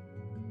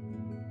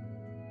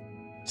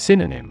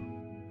 Synonym: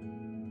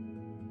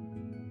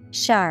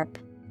 Sharp,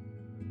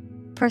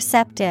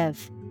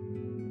 perceptive,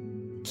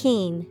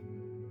 keen.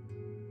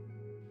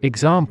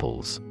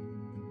 Examples: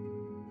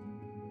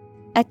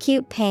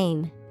 Acute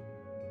pain.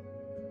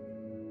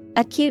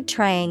 Acute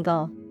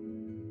triangle.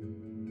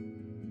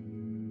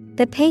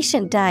 The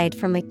patient died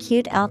from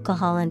acute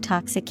alcohol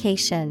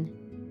intoxication.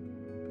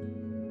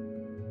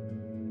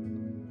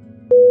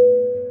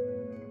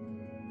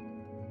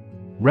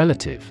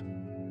 Relative.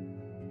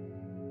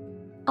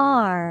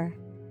 R-E-L-A-T-I-V-E.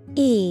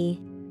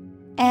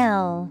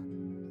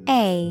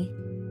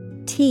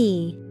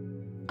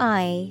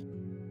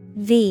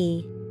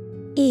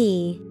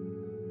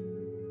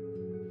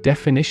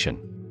 Definition.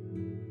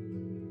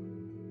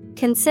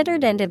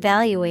 Considered and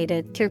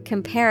evaluated through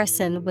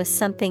comparison with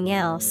something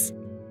else.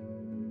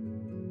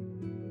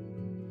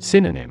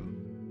 Synonym.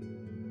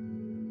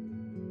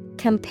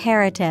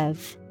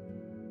 Comparative,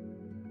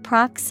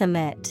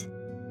 proximate,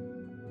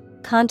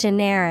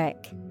 congeneric.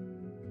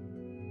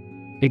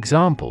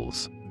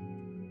 Examples.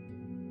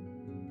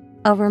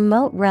 A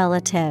remote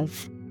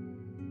relative.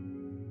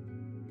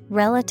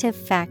 Relative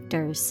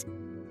factors.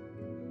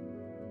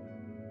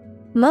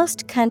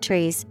 Most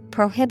countries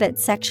prohibit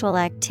sexual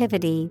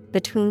activity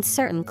between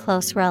certain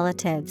close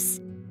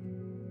relatives.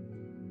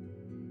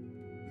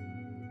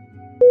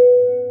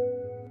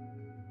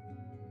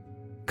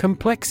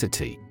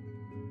 Complexity.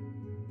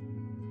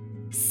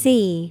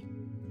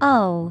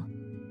 C-O-M-P-L-E-X-I-T-Y.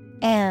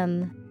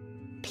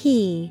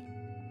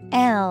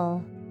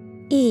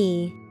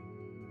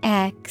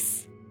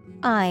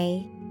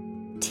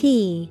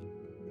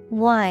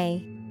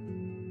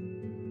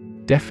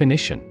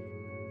 Definition.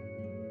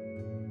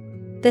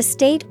 The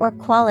state or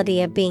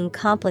quality of being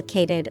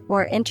complicated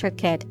or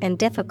intricate and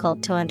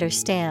difficult to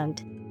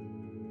understand.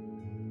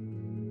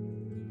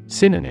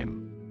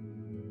 Synonym.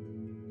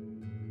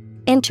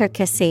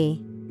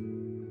 Intricacy,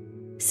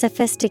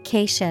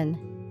 sophistication,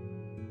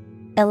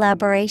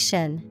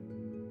 elaboration.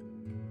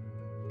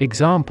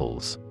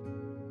 Examples.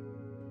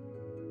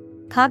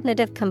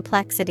 Cognitive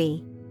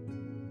complexity.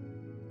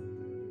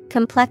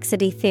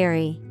 Complexity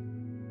theory.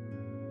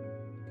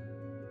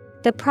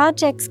 The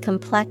project's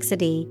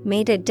complexity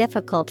made it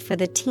difficult for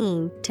the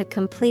team to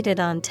complete it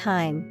on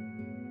time.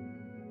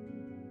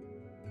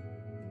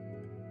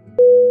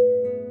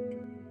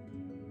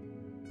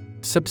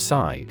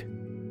 Subside.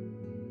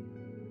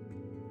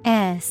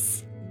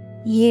 S-U-B-S-I-D-E.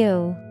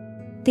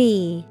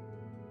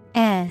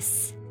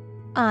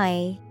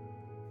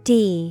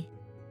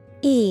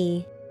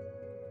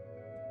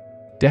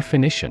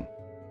 Definition.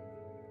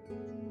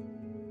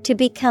 To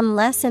become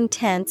less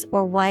intense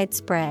or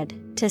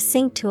widespread, to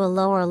sink to a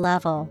lower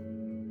level.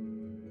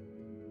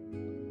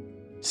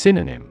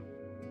 Synonym.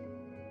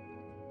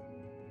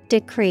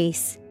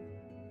 Decrease,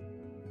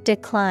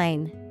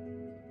 decline,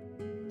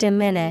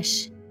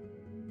 diminish.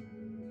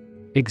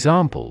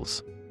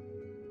 Examples.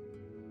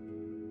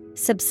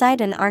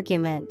 Subside an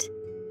argument.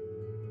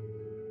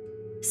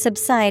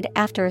 Subside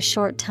after a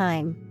short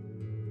time.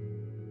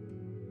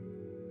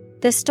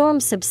 The storm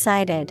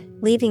subsided,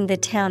 leaving the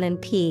town in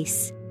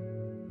peace.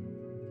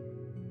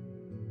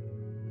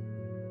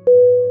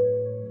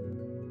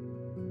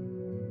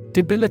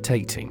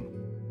 Debilitating.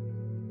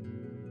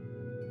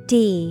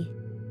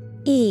 D-E-B-I-L-I-T-A-T-I-N-G.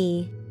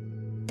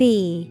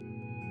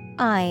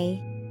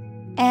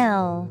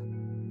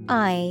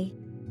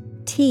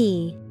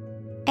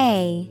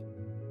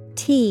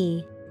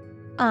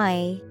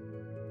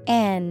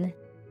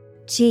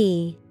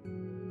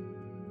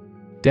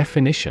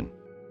 Definition.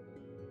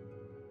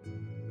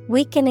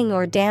 Weakening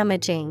or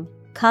damaging,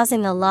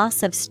 causing a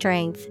loss of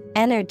strength,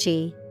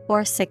 energy,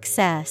 or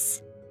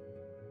success.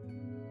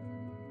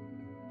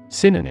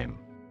 Synonym.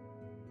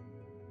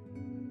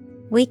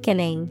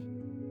 Weakening,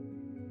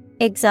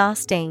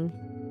 exhausting.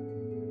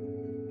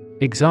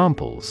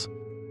 Examples.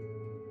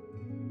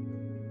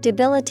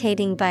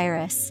 Debilitating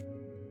virus.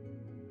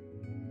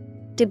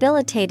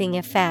 Debilitating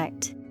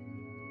effect.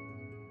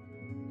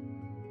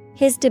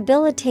 His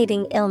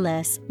debilitating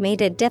illness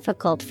made it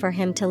difficult for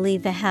him to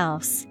leave the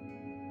house.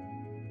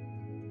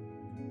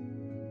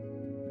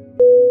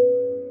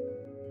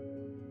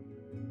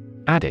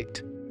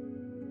 Addict.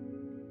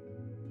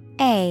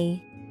 A-D-D-I-C-T.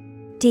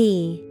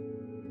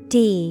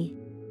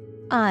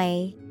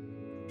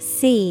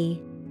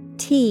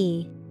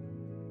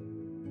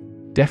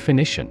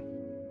 Definition.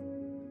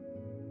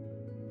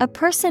 A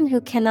person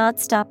who cannot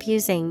stop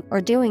using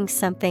or doing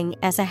something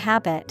as a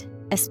habit,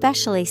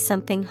 especially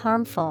something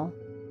harmful.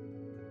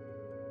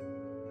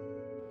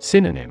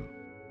 Synonym.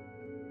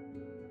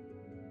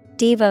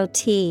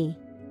 Devotee,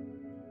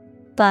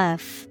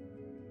 buff,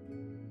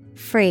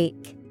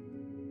 freak.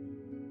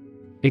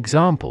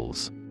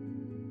 Examples.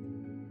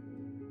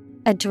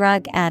 A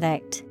drug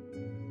addict.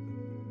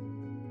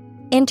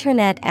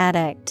 Internet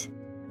addict.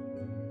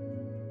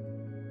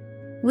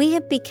 We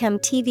have become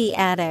TV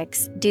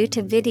addicts due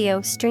to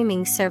video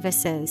streaming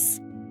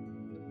services.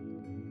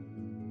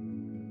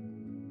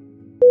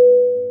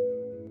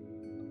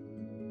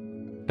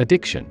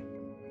 Addiction.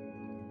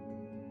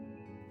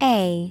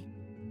 A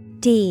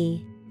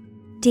D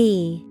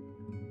D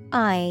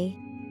I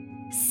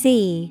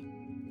C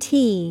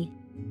T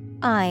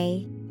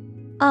I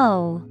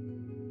O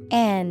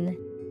N.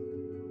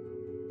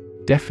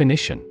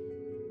 Definition.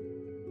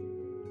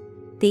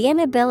 The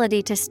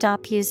inability to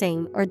stop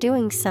using or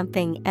doing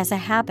something as a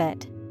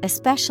habit,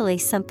 especially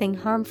something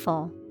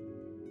harmful.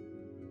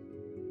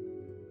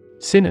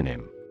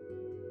 Synonym.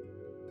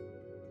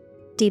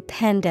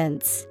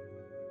 Dependence.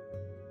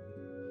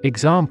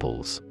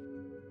 Examples.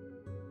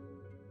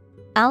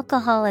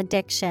 Alcohol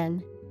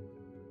addiction.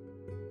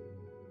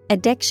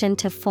 Addiction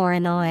to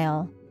foreign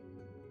oil.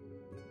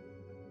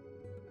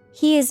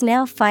 He is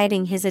now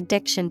fighting his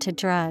addiction to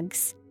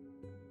drugs.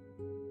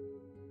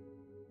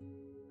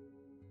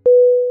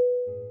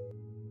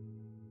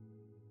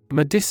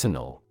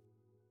 Medicinal.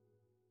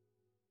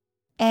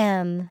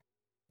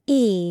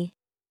 MEDICINAL.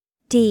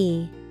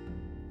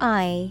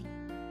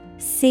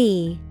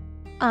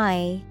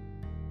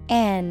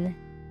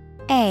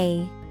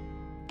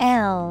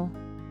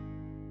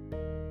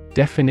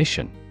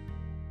 Definition.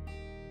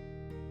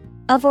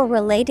 Of or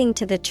relating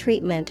to the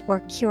treatment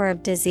or cure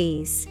of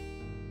disease.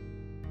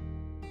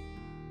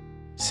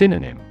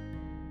 Synonym.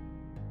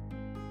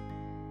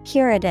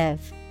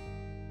 Curative,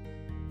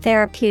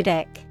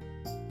 therapeutic,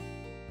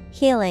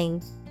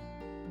 healing.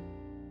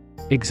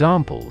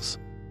 Examples.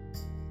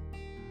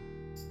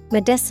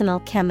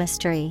 Medicinal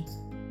chemistry.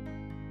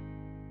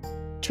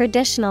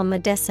 Traditional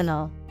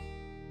medicinal.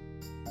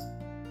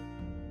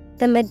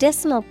 The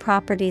medicinal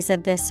properties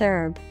of this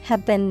herb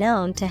have been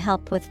known to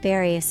help with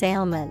various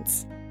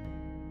ailments.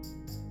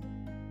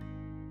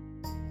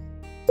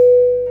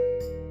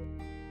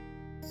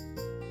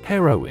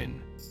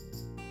 Heroin.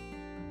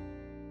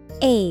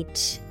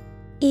 HEROIN.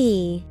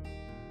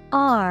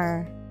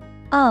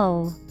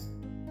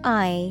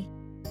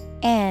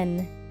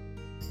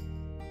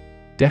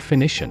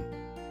 Definition.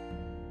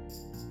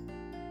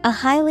 A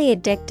highly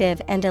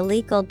addictive and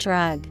illegal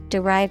drug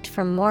derived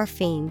from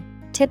morphine,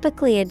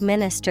 typically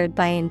administered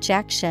by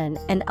injection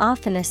and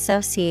often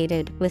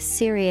associated with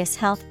serious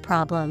health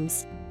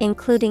problems,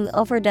 including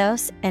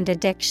overdose and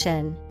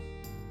addiction.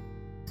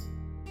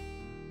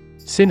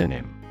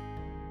 Synonym.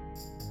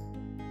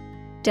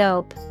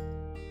 Dope,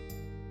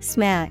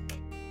 smack,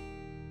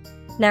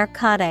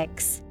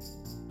 narcotics.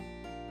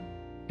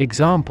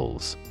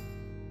 Examples.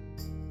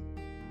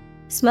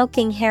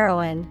 Smoking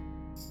heroin.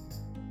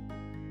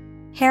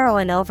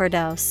 Heroin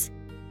overdose.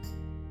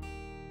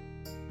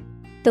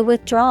 The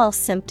withdrawal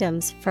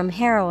symptoms from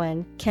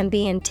heroin can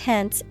be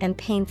intense and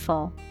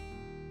painful.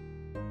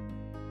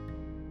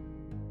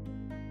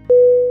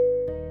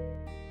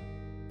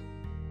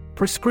 Prescription.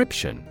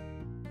 Prescription.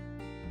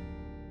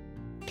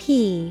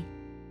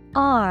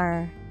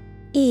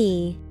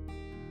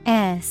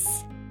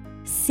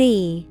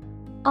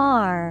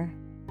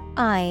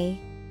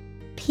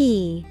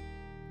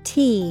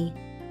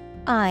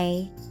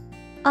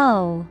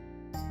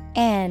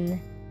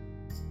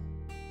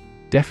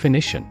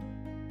 Definition.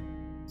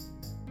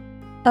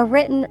 A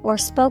written or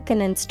spoken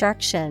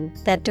instruction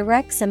that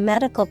directs a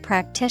medical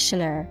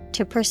practitioner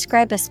to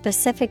prescribe a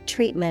specific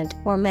treatment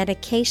or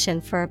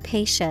medication for a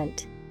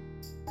patient.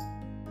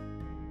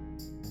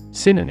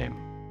 Synonym.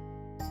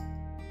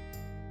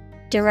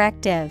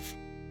 Directive,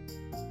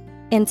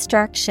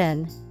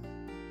 instruction,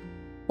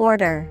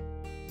 order.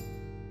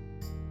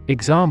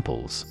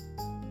 Examples.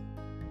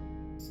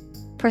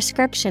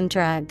 Prescription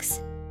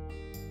drugs.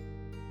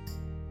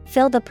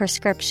 Fill the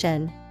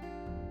prescription.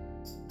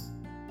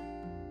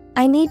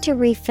 I need to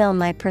refill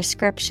my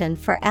prescription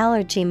for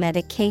allergy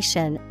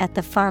medication at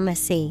the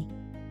pharmacy.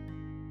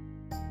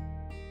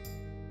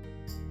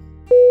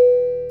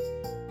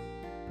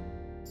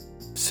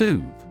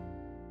 Soothe.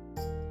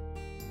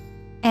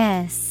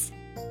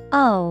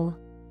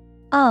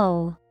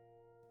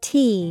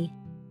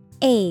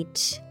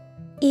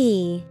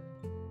 SOOTHE.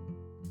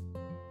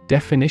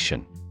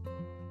 Definition.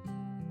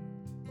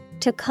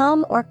 To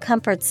calm or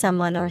comfort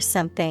someone or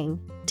something,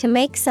 to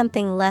make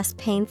something less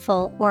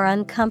painful or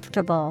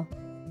uncomfortable.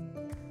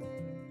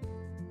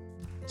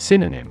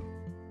 Synonym.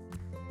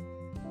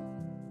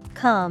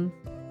 Calm,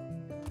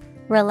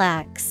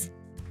 relax,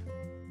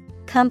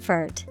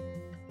 comfort.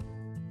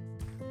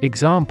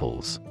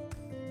 Examples.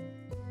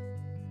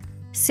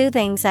 Soothe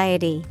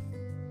anxiety.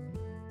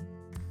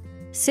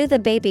 Soothe a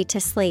baby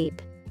to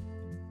sleep.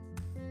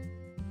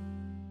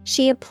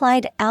 She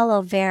applied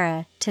aloe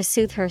vera to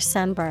soothe her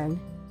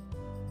sunburn.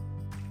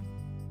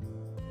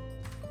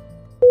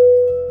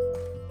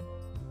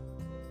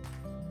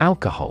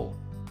 Alcohol.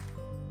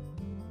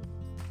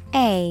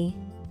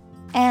 ALCOHOL.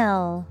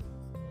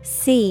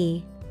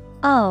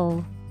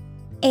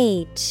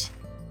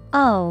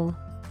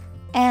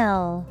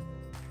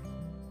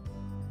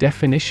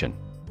 Definition.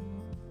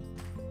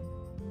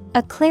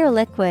 A clear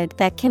liquid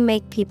that can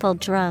make people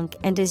drunk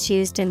and is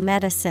used in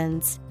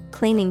medicines,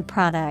 cleaning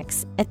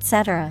products,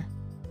 etc.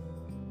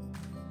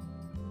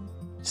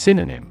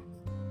 Synonym.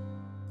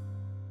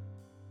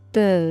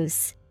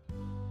 Booze,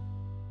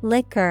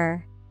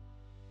 liquor,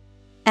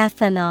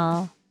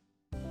 ethanol.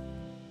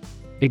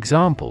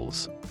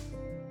 Examples.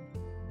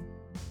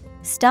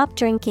 Stop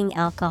drinking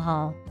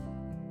alcohol.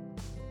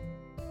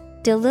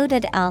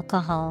 Diluted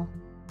alcohol.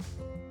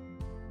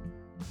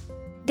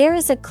 There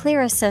is a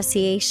clear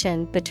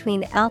association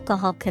between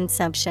alcohol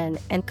consumption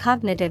and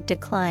cognitive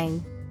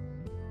decline.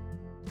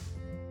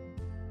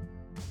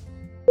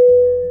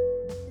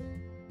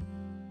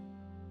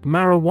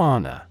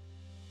 Marijuana.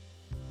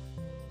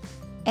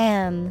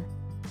 M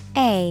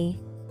A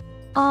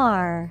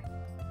R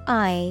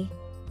I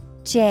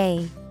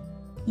J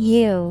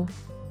U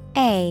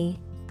A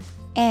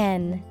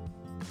N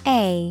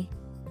A.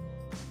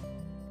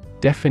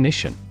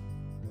 Definition: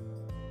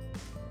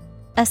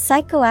 a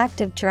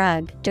psychoactive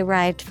drug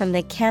derived from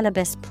the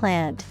cannabis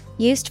plant,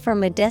 used for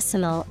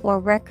medicinal or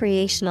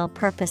recreational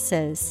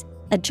purposes.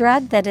 A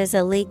drug that is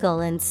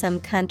illegal in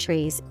some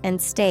countries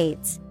and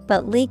states,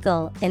 but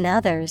legal in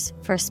others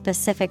for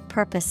specific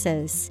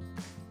purposes.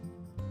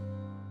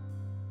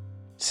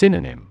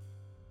 Synonym: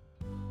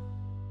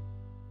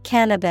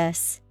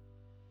 Cannabis,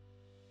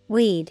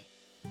 weed,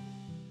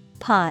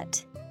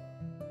 pot.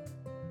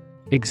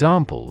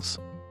 Examples: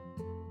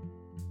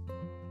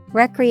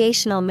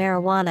 recreational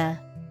marijuana,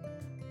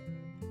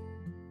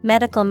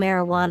 medical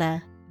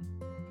marijuana.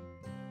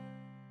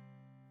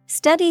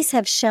 Studies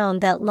have shown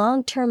that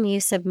long-term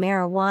use of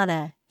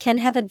marijuana can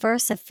have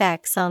adverse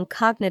effects on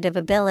cognitive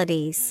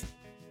abilities.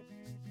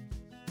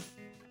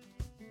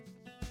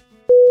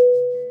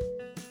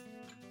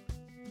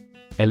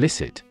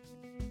 Illicit.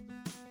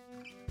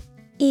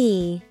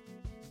 E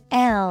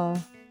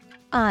L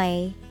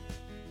I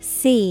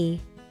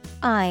C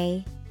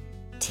I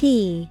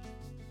T.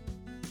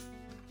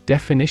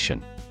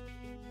 Definition: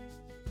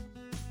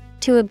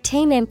 to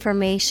obtain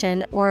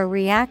information or a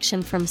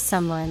reaction from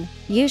someone,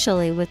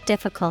 usually with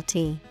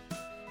difficulty.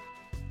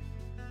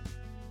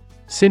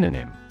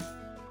 Synonym: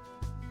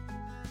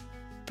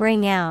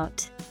 bring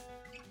out,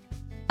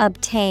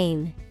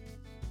 obtain,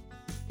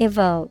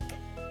 evoke.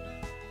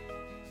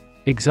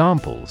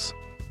 Examples: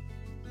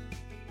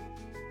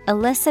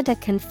 elicit a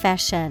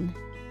confession,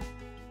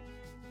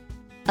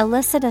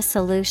 elicit a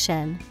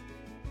solution.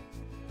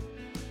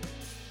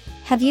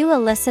 Have you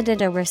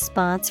elicited a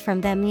response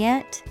from them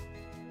yet?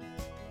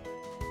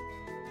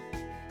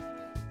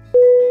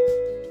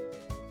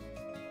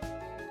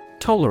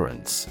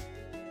 Tolerance.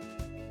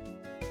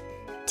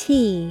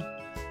 T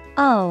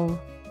O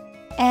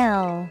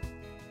L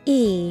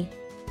E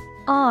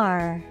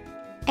R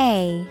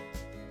A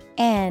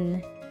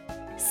N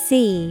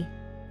C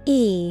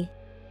E.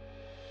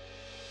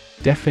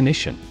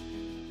 Definition: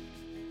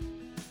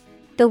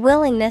 the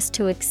willingness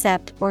to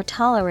accept or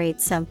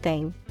tolerate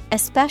something,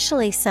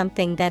 especially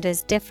something that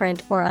is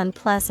different or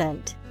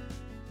unpleasant.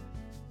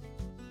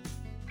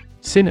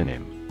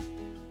 Synonym: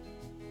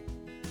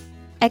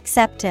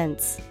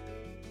 acceptance,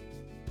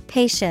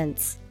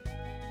 patience,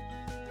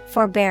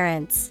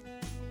 forbearance.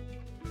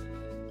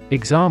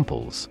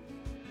 Examples: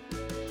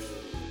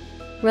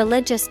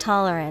 religious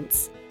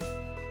tolerance,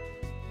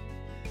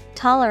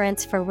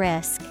 tolerance for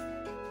risk.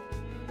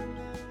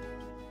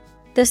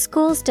 The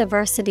school's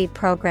diversity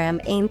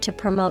program aimed to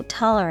promote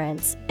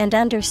tolerance and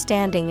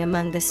understanding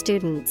among the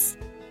students.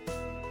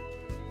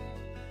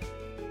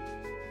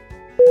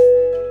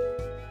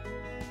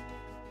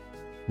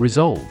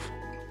 Resolve.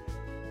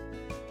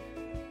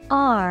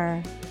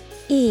 R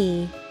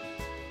E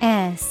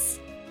S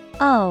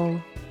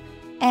O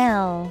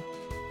L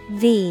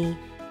V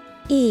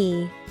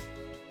E.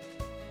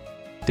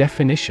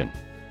 Definition: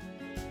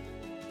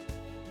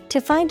 to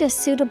find a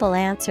suitable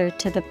answer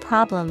to the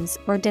problems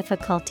or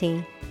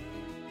difficulty.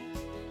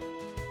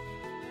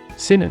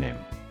 Synonym: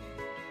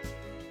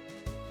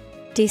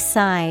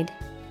 decide,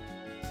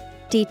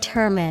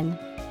 determine,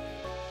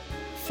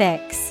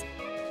 fix.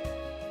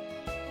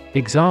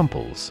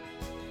 Examples: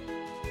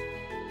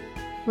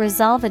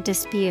 resolve a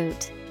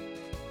dispute,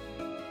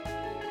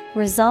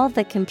 resolve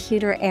the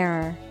computer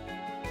error.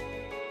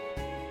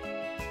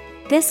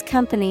 This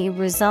company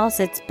resolves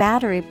its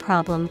battery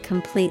problem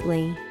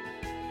completely.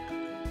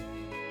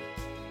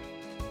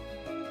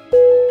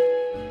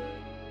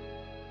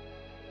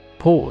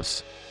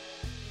 Pause.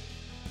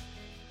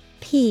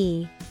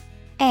 P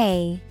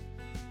A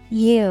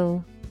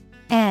U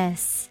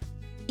S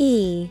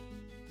E.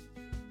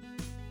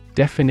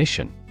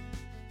 Definition: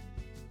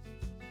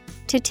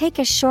 to take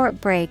a short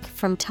break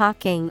from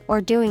talking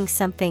or doing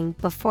something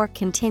before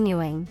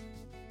continuing.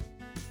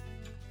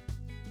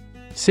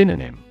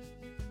 Synonym: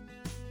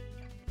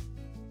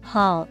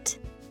 halt,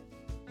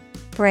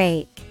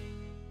 break,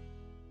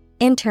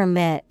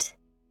 intermit.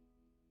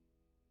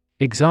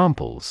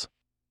 Examples: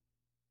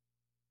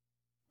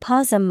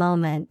 pause a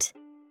moment,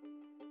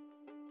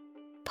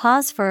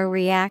 pause for a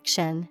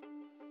reaction.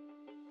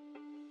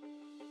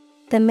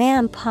 The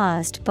man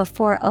paused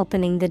before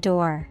opening the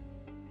door.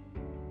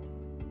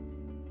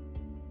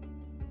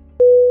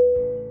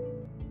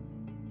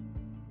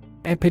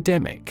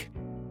 Epidemic.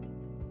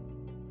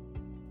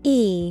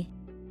 E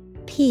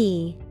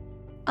P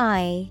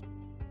I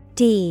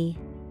D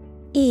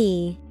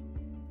E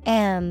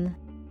M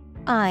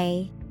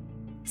I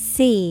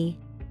C.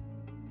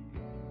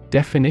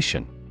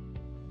 Definition: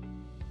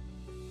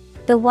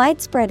 the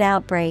widespread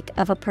outbreak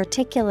of a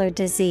particular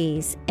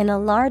disease in a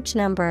large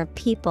number of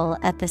people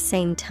at the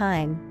same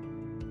time.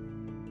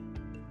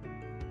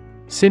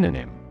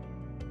 Synonym: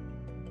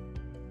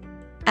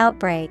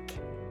 outbreak,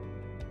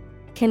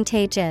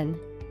 contagion,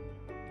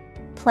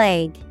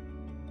 plague.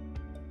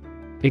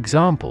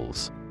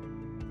 Examples: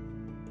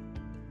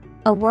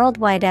 a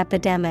worldwide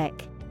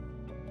epidemic,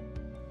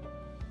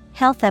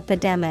 Health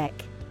epidemic.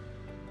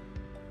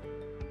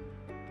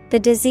 The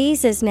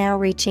disease is now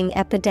reaching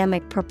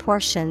epidemic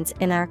proportions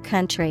in our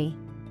country.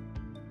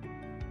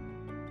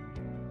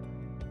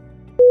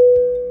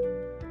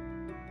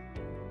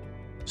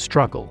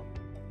 Struggle.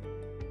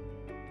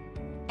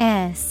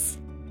 S-T-R-U-G-G-L-E.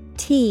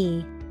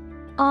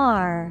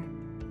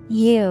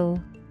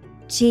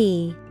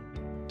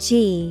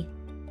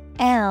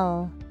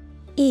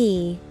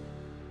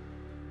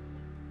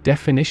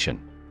 Definition.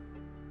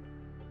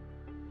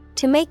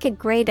 To make a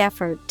great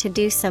effort to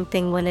do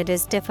something when it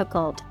is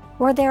difficult,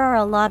 or there are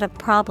a lot of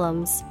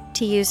problems,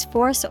 to use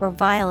force or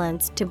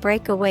violence to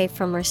break away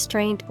from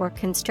restraint or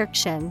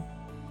constriction.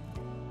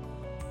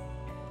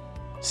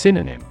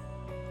 Synonym.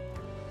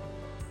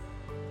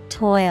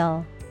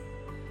 Toil,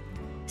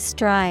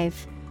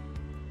 strive,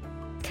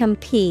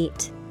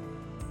 compete.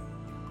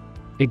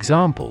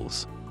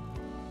 Examples.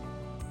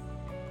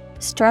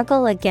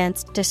 Struggle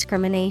against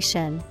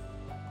discrimination.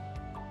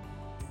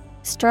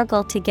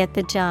 Struggle to get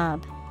the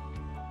job.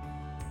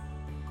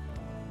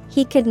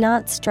 He could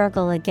not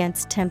struggle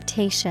against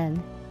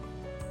temptation.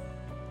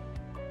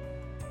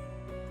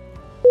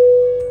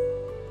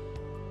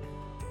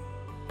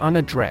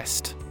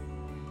 Unaddressed.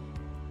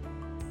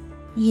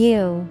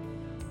 U-N-A-D-D-R-E-S-S-E-D.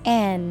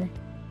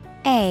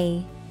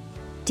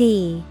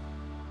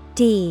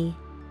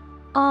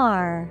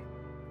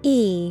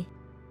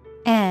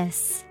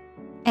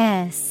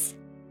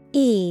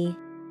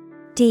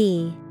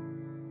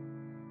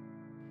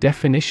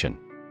 Definition.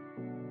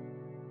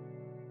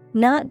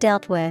 Not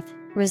dealt with,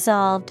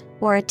 resolved,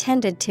 or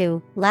attended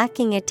to,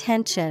 lacking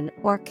attention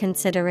or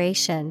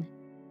consideration.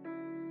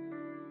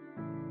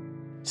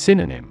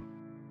 Synonym.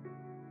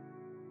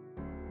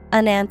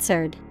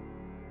 Unanswered,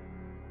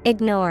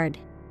 ignored,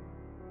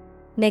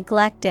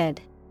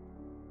 neglected.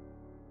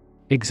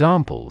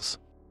 Examples.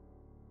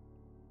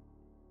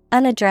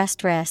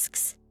 Unaddressed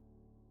risks.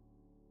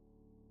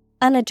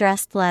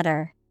 Unaddressed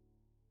letter.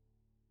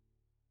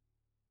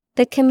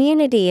 The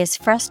community is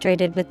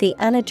frustrated with the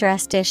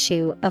unaddressed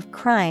issue of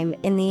crime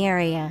in the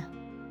area.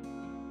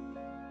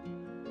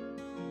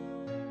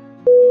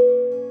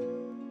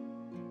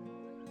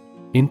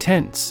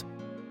 Intense.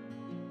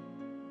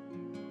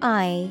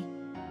 I-N-T-E-N-S-E.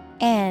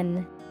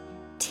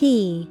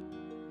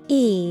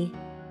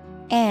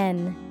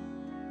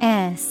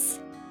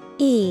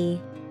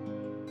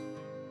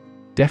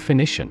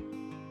 Definition.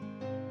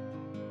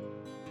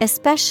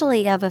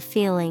 Especially of a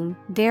feeling,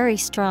 very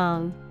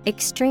strong,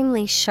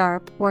 extremely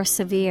sharp or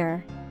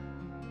severe.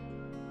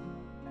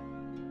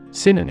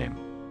 Synonym.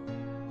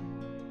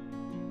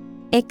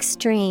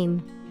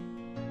 Extreme,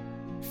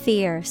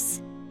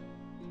 fierce,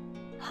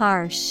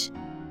 harsh.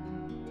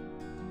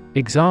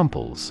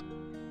 Examples.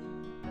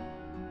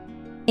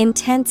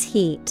 Intense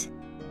heat.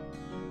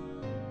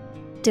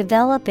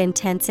 Develop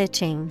intense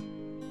itching.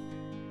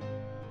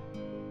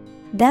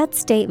 That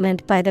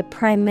statement by the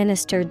Prime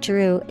Minister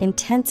drew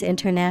intense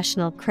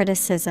international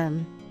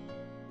criticism.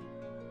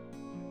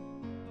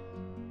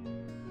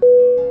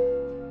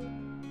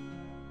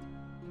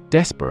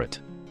 Desperate.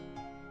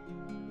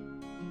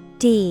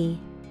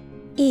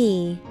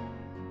 D-E-S-P-E-R-A-T-E.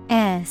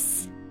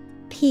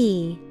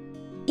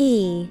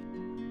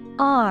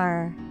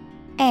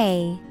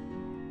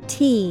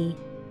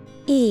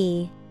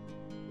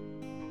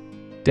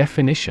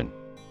 Definition.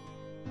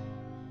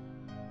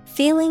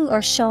 Feeling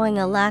or showing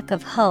a lack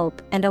of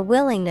hope and a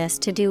willingness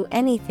to do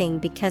anything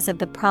because of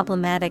the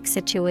problematic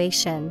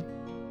situation.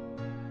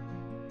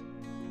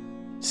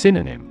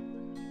 Synonym.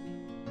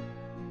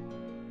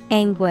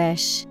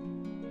 Anguish,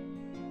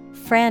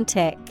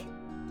 frantic,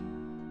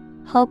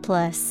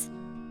 hopeless.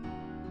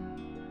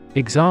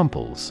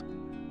 Examples.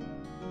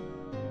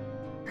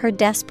 Her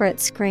desperate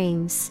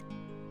screams.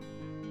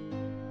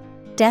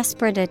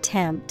 Desperate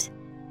attempt.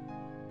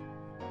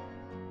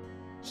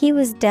 He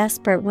was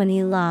desperate when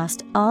he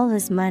lost all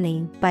his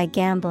money by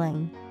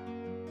gambling.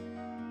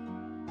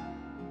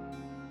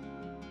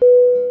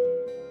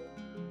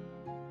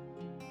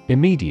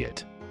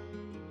 Immediate.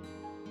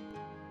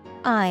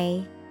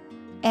 I-M-M-E-D-I-A-T-E.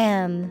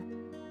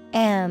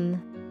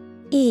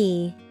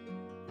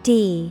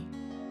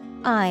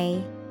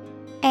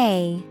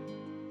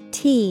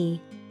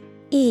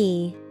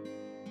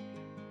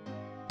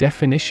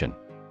 Definition.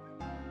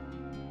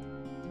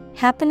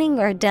 Happening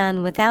or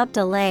done without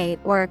delay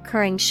or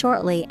occurring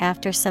shortly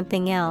after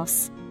something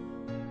else.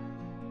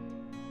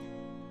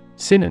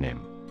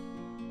 Synonym.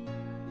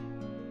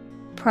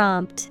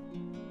 Prompt,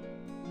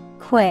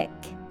 quick,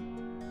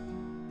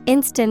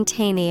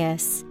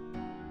 instantaneous.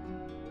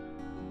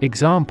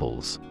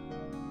 Examples.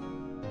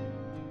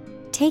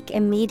 Take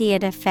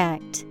immediate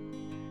effect.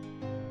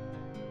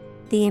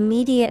 The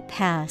immediate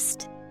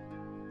past.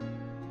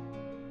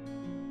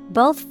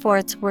 Both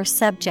forts were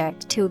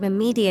subject to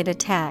immediate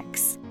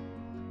attacks.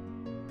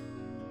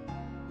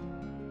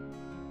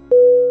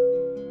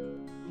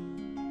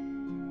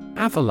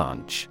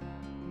 Avalanche.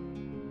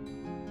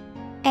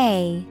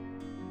 A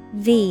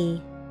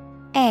V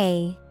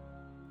A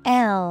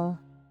L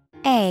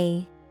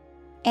A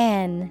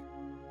N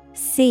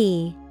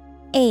C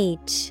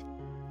H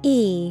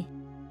E.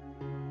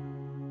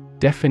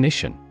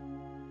 Definition: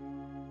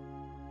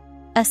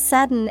 a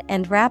sudden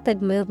and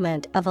rapid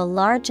movement of a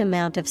large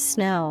amount of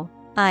snow,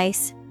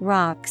 ice,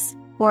 rocks,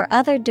 or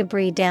other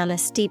debris down a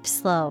steep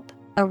slope,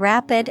 a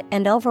rapid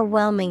and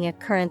overwhelming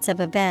occurrence of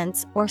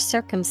events or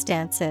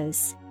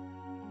circumstances.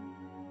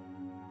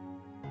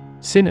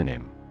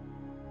 Synonym: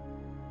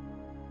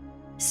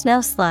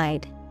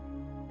 snowslide,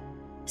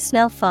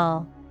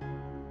 snowfall,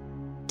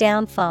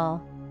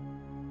 downfall.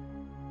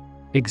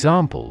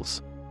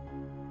 Examples: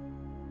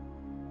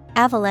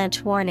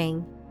 avalanche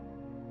warning,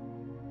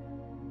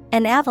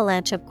 an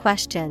avalanche of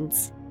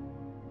questions.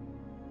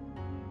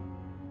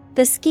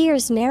 The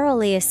skiers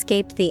narrowly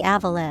escaped the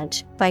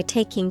avalanche by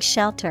taking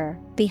shelter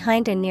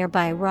behind a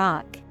nearby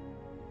rock.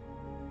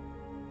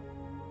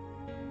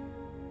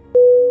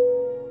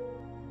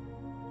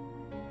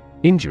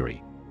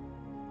 Injury.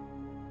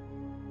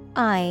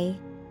 I-N-J-U-R-Y.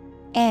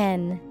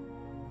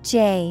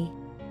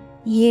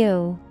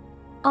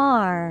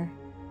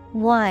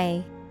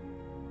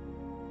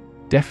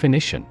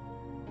 Definition: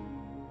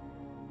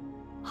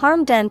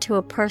 harm done to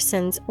a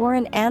person's or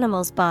an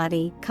animal's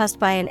body caused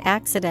by an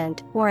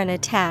accident or an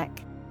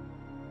attack.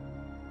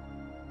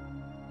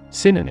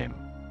 Synonym: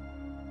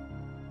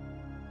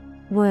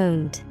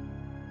 wound,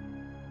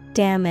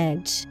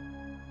 damage,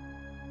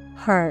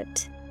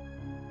 hurt.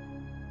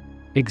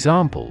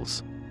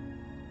 Examples: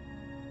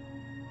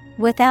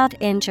 without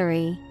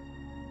injury,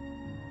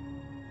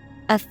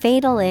 a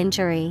fatal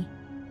injury.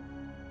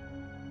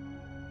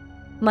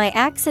 My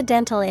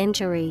accidental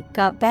injury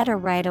got better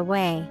right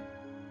away.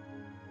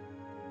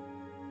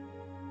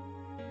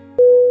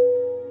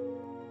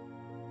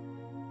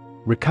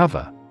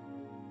 Recover.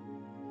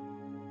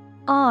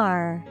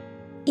 R-E-C-O-V-E-R.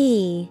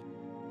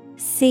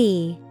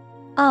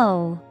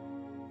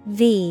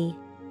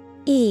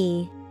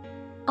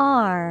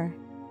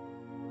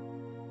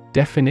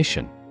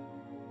 Definition: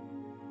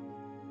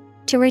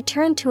 to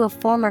return to a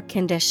former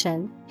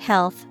condition,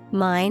 health,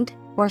 mind,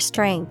 or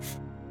strength.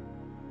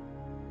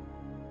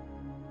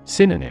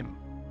 Synonym: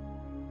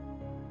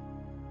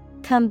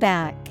 come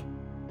back,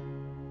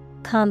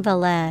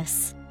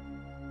 convalesce,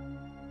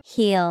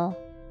 heal.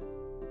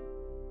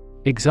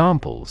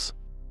 Examples: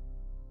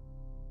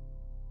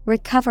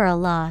 recover a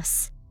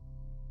loss,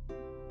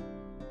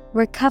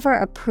 recover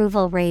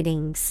approval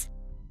ratings.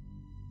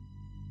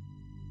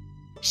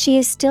 She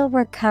is still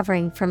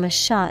recovering from a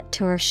shot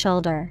to her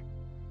shoulder.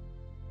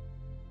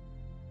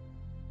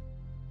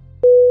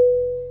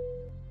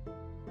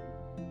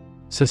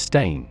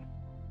 Sustain.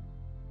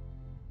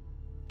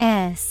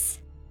 S-U-S-T-A-I-N.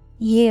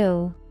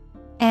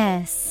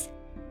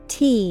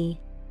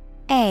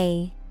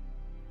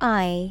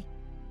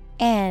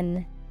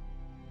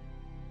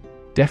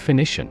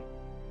 Definition: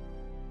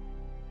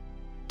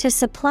 to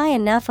supply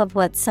enough of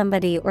what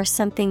somebody or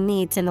something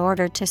needs in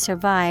order to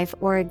survive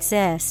or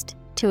exist,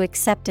 to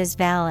accept as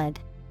valid.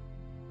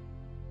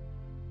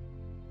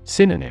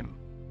 Synonym: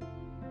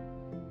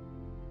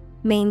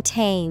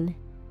 maintain,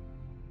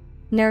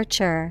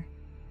 nurture,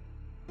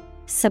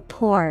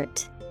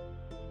 support.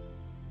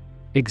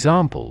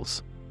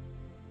 Examples: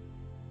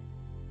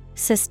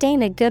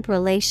 sustain a good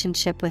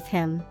relationship with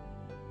him,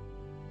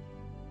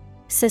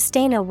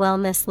 sustain a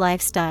wellness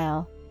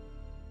lifestyle.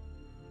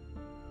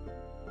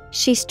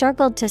 She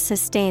struggled to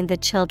sustain the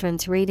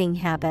children's reading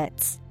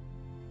habits.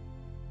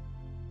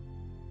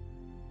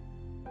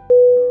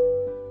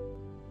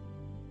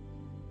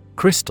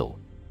 Crystal.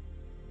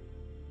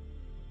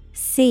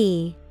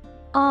 C-R-Y-S-T-A-L.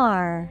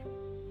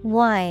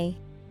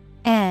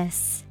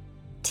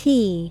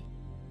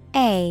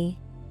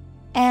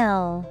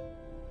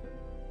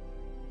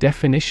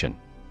 Definition: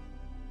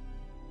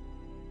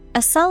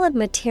 a solid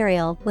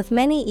material with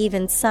many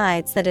even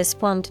sides that is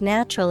formed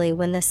naturally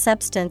when the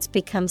substance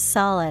becomes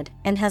solid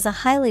and has a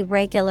highly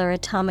regular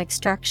atomic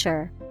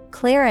structure.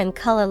 Clear and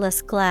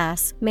colorless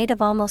glass made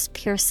of almost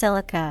pure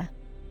silica.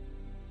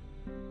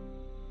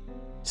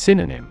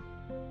 Synonym: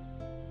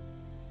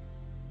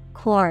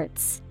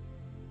 quartz.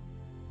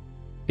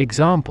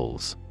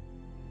 Examples: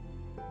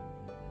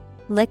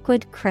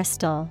 liquid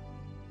crystal,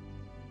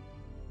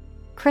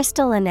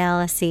 crystal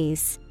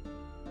analyses.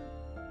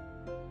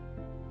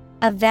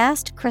 A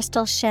vast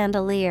crystal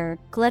chandelier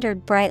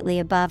glittered brightly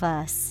above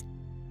us.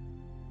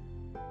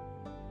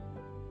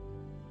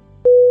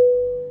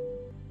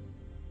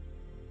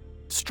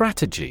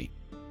 Strategy.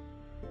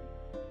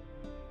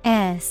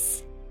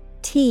 S-T-R-A-T-E-G-Y.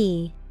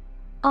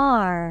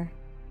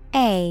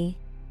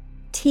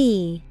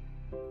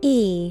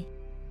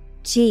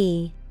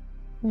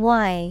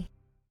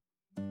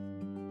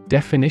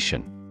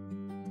 Definition: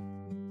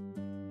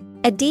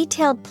 a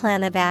detailed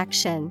plan of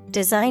action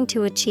designed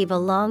to achieve a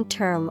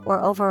long-term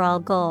or overall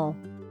goal.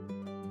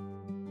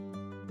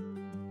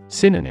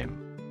 Synonym: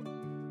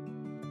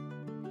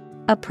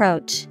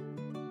 approach,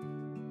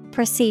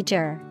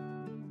 procedure,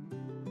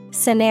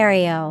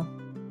 scenario.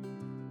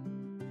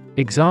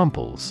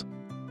 Examples: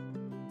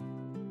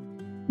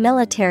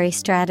 military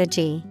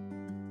strategy,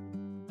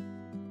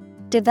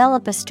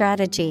 develop a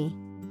strategy.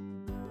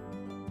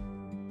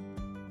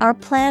 Our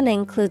plan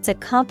includes a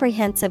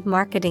comprehensive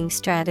marketing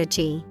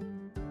strategy.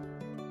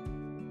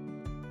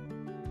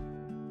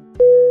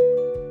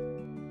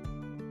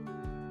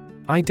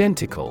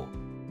 Identical.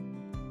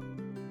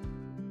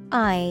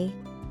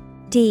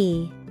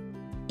 IDENTICAL.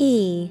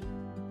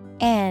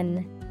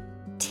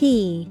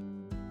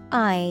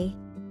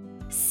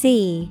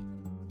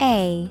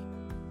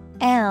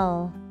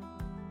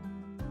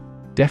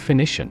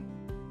 Definition.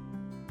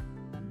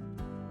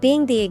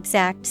 Being the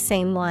exact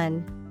same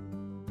one.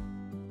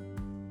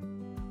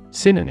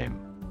 Synonym.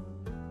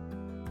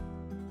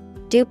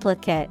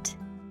 Duplicate,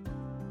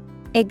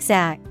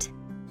 exact,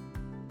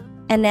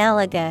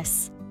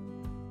 analogous.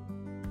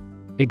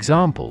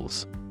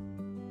 Examples.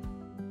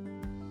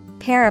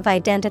 Pair of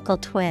identical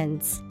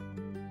twins.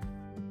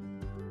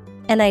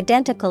 An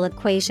identical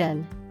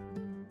equation.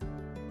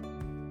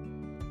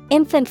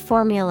 Infant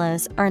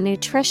formulas are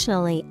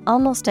nutritionally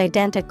almost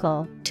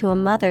identical to a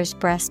mother's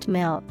breast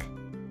milk.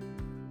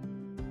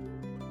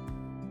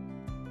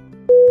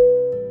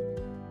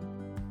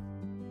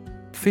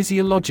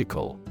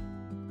 Physiological.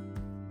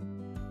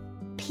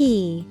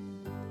 Physiological.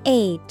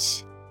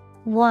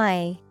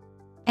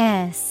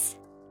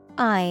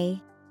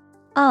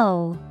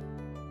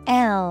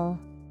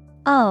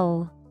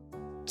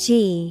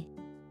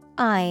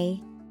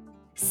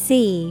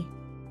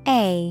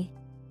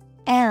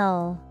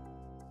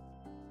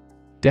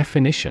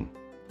 Definition.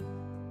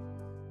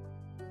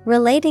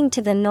 Relating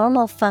to the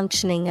normal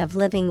functioning of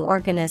living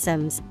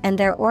organisms and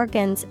their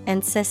organs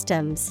and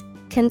systems,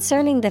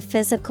 concerning the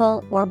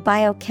physical or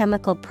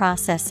biochemical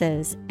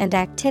processes and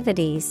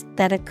activities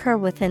that occur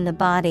within the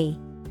body.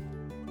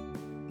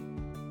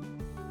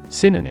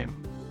 Synonym.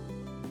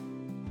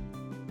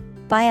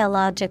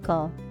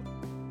 Biological,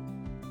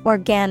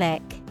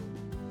 organic,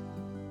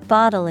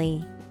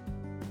 bodily.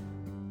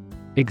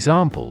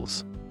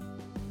 Examples.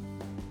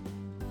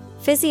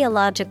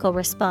 Physiological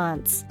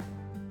response.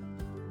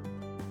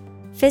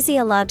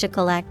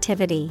 Physiological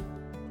activity.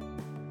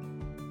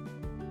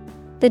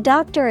 The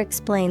doctor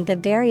explained the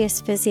various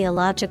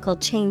physiological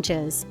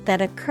changes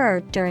that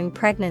occur during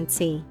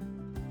pregnancy.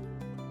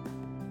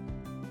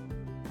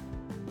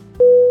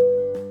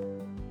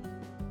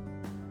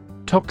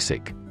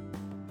 Toxic. Toxic.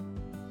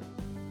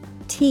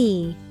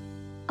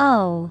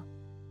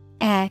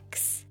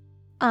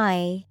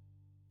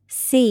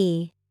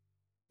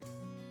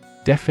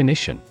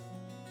 Definition.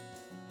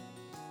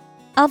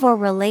 Of or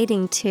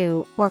relating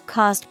to or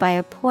caused by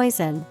a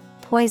poison,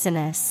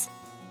 poisonous.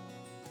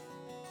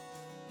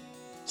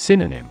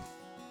 Synonym.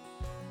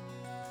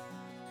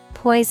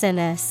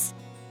 Poisonous,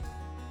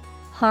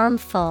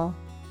 harmful,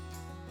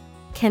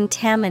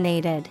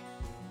 contaminated.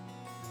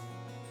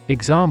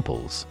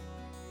 Examples.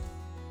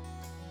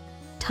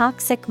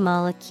 Toxic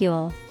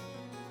molecule.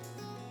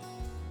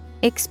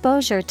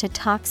 Exposure to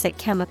toxic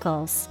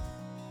chemicals.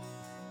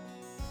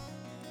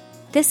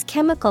 This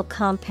chemical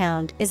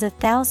compound is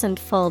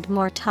 1,000-fold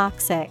more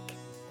toxic.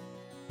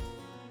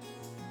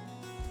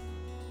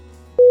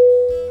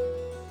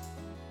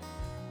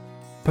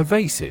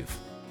 Pervasive.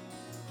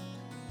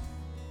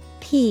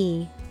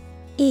 Pervasive.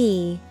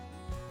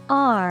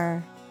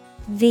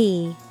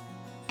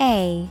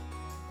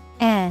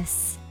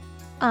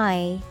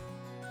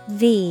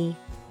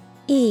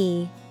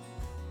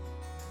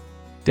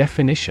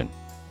 Definition.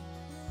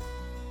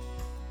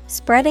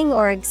 Spreading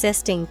or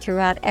existing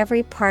throughout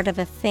every part of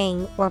a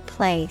thing or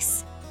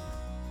place.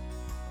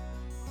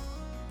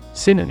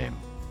 Synonym.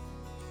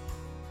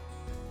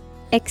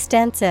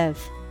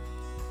 Extensive,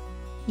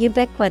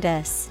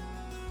 ubiquitous,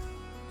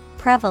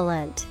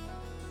 prevalent.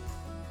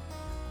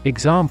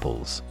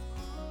 Examples.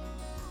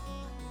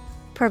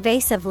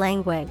 Pervasive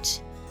language.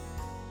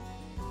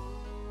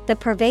 The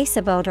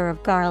pervasive odor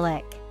of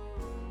garlic.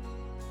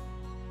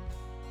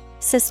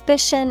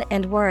 Suspicion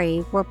and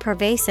worry were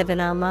pervasive in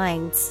our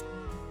minds.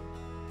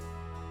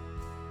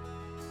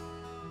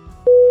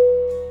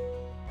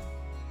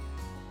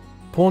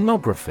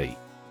 Pornography.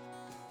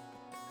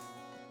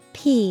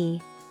 Pornography.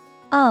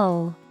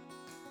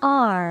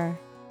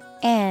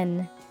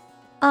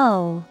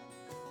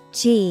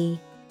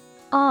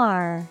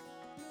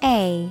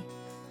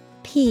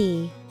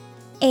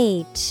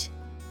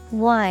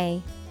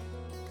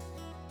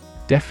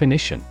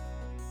 Definition.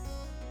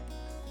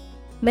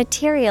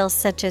 Materials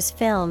such as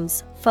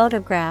films,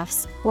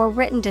 photographs, or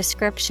written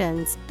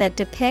descriptions that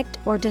depict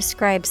or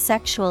describe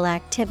sexual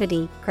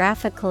activity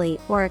graphically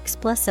or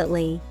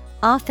explicitly,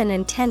 often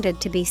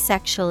intended to be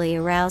sexually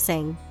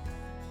arousing.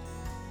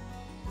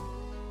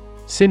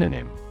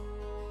 Synonym.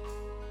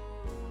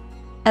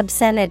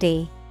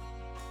 Obscenity,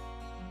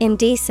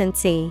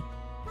 indecency,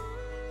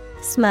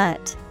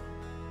 smut.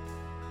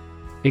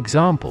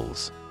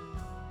 Examples.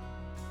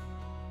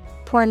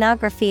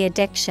 Pornography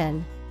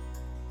addiction.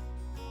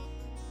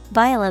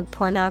 Violent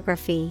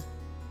pornography.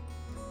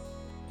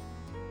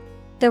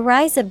 The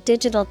rise of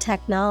digital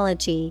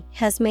technology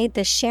has made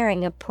the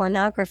sharing of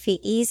pornography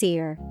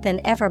easier than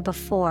ever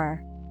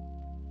before.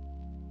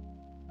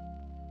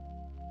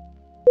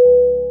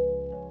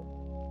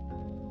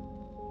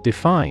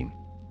 Define.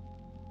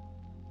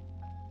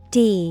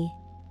 D-E-F-I-N-E.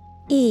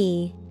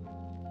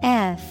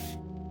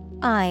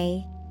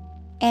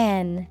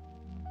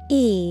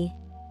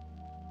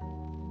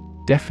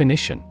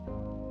 Definition.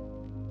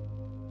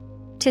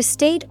 To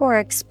state or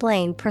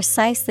explain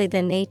precisely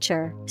the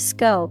nature,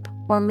 scope,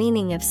 or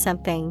meaning of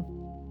something.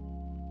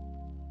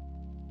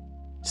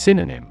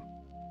 Synonym: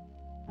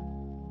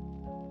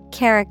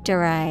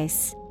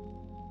 Characterize,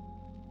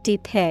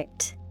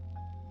 depict,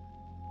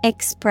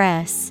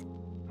 express.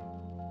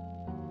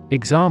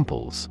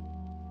 Examples: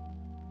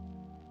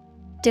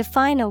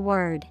 Define a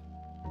word.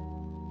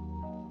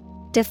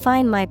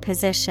 Define my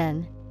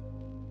position.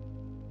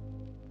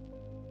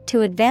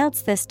 To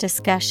advance this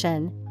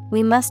discussion,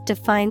 we must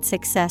define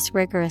success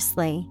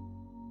rigorously.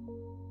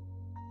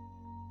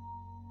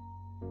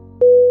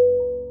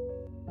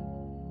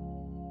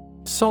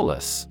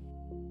 Solace.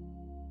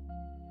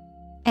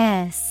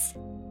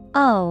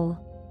 S-O-L-A-C-E.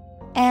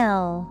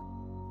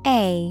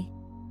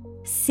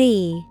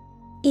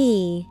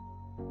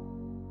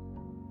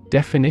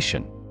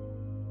 Definition: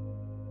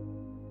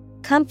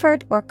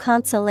 Comfort or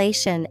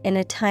consolation in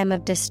a time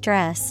of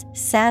distress,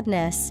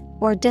 sadness,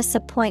 or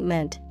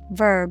disappointment.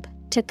 Verb,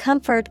 to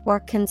comfort or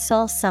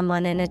console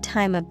someone in a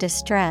time of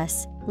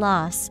distress,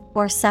 loss,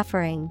 or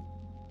suffering.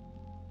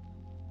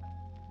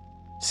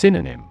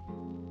 Synonym: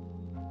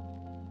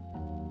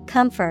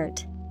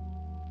 Comfort,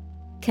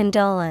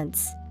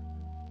 condolence,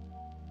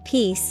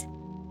 peace.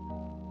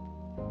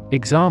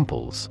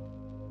 Examples: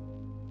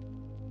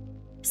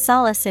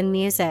 Solace in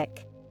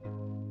music.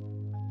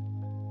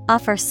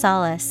 Offer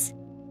solace.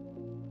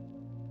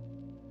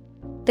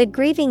 The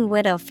grieving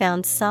widow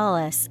found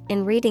solace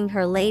in reading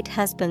her late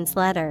husband's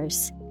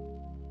letters.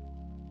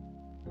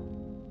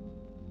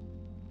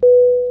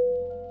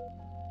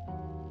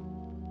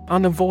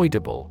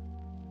 Unavoidable.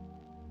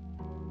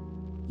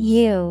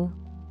 U-N-A-V-O-I-D-A-B-L-E.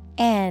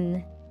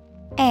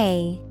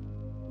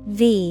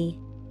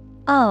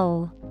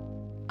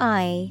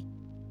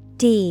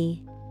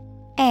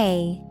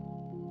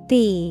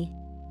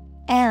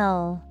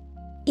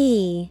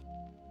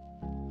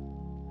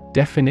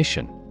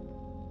 Definition: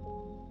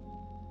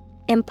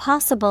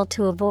 Impossible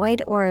to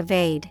avoid or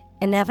evade,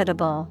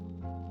 inevitable.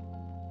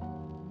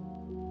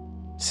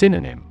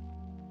 Synonym: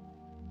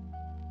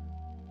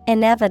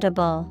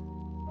 Inevitable,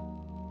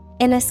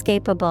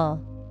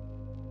 inescapable,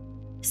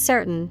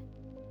 certain.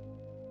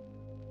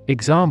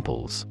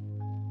 Examples: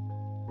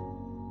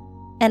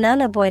 An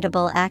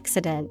unavoidable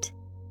accident.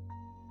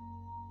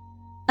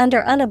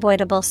 Under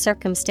unavoidable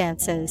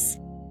circumstances.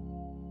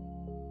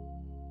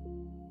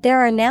 There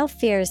are now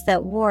fears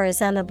that war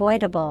is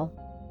unavoidable.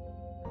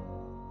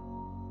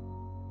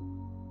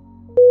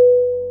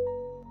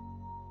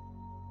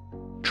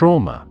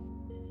 Trauma.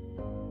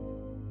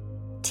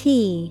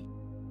 T-R-A-U-M-A.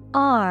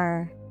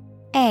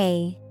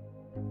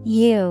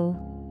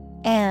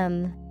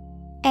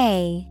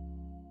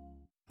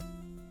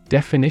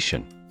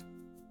 Definition: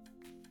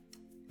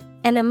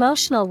 An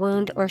emotional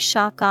wound or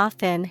shock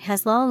often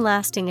has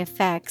long-lasting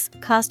effects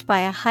caused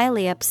by a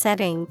highly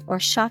upsetting or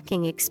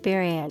shocking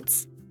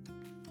experience.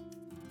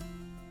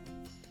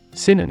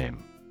 Synonym: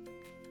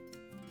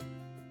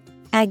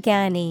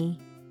 Agony,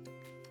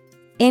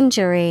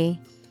 injury,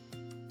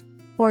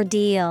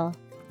 ordeal.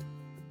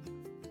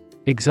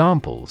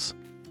 Examples: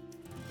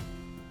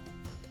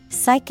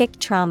 Psychic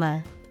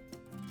trauma,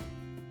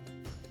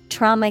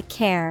 trauma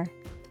care.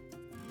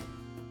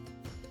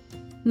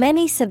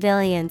 Many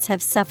civilians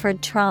have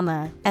suffered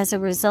trauma as a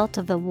result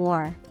of the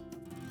war.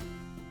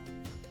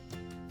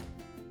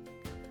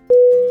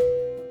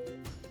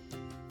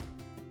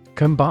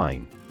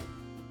 Combine.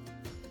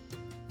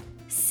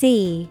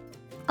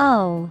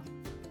 C-O-M-B-I-N-E.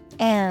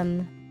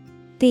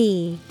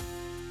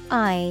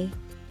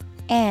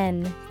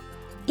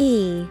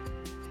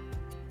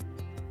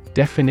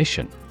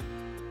 Definition: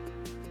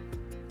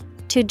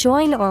 To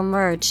join or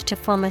merge to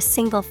form a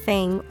single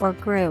thing or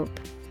group.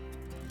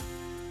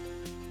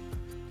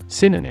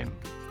 Synonym: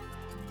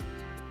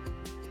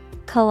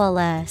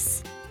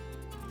 Coalesce,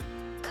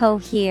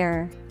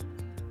 cohere,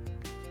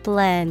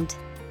 blend.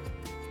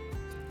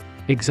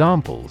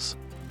 Examples: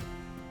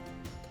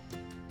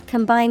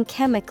 Combine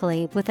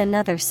chemically with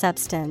another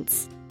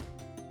substance.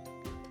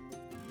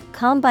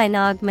 Combine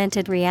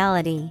augmented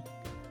reality.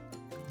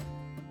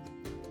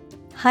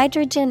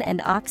 Hydrogen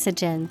and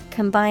oxygen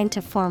combine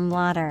to form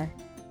water.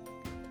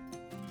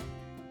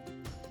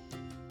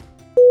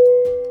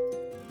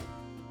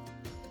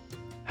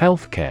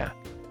 Healthcare.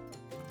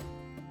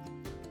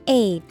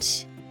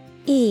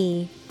 H-E-A-L-T-H-C-A-R-E.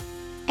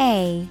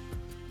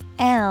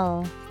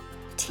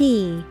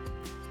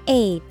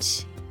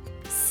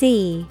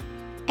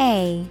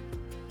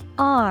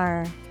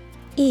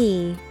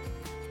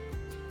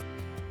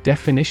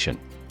 Definition: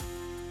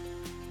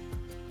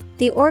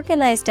 The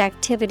organized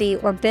activity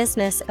or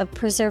business of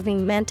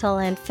preserving mental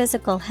and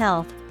physical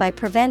health by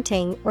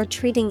preventing or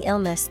treating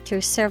illness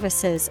through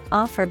services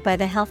offered by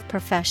the health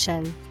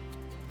profession.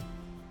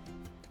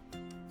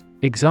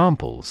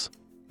 Examples: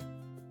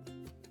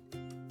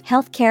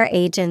 Healthcare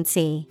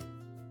agency.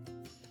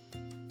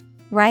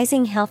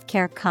 Rising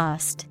healthcare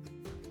cost.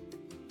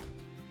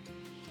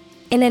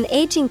 In an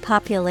aging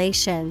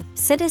population,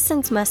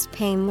 citizens must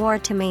pay more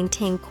to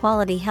maintain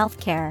quality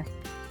healthcare.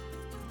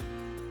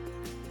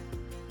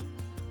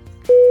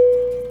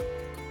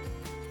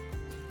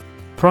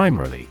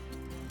 Primarily.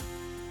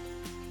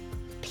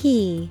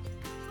 Primary.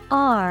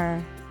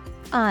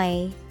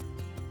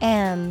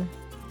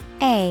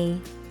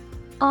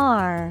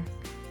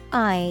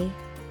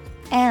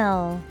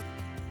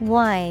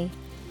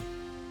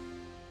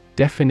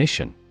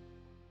 Definition.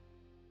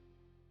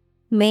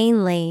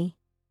 Mainly.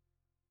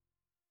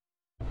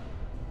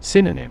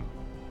 Synonym.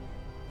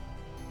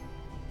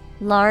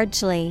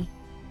 Largely.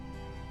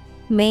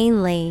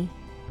 Mainly.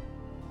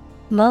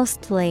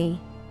 Mostly.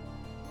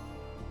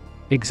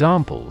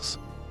 Examples.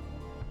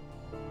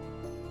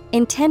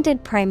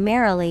 Intended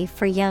primarily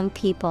for young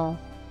people.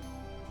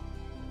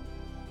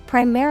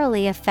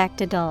 Primarily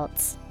affect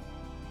adults.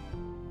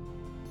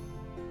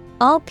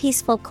 All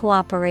peaceful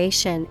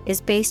cooperation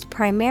is based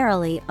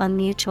primarily on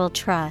mutual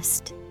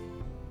trust.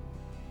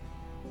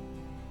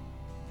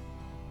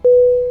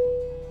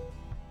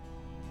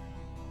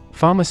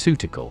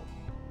 Pharmaceutical.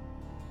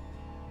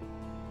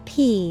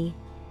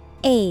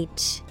 Pharmaceutical.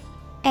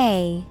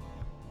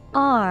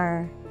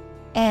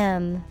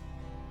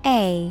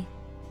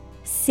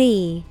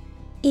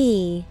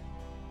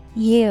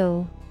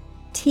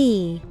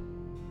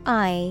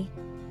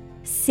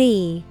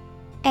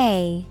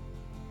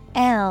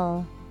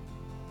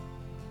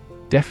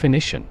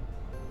 Definition.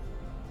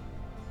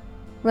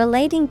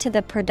 Relating to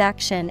the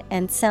production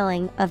and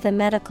selling of the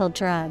medical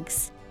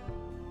drugs.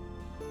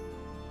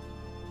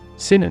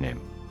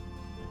 Synonym.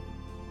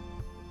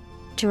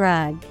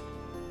 Drug,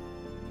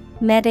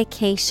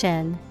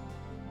 medication,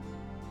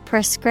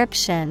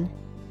 prescription.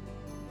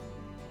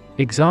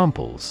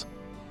 Examples.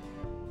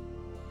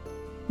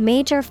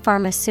 Major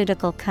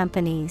pharmaceutical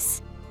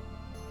companies.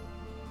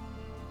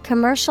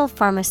 Commercial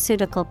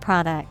pharmaceutical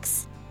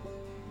products.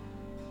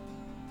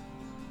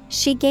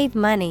 She gave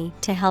money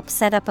to help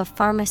set up a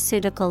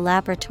pharmaceutical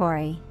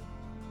laboratory.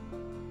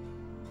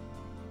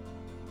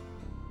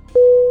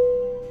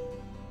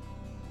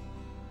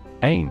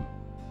 Aim.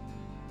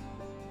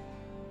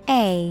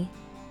 A-I-M.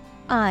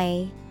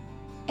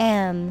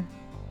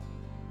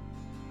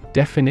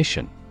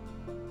 Definition.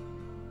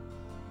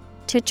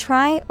 To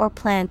try or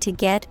plan to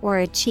get or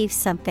achieve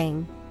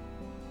something.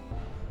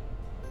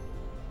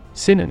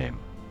 Synonym.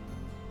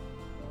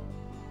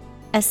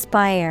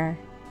 Aspire.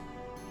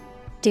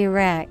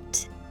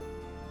 Direct.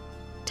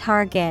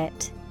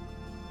 Target.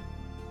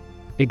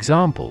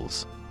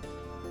 Examples.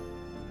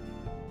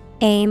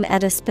 Aim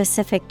at a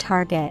specific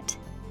target.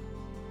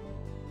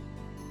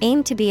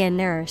 Aim to be a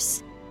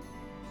nurse.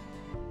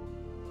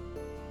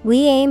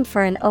 We aim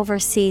for an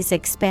overseas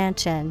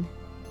expansion.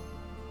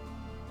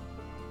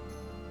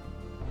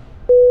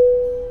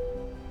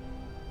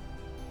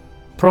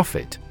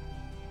 Profit.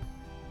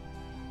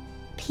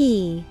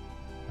 P-R-O-F-I-T.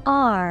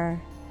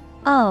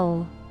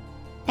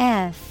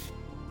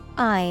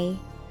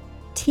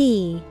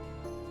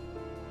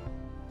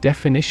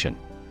 Definition.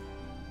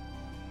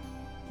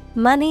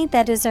 Money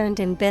that is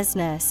earned in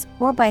business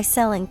or by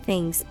selling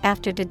things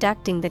after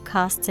deducting the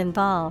costs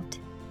involved.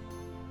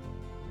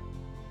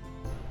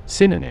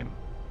 Synonym.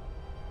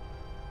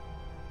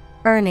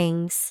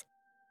 Earnings.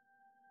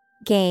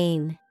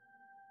 Gain.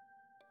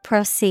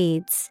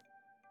 Proceeds.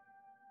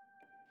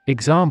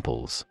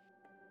 Examples.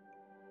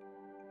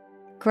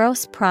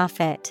 Gross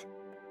profit.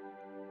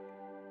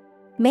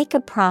 Make a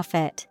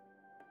profit.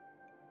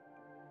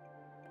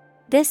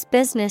 This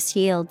business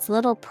yields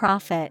little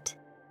profit.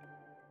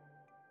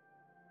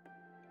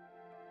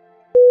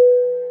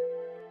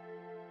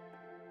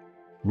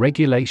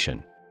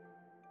 Regulation.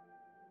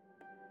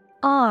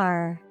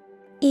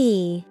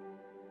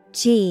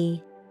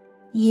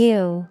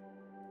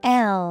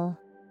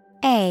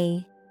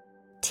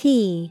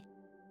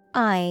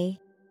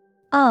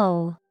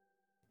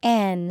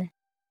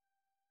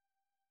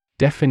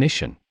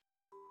 Definition.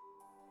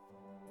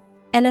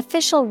 An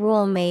official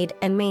rule made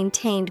and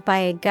maintained by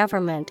a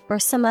government or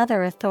some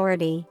other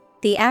authority,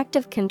 the act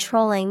of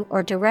controlling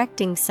or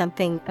directing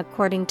something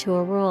according to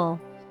a rule.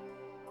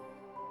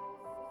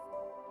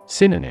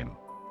 Synonym.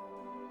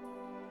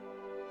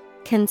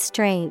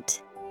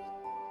 Constraint.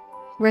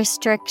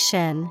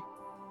 Restriction.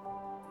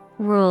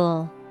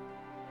 Rule.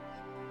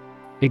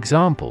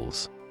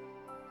 Examples.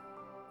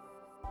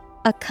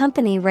 A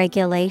company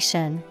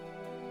regulation.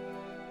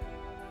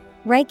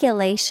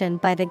 Regulation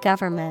by the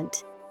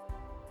government.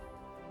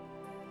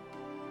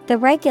 The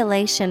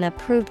regulation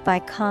approved by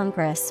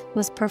Congress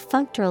was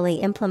perfunctorily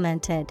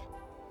implemented.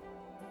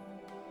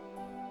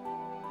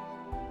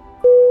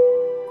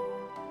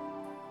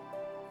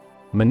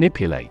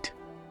 Manipulate.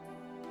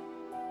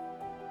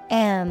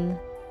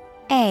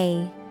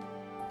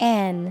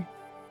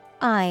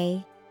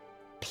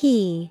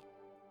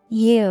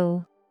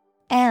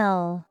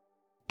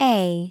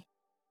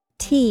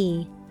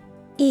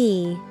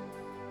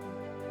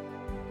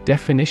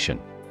 Definition.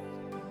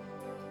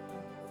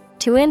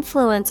 To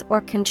influence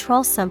or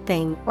control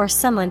something or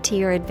someone to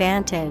your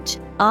advantage,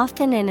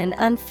 often in an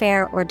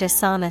unfair or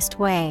dishonest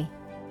way.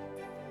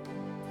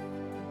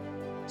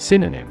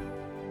 Synonym.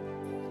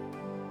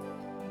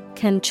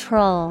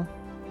 Control.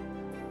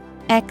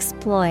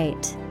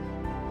 Exploit.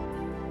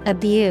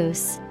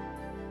 Abuse.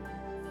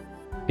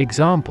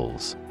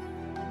 Examples.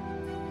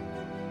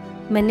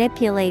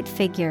 manipulate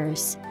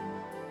figures.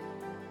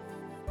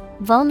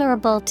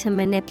 Vulnerable to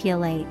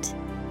manipulate.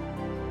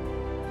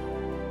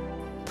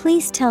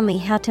 Please tell me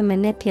how to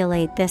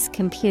manipulate this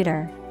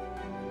computer.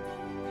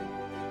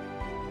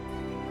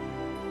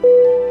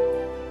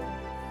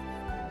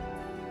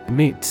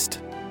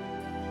 Midst.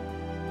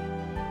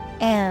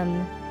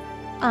 M-I-D-S-T.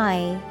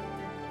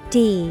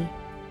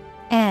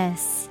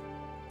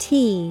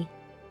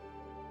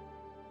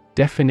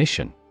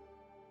 Definition: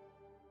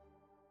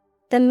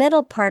 the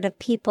middle part of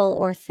people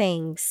or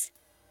things.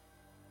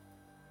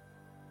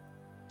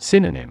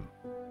 Synonym: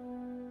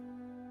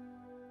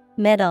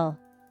 Middle,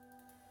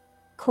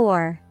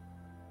 core,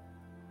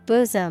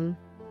 bosom.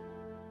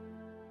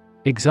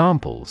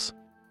 Examples: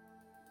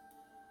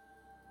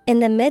 in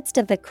the midst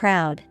of the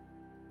crowd.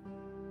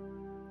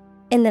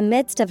 In the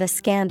midst of a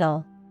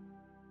scandal.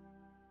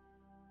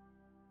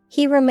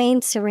 He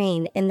remained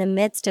serene in the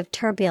midst of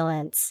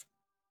turbulence.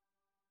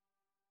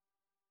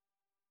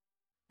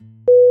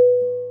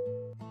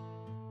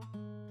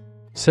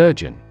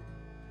 Surgeon.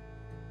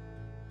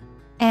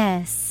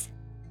 S-U-R-G-E-O-N.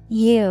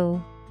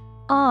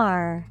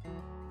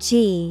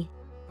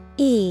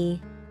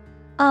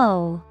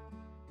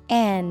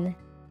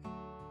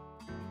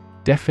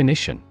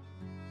 Definition: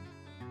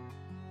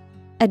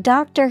 a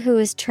doctor who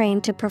is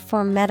trained to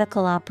perform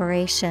medical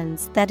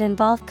operations that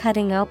involve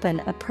cutting open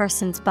a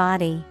person's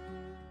body.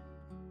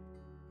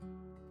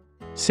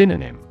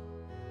 Synonym: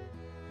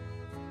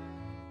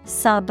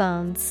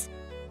 Sawbones,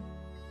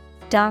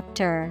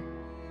 doctor.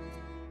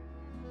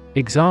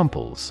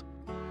 Examples: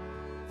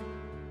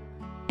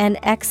 an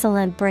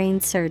excellent brain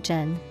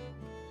surgeon.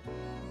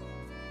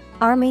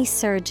 Army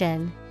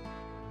surgeon.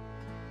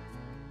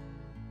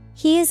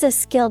 He is a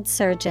skilled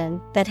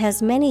surgeon that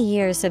has many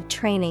years of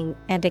training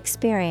and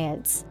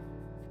experience.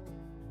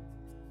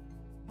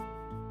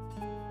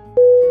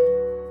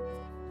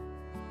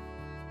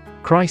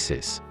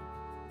 Crisis.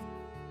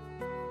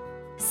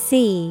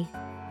 C-R-I-S-I-S.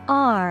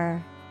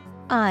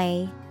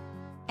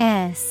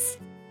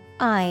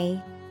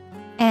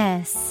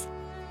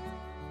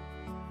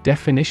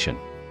 Definition: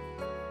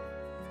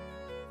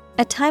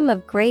 a time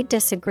of great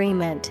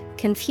disagreement,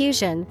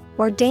 confusion,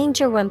 or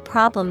danger when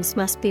problems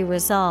must be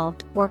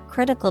resolved or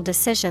critical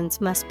decisions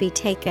must be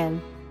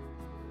taken.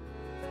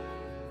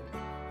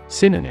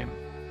 Synonym: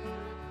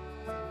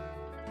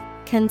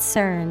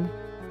 concern,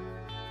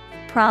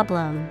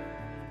 problem,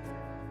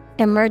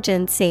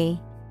 emergency.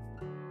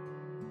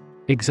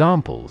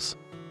 Examples: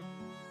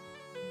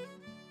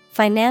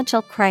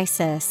 financial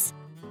crisis.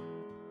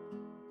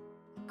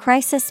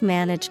 Crisis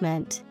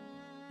management.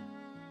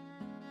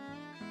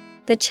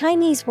 The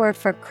Chinese word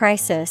for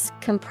crisis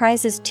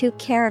comprises two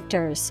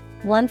characters,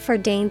 one for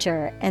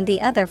danger and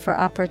the other for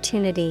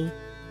opportunity.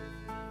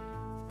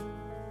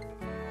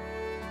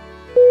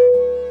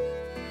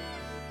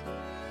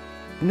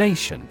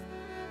 Nation.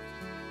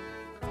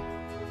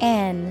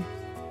 N-A-T-I-O-N.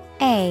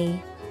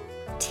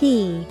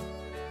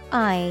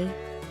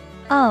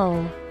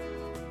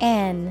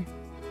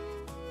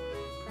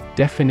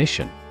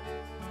 Definition: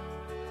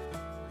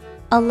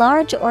 a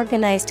large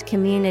organized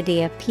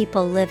community of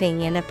people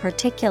living in a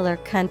particular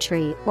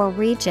country or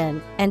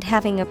region and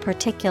having a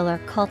particular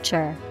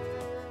culture.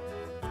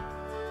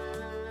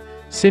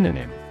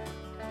 Synonym: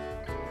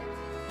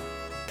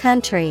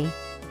 country,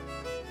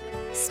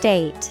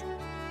 state,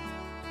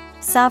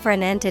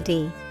 sovereign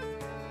entity.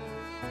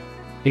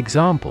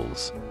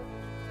 Examples: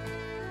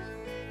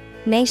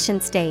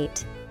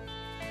 nation-state.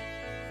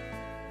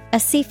 A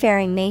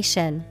seafaring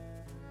nation.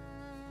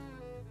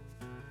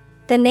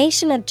 The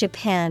nation of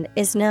Japan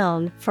is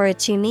known for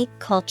its unique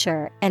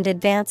culture and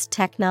advanced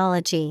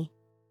technology.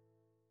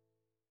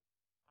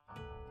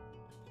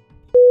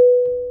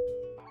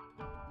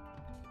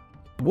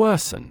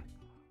 Worsen.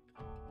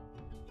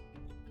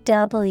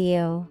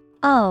 W-O-R-S-E-N.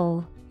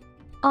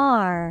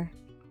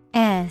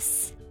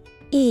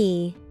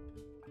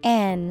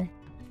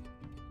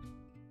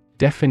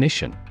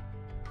 Definition: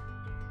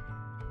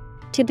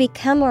 to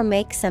become or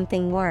make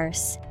something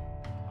worse.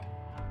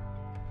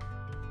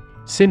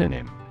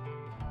 Synonym: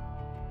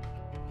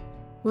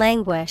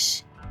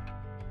 languish,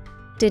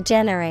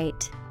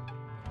 degenerate,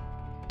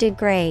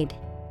 degrade.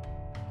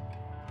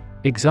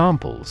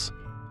 Examples: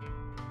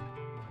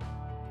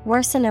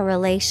 worsen a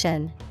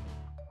relation.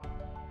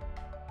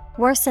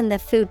 Worsen the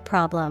food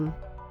problem.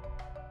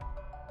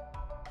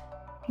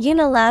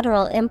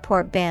 Unilateral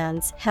import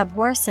bans have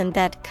worsened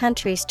that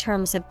country's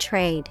terms of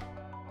trade.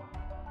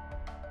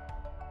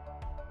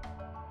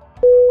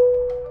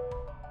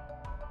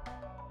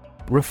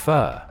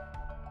 Refer.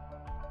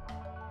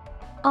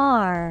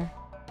 R-E-F-E-R.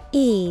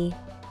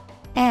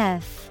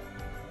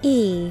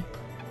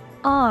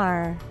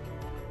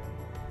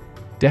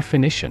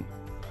 Definition: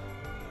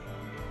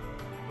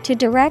 to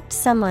direct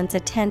someone's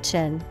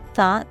attention,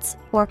 thoughts,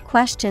 or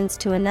questions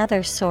to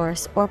another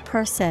source or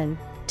person,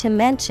 to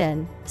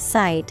mention,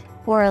 cite,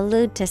 or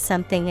allude to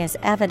something as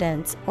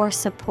evidence or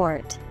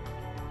support.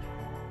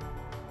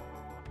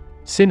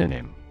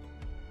 Synonym: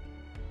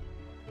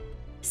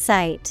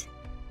 cite,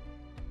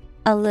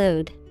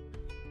 allude,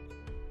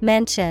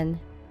 mention.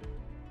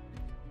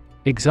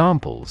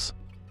 Examples: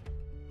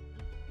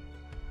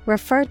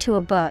 refer to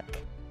a book,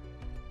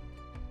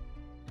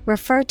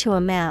 refer to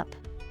a map.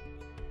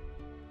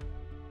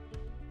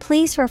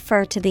 Please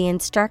refer to the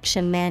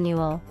instruction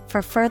manual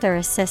for further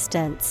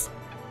assistance.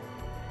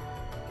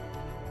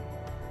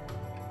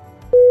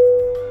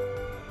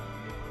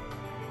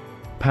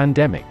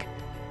 Pandemic.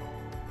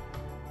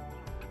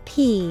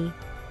 P-A-N-D-E-M-I-C.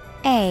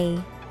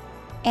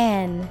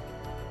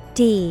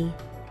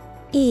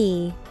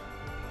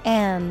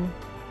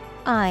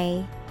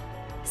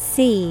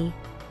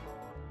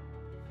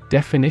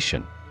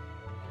 Definition: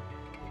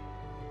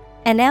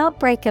 an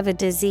outbreak of a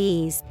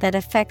disease that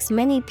affects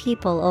many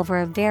people over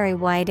a very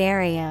wide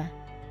area.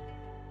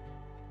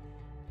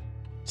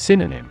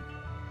 Synonym: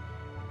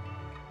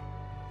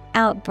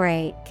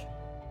 Outbreak.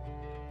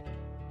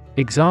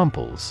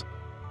 Examples: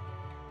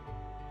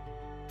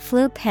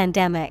 Flu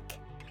pandemic,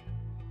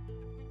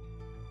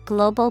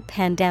 global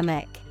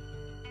pandemic.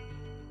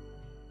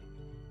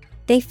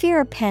 They fear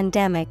a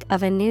pandemic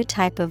of a new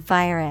type of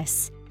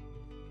virus.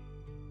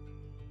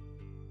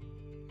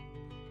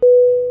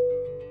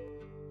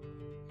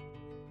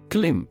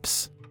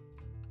 Glimpse.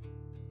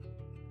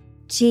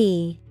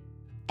 G-L-I-M-P-S-E.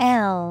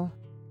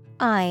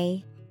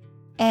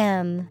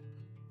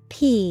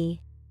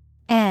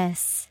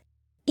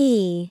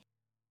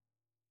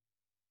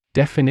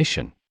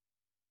 Definition: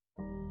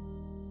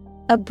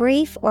 a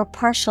brief or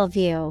partial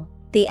view,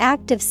 the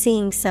act of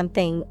seeing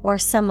something or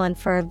someone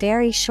for a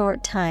very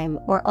short time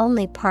or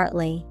only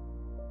partly.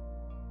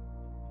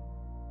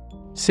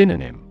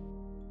 Synonym: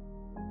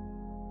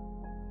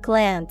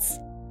 glance,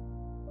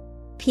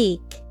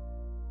 peek,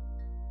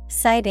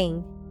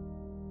 sighting.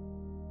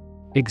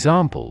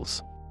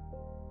 Examples: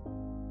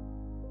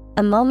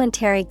 a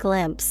momentary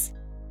glimpse,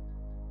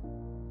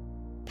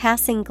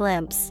 passing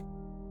glimpse.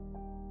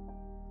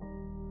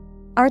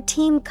 Our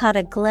team caught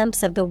a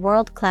glimpse of the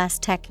world-class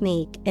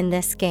technique in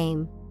this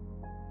game.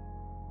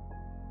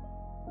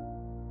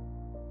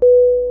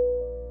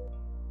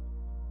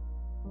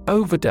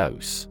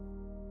 Overdose.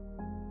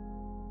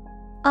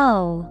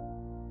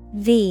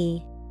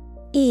 O-V-E-R-D-O-S-E.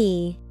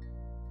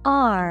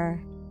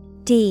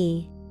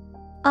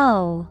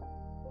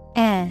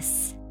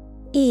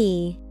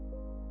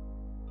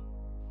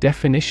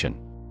 Definition: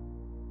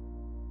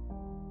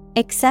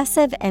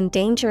 excessive and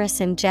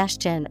dangerous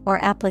ingestion or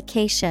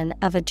application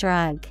of a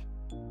drug.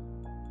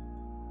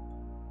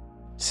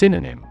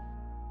 Synonym: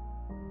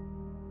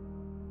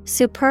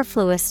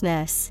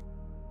 superfluousness,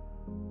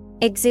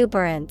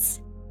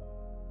 exuberance,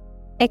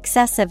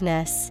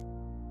 excessiveness.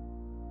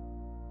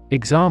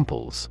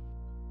 Examples: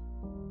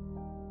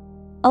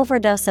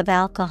 overdose of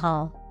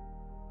alcohol,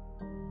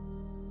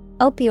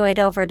 opioid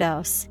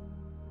overdose.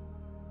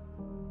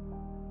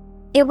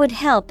 It would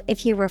help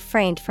if you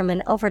refrained from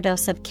an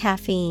overdose of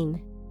caffeine.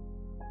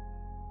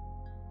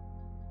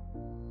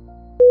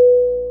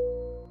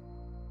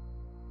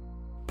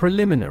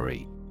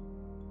 Preliminary.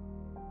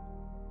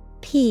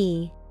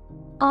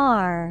 P-R-E-L-I-M-I-N-A-R-Y.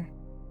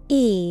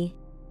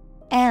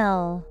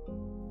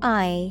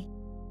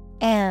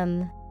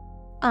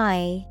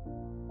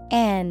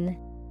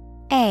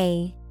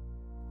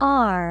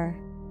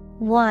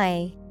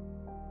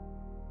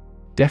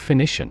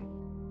 Definition: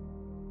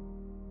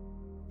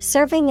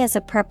 serving as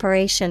a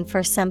preparation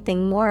for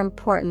something more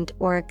important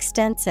or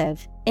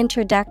extensive,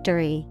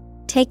 introductory,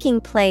 taking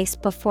place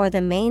before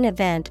the main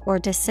event or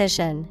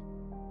decision.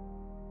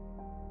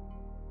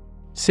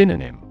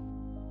 Synonym: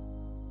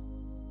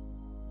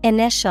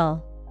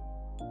 initial,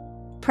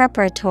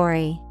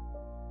 preparatory,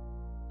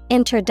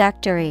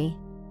 introductory.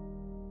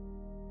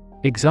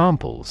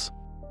 Examples: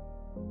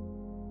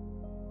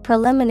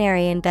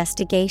 preliminary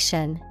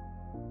investigation,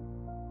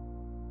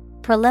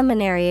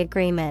 preliminary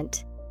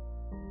agreement.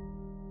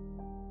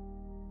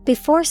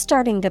 Before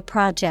starting the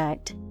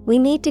project, we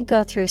need to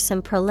go through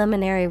some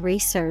preliminary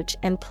research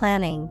and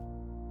planning.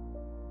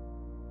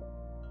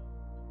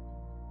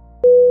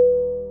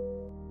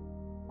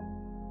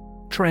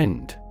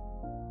 Trend.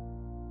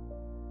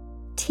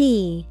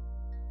 T-R-E-N-D.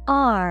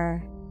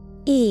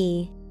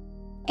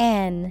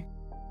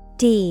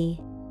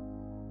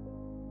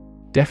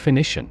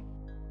 Definition: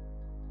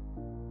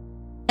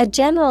 a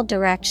general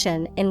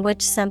direction in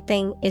which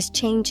something is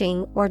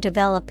changing or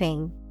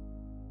developing.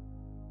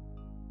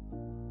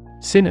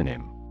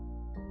 Synonym: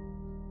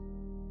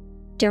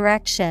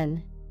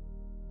 direction,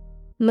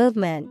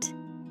 movement,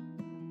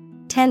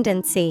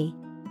 tendency.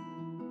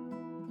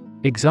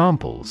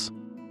 Examples: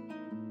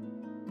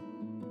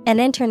 an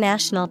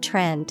international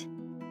trend,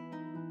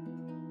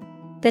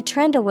 the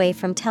trend away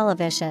from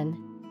television.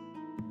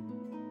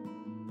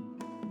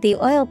 The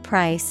oil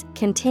price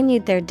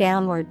continued their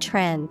downward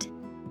trend.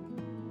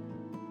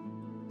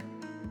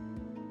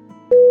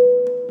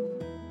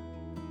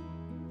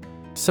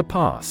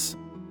 Surpass.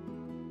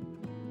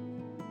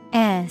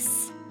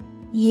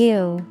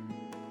 S-U-R-P-A-S-S.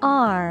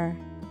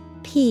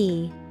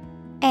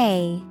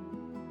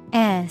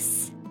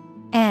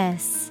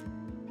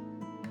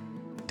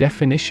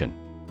 Definition: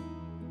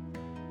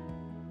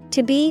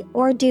 to be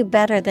or do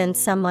better than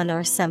someone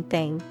or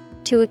something,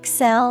 To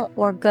excel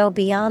or go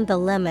beyond the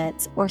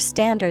limits or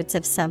standards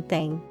of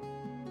something.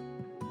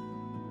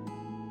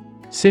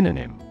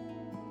 Synonym: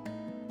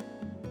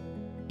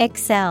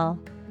 Excel,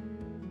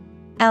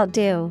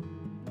 outdo,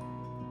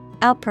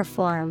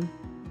 outperform.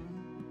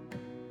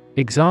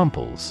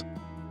 Examples: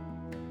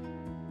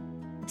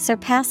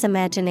 Surpass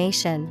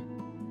imagination.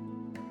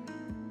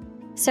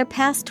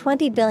 Surpass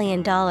 $20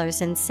 billion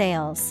in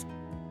sales.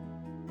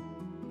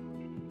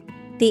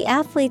 The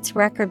athlete's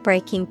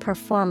record-breaking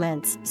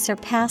performance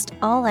surpassed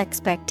all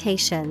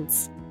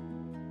expectations.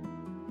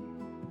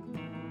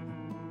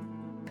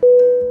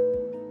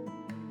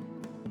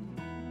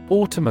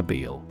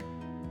 Automobile.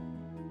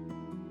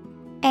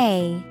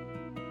 A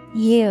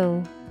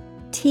U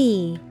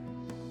T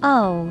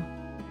O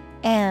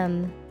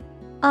M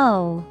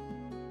O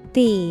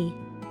B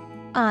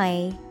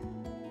I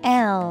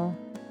L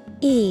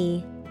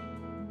E.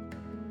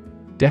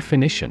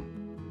 Definition: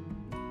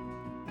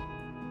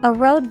 A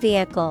road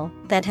vehicle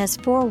that has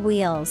four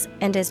wheels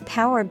and is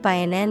powered by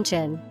an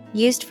engine,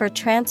 used for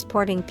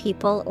transporting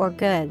people or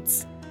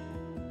goods.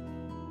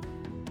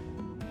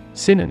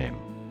 Synonym: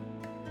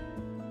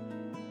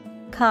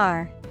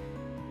 Car,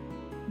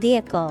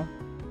 vehicle,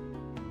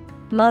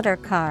 motor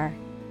car.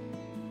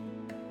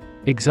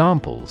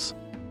 Examples: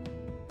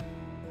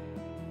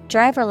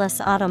 Driverless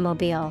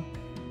automobile.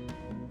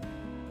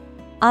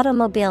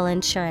 Automobile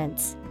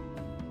insurance.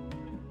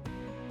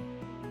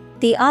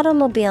 The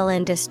automobile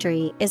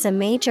industry is a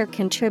major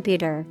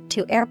contributor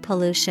to air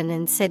pollution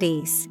in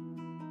cities.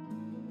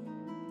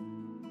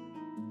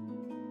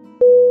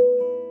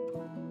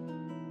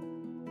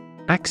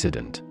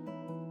 Accident.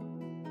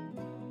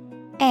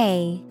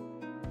 A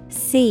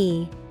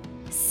C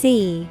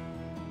C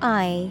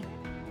I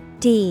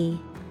D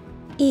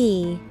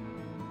E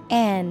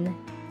N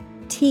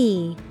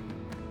T.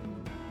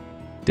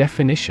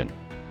 Definition: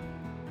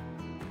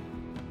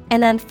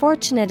 An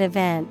unfortunate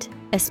event,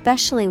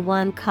 especially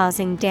one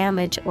causing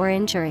damage or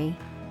injury.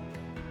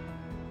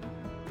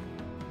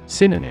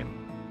 Synonym: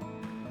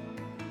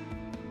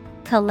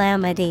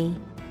 Calamity,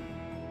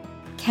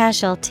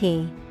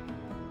 casualty,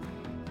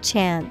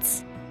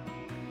 chance.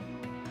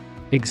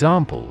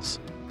 Examples: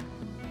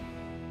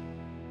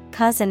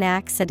 Cause an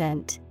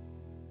accident.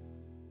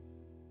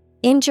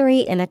 Injury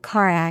in a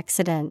car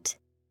accident.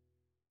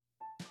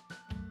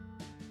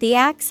 The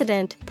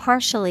accident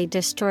partially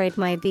destroyed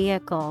my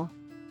vehicle.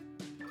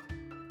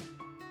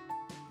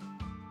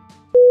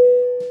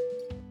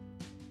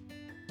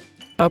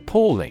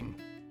 Appalling.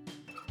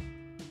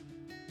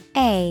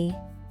 A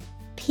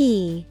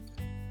P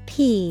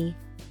P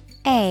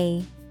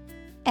A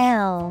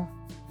L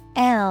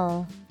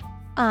L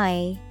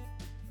I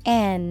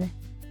N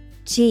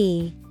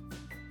G.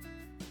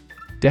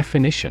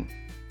 Definition: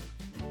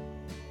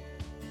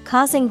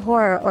 Causing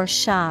horror or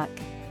shock,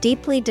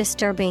 deeply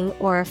disturbing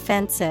or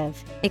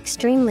offensive,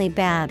 extremely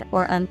bad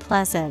or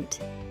unpleasant.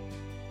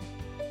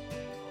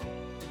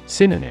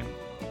 Synonym: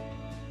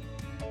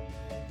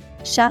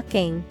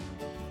 Shocking,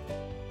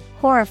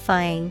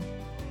 horrifying,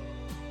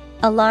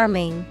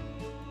 alarming.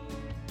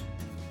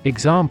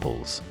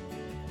 Examples: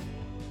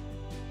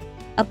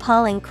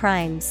 Appalling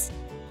crimes.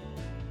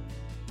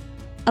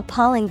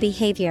 Appalling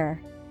behavior.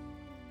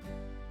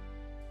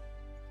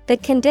 The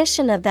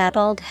condition of that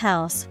old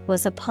house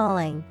was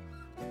appalling.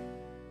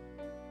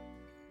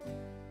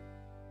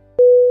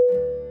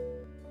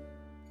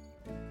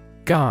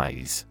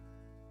 Guise.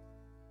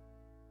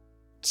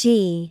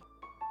 G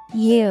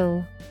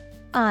U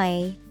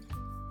I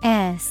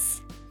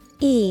S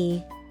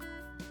E.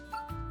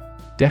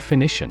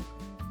 Definition: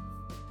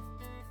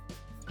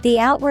 The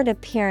outward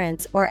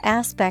appearance or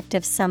aspect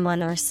of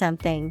someone or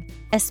something,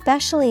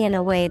 especially in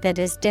a way that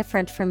is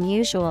different from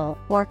usual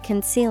or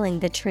concealing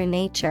the true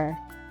nature.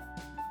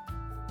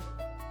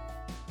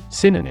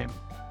 Synonym: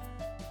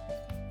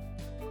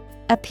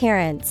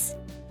 Appearance,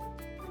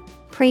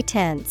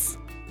 pretense,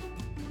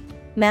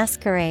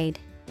 masquerade.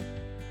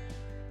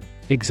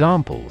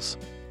 Examples: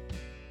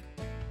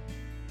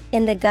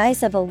 In the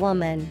guise of a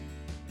woman.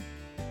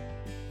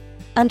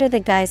 Under the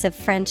guise of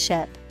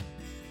friendship.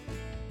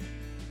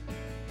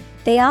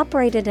 They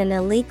operated an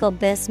illegal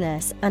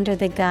business under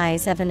the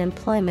guise of an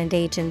employment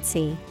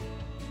agency.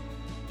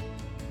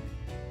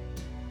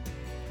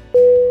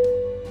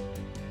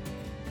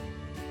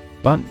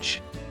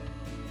 Bunch.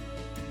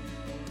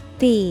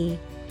 B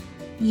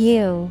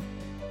U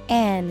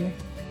N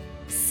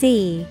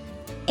C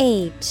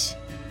H.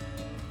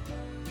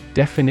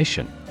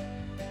 Definition: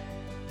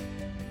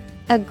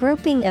 A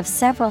grouping of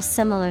several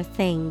similar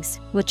things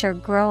which are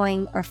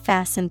growing or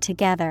fastened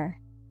together.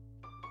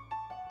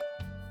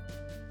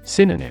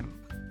 Synonym: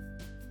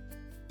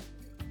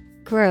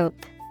 Group,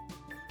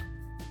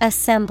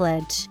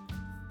 assemblage,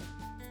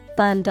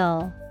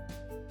 bundle.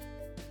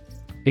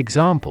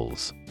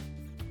 Examples: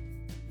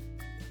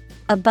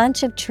 A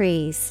bunch of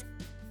trees.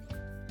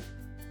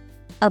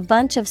 A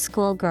bunch of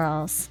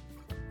schoolgirls.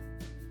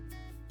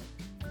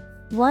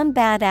 One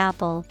bad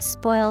apple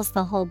spoils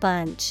the whole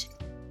bunch.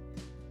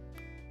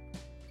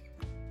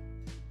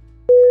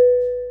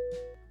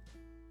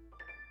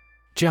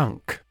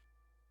 Junk.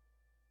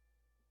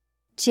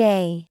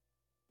 J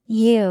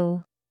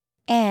U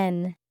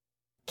N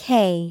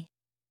K.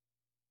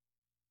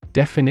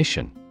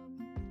 Definition: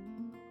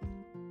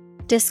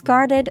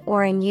 discarded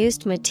or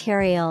unused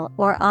material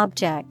or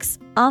objects,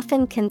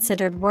 often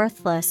considered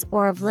worthless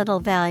or of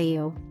little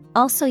value,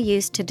 also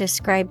used to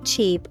describe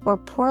cheap or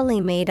poorly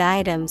made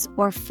items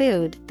or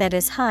food that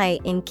is high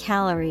in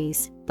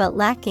calories but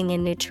lacking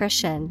in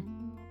nutrition.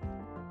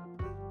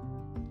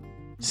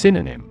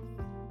 Synonym: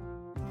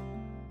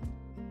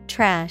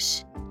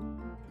 Trash,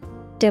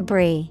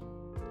 debris,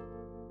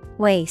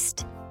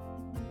 waste.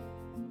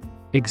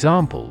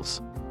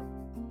 Examples: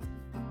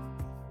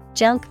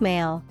 junk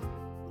mail,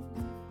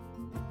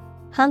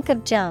 hunk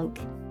of junk.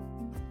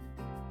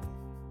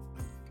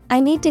 I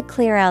need to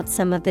clear out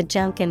some of the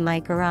junk in my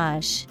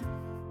garage.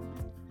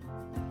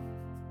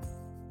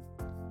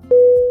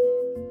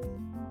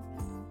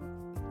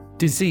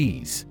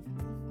 Disease.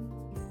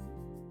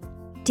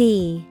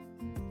 D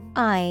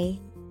I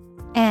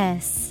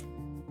S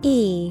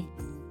E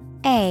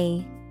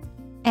A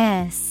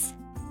S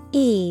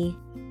E.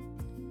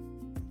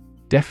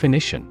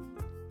 Definition: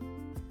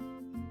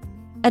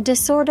 a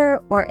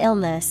disorder or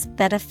illness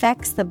that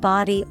affects the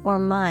body or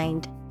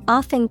mind,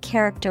 often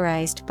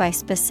characterized by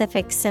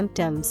specific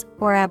symptoms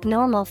or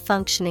abnormal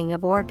functioning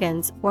of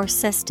organs or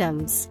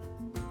systems.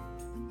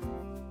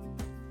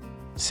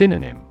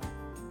 Synonym: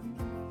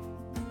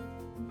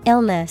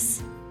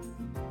 illness,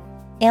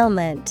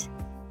 ailment,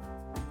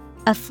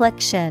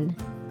 affliction.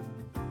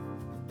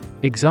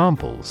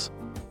 Examples: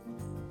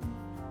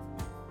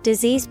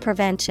 disease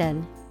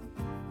prevention,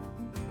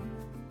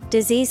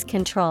 disease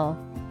control.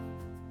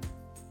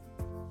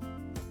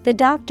 The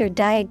doctor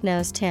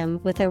diagnosed him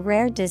with a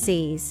rare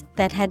disease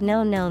that had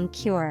no known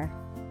cure.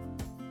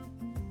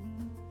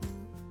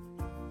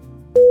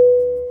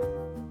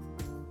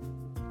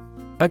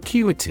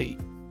 Acuity.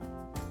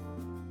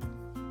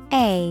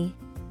 A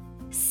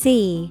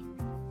C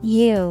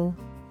U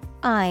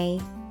I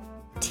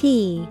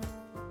T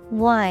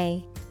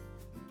Y.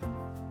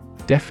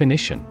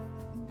 Definition: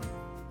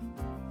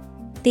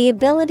 the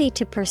ability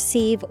to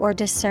perceive or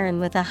discern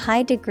with a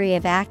high degree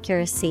of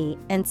accuracy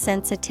and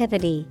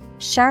sensitivity,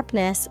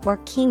 sharpness or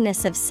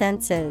keenness of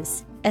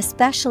senses,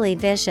 especially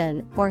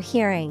vision or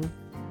hearing.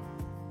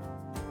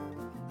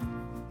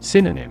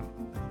 Synonym: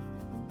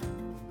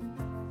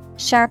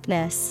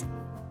 sharpness,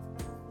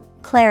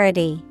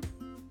 clarity,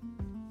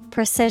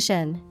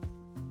 precision.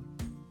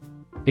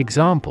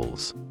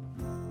 Examples: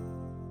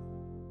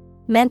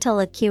 mental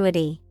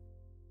acuity,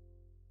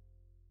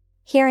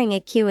 hearing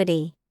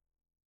acuity.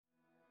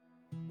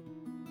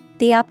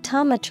 The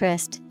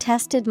optometrist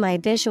tested my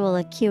visual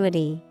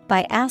acuity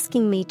by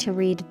asking me to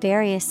read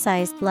various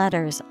sized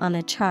letters on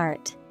a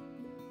chart.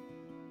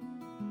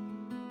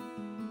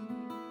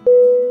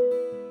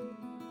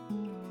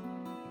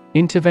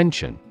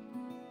 Intervention.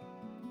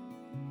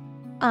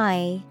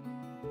 I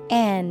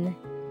N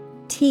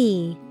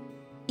T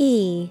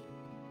E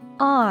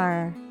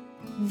R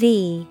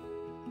V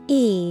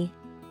E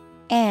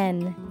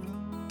N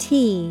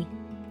T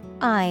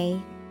I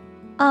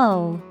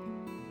O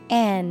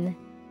N.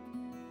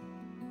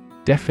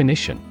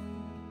 Definition: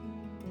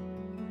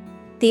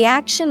 the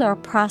action or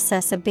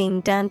process of being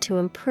done to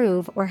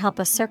improve or help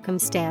a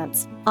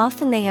circumstance,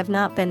 often they have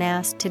not been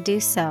asked to do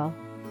so.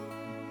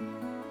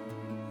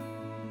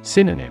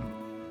 Synonym: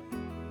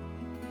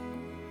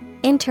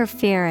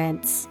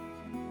 interference,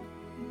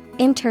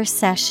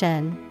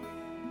 intercession,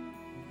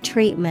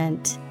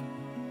 treatment.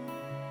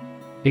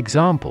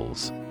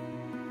 Examples: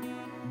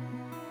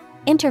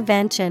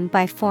 intervention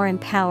by foreign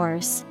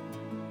powers,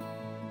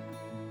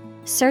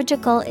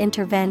 surgical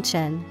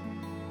intervention.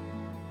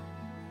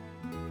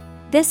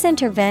 This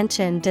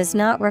intervention does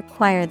not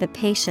require the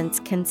patient's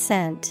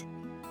consent.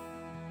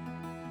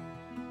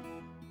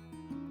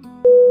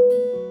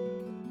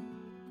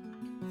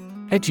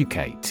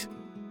 Educate.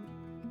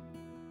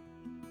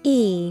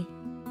 E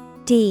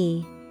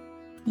D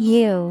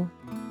U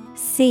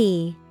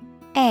C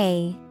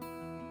A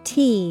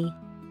T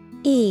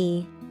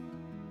E.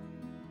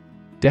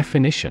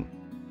 Definition: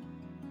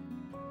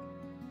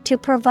 to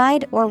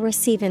provide or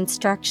receive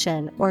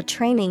instruction or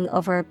training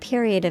over a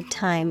period of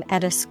time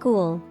at a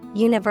school,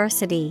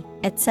 university,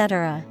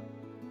 etc.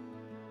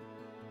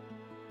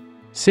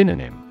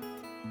 Synonym: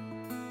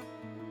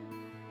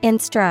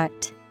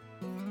 instruct,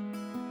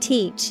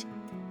 teach,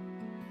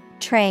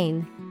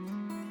 train.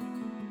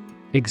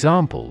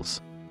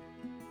 Examples: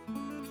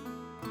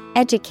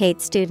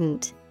 educate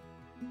student,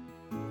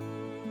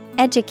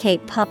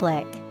 educate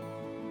public.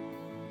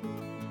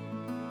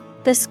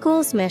 The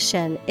school's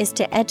mission is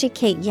to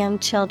educate young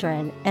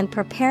children and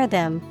prepare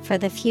them for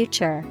the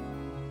future.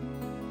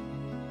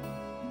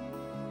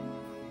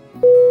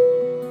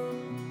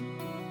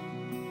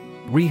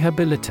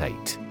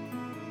 Rehabilitate.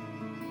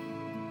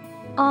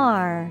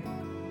 R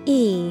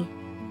E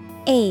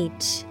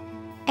H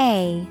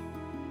A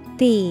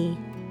B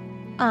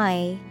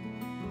I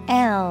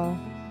L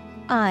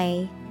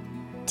I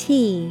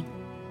T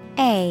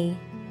A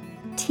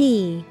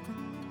T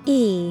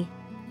E.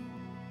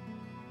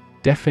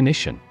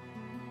 Definition: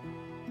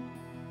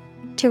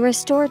 To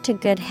restore to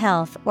good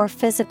health or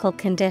physical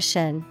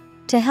condition,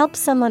 to help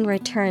someone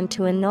return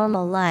to a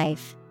normal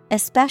life,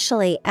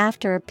 especially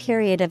after a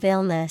period of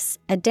illness,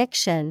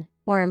 addiction,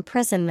 or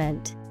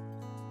imprisonment.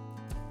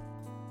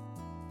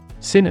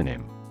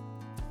 Synonym: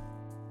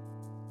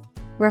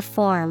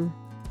 Reform,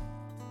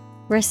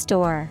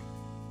 restore,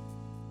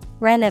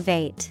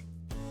 renovate.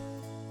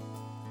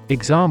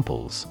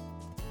 Examples: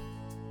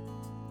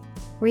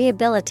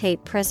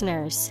 Rehabilitate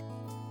prisoners.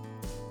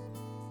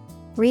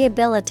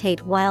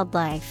 Rehabilitate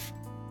wildlife.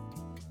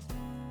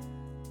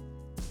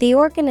 The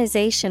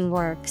organization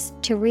works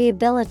to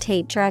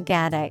rehabilitate drug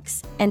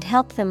addicts and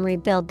help them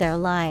rebuild their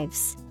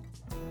lives.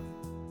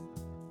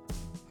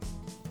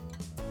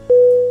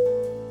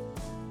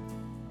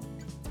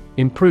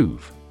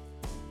 Improve.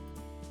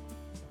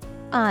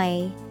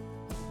 I-M-P-R-O-V-E.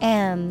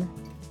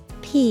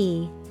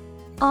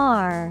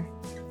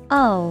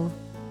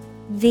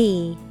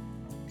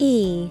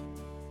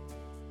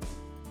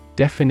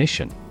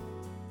 Definition: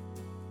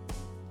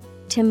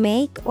 To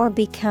make or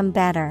become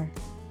better.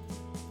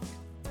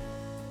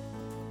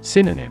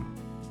 Synonym: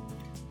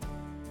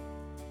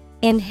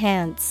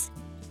 Enhance,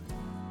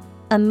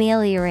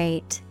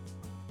 ameliorate,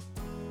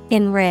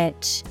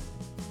 enrich.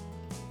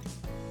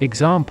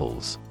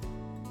 Examples: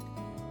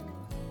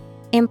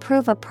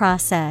 Improve a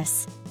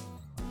process.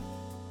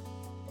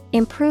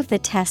 Improve the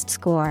test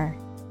score.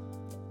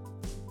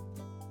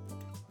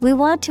 We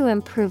want to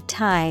improve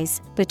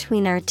ties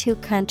between our two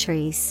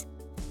countries.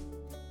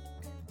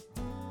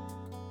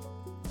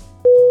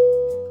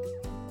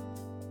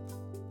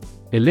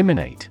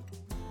 Eliminate.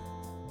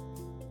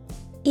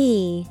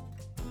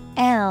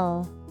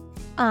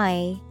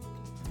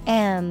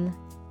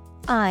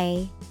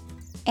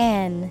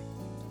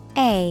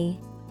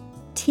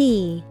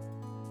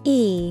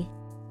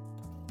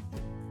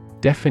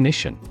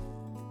 Definition: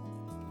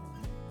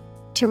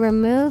 To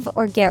remove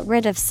or get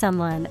rid of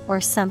someone or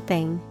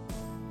something.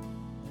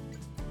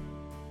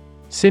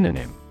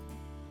 Synonym: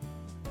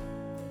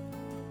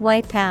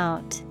 Wipe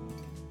out,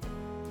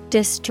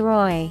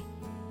 destroy,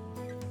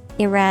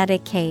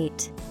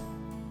 eradicate.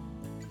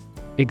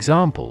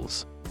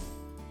 Examples: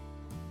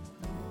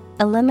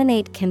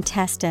 Eliminate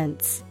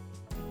contestants.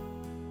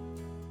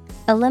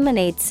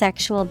 Eliminate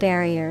sexual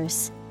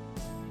barriers.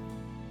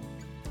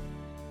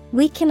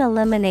 We can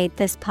eliminate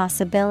this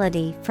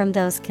possibility from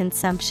those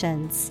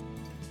consumptions.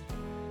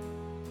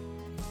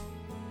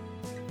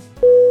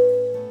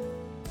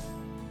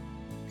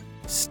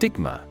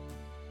 Stigma.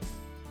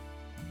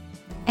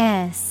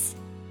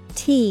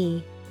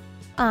 S-T-I-G-M-A.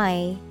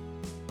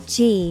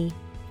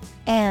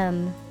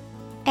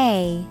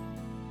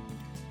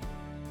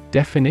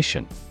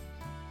 Definition: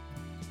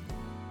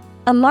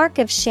 A mark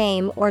of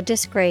shame or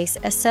disgrace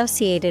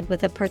associated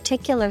with a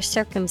particular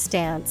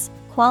circumstance,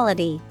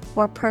 quality,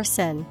 or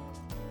person.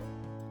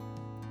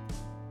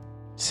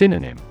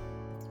 Synonym: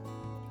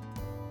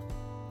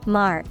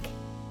 Mark,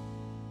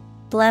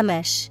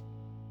 blemish,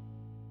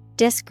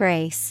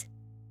 disgrace.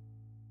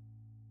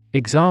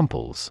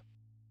 Examples: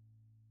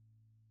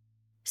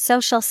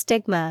 Social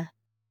stigma.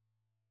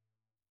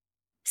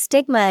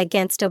 Stigma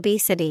against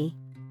obesity.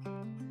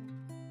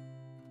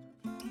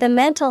 The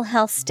mental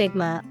health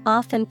stigma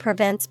often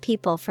prevents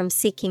people from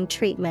seeking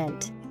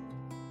treatment.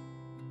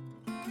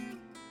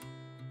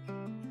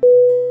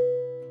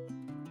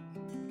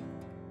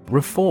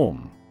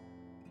 Reform.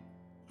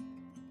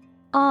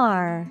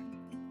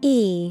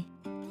 R-E-F-O-R-M.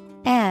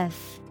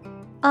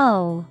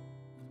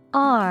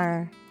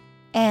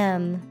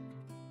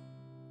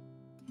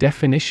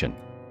 Definition: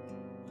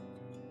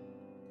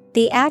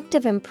 The act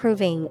of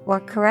improving or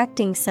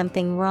correcting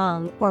something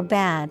wrong or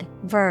bad.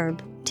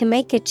 Verb, to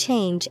make a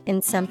change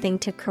in something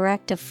to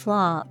correct a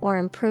flaw or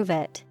improve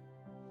it.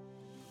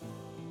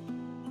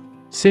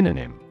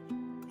 Synonym: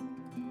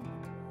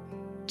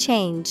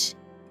 Change,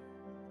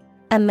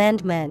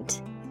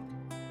 amendment,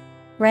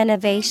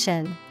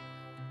 renovation.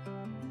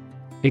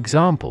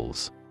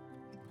 Examples: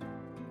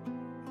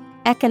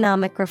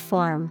 Economic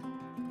reform.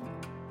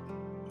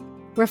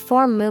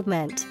 Reform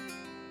movement.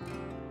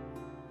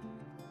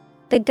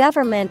 The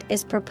government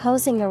is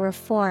proposing a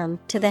reform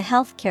to the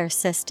healthcare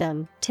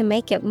system to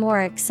make it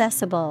more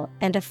accessible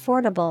and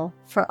affordable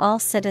for all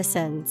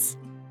citizens.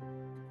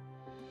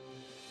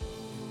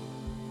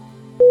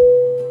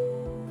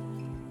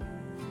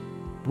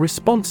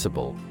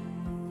 Responsible.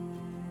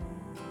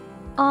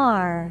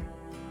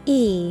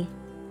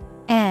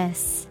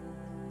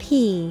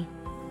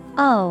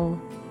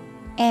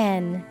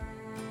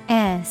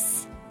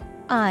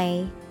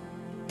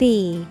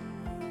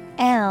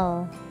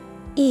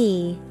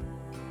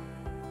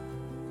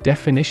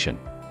 Definition: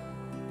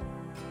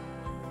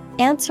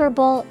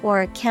 Answerable or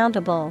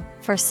accountable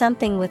for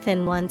something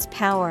within one's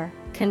power,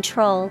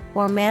 control,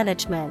 or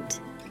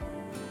management.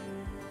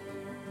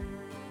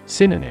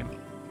 Synonym: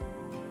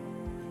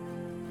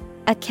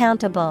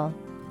 Accountable,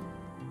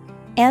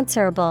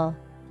 answerable,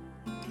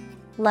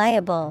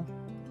 liable.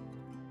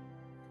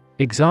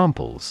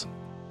 Examples: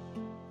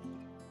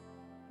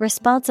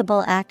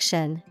 Responsible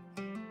action.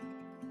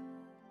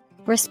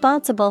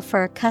 Responsible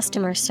for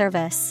customer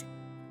service.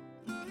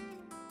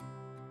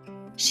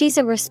 She's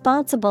a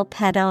responsible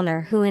pet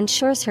owner who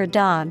ensures her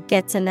dog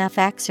gets enough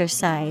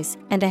exercise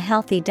and a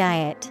healthy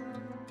diet.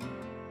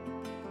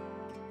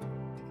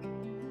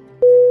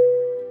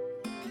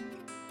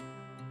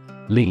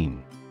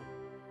 Lean.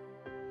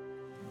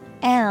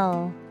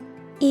 L-E-A-N.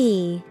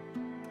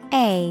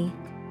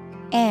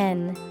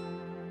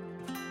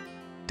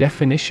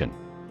 Definition: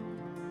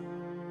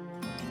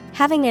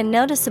 having a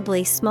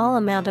noticeably small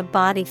amount of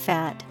body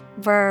fat.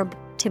 Verb,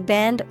 to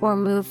bend or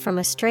move from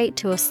a straight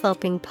to a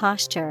sloping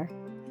posture.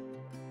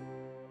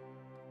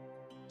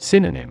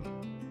 Synonym: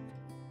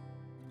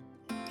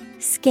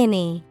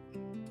 Skinny,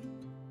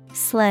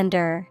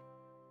 slender.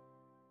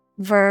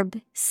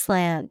 Verb,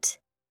 slant.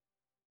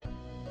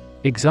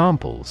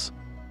 Examples: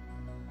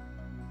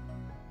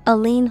 a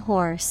lean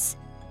horse.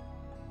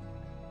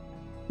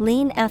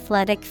 Lean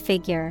athletic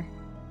figure.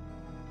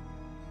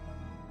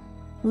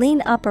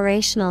 Lean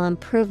operational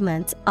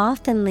improvements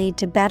often lead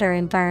to better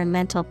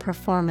environmental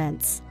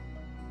performance.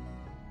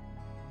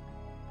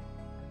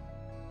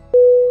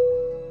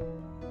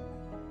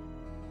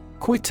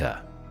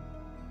 Quitter.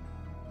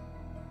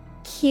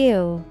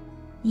 Q-U-I-T-T-E-R.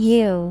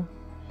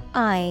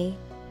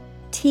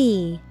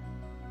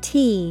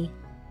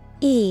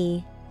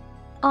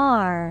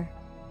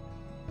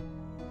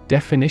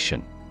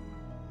 Definition: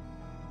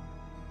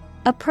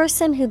 a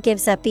person who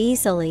gives up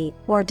easily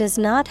or does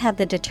not have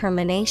the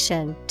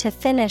determination to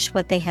finish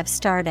what they have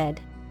started.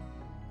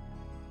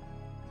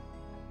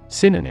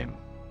 Synonym: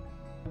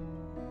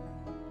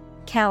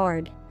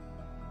 Coward,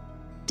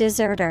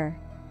 deserter,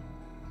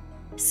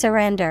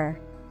 surrender.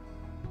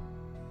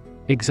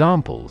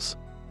 Examples: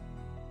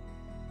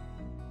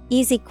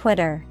 easy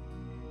quitter,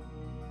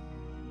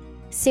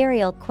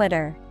 serial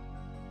quitter.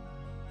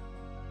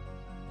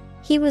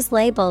 He was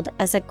labeled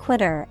as a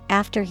quitter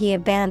after he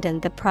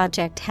abandoned the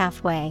project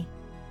halfway.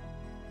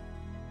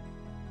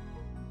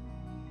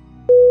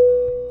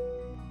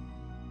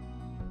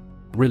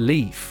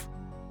 Relief.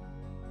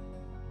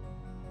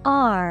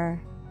 R-E-L-I-E-F.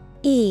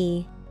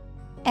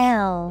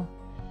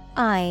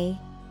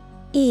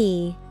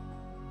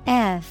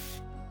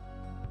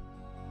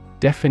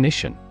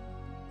 Definition: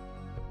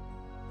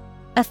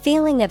 a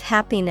feeling of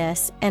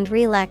happiness and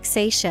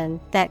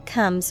relaxation that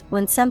comes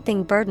when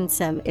something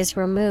burdensome is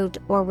removed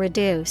or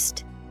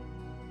reduced.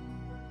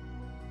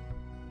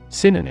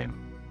 Synonym: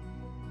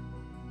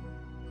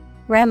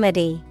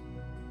 remedy,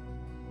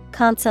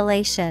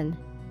 consolation,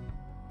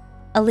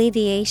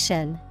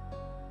 alleviation.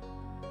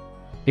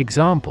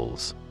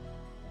 Examples: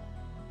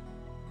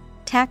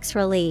 tax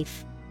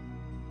relief,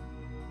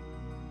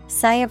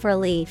 sigh of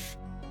relief.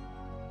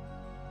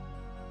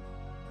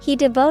 He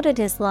devoted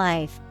his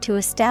life to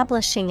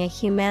establishing a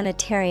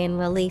humanitarian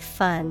relief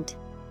fund.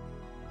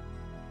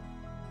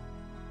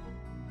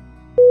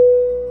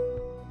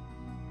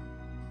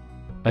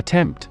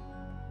 Attempt.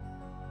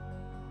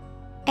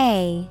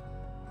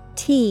 A-T-T-E-M-P-T.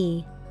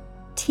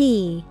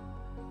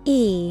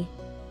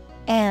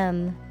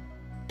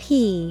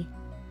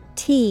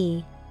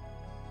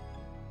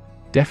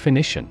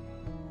 Definition: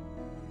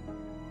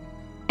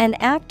 an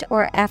act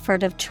or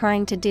effort of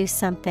trying to do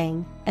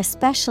something,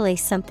 especially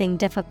something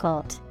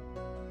difficult.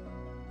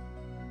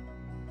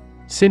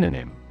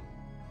 Synonym: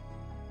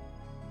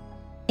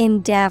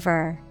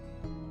 endeavor,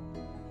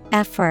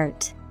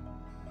 effort,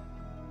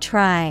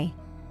 try.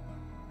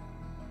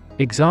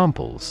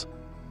 Examples: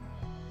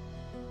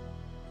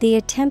 the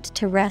attempt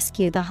to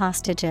rescue the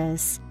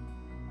hostages.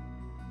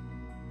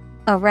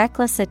 A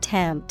reckless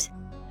attempt.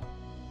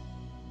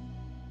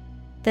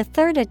 The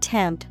third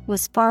attempt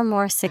was far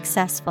more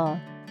successful.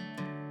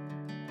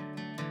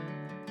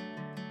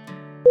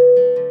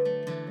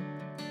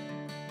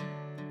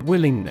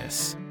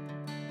 Willingness.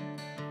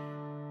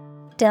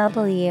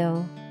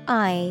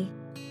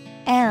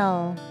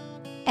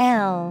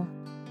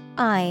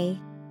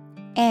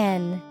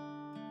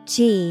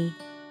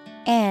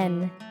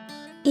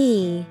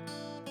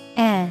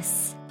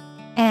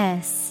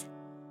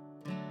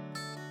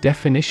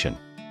 Definition: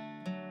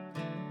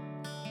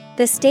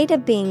 the state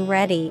of being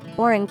ready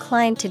or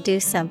inclined to do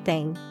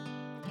something.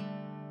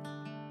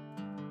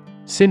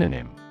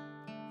 Synonym: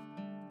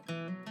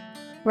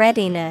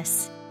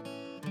 readiness,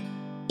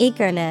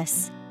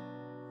 eagerness,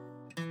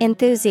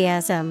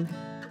 enthusiasm.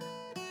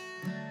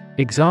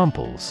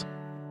 Examples: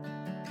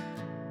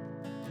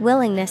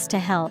 willingness to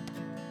help.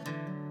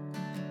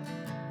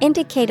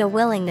 Indicate a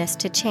willingness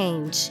to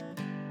change.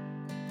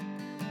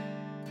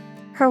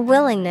 Her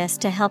willingness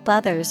to help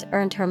others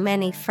earned her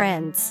many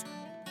friends.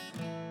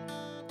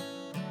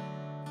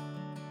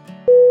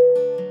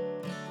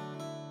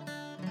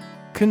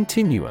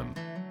 Continuum.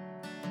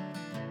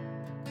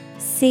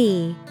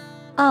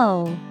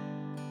 C-O-N-T-I-N-U-M.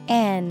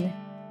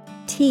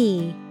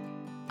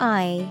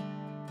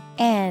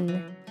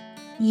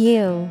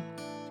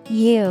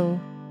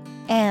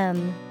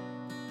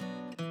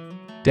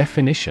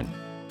 Definition: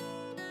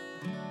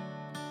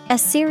 a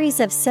series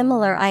of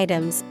similar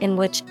items in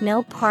which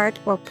no part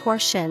or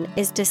portion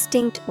is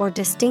distinct or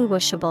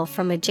distinguishable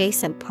from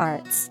adjacent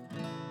parts.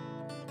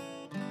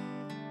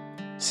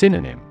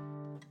 Synonym: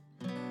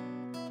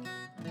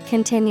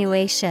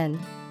 continuation,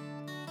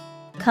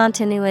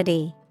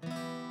 Continuity.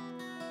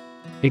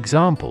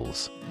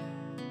 Examples: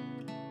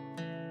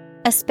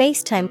 A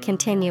space-time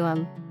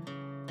continuum.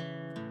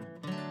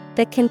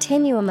 The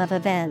continuum of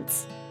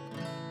events.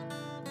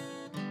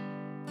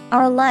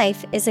 Our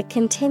life is a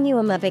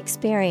continuum of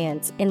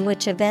experience in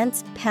which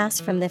events pass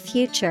from the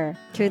future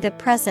through the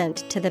present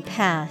to the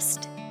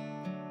past.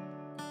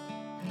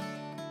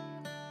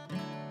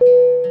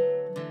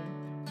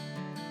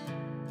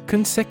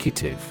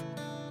 Consecutive.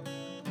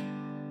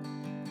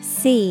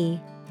 C-O-N-S-E-C-U-T-I-V-E.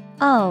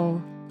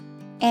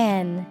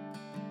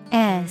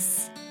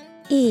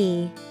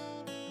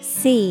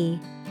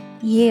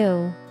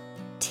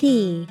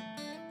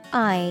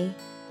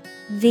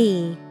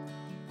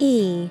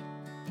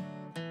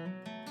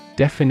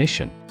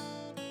 Definition: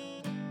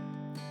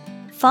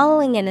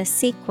 Following in a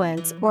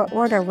sequence or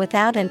order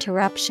without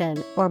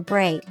interruption or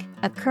break,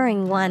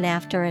 occurring one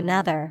after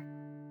another.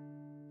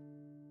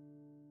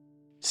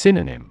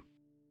 Synonym: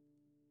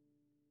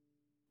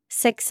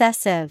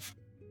 Successive,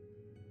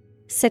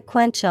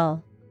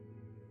 sequential,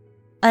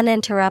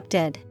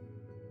 uninterrupted.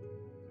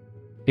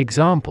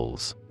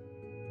 Examples: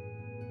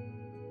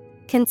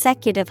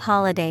 Consecutive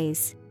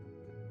holidays.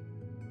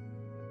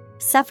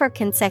 Suffer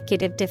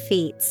consecutive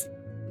defeats.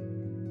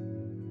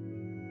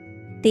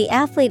 The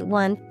athlete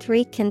won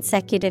 3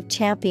 consecutive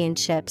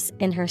championships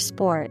in her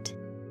sport.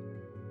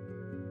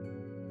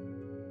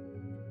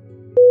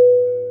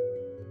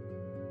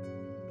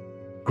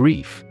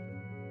 Grief.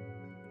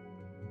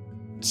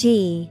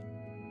 G-R-I-E-F.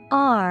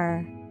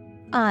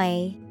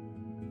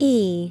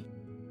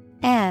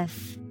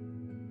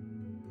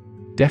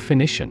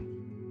 Definition: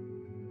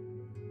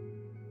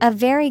 A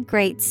very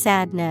great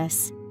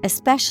sadness,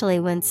 especially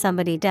when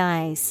somebody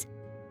dies.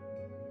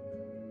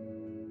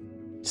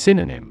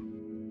 Synonym: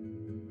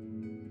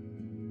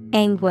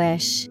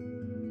 Anguish,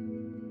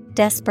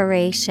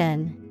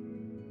 desperation,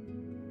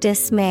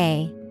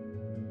 dismay.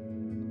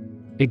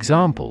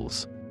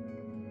 Examples: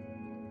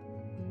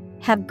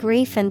 Have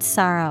grief and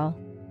sorrow.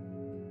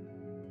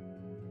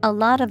 A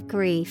lot of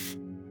grief.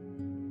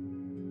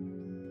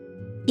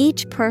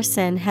 Each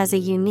person has a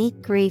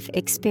unique grief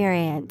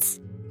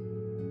experience.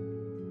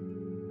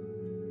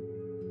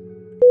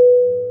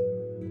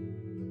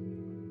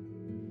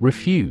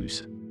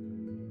 Refuse.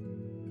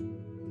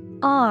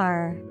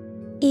 R-E-F-U-S-E.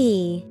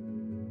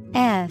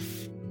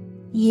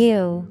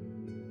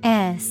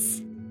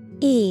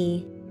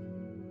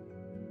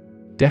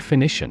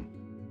 Definition: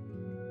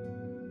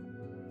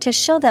 To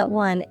show that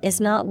one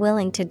is not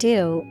willing to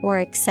do or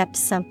accept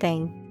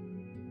something.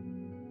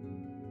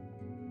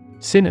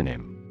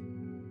 Synonym: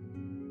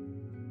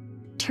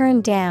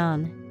 Turn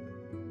down,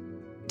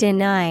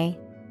 deny,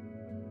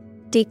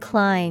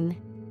 decline.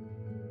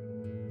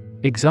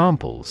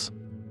 Examples: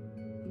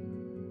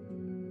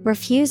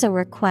 Refuse a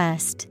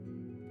request.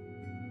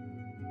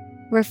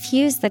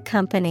 Refuse the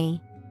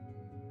company.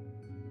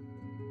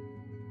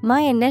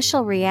 My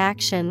initial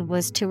reaction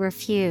was to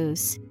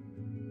refuse.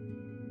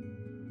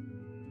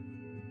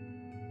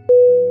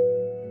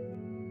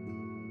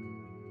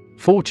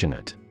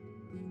 Fortunate.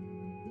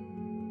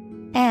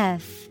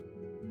 F-O-R-T-U-N-A-T-E.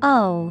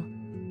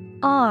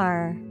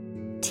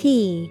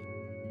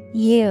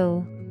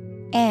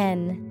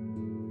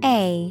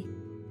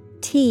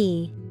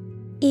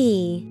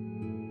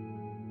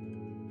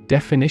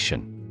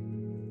 Definition: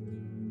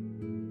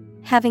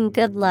 Having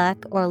good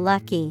luck or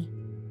lucky.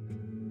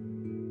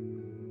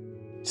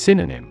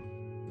 Synonym: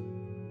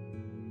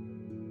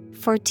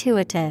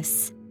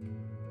 Fortuitous,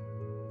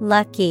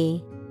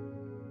 lucky,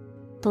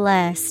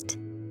 blessed.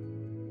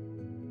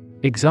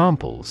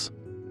 Examples: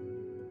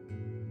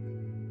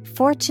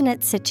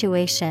 Fortunate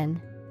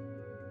situation.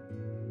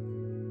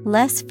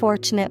 Less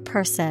fortunate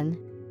person.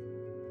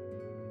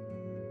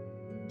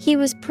 He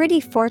was pretty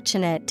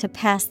fortunate to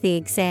pass the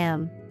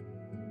exam.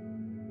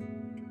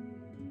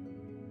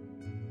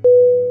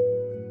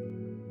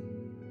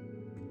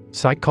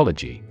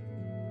 Psychology.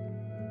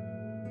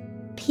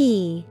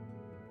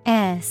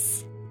 P-S-Y-C-H-O-L-O-G-Y.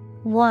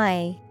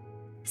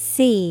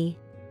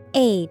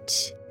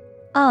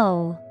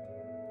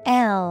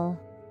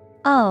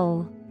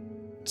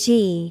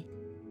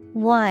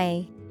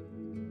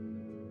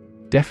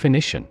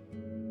 Definition: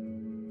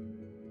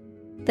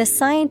 The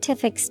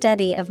scientific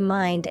study of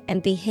mind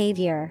and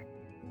behavior.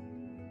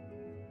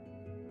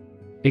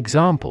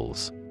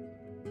 Examples: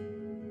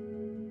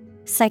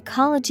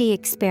 Psychology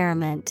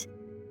experiment.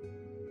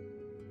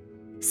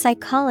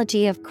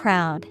 Psychology of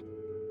crowd.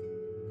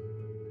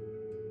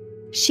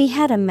 She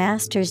had a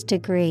master's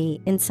degree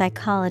in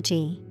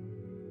psychology.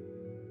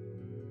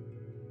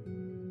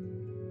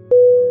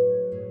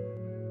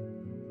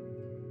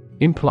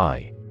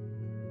 Imply.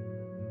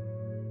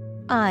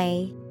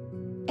 I-M-P-L-Y.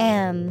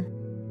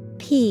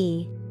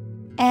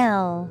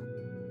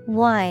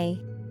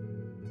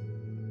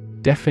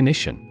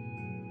 Definition: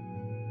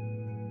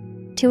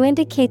 To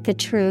indicate the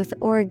truth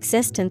or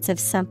existence of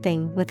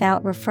something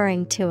without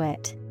referring to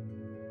it.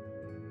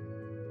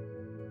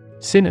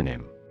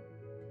 Synonym: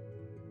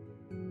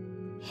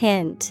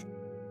 Hint,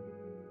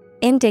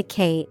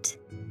 indicate,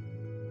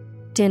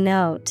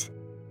 denote.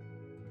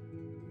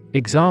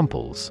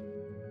 Examples: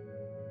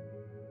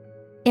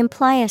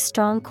 Imply a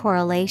strong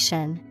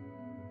correlation.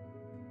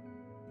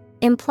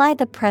 Imply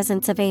the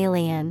presence of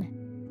alien.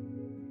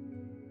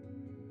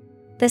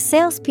 The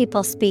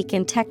salespeople speak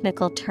in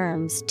technical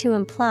terms to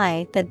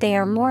imply that they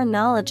are more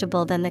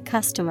knowledgeable than the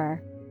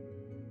customer.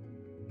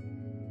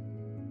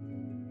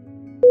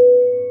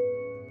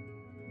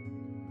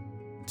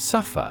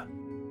 Suffer.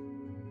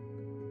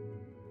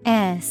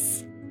 S-U-F-F-E-R.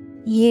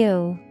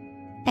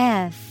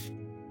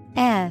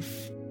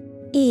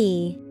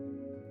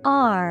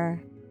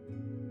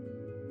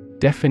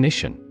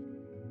 Definition: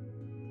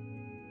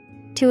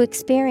 to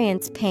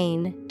experience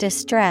pain,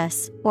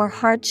 distress, or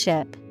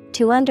hardship,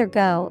 to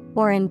undergo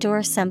or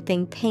endure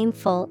something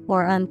painful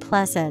or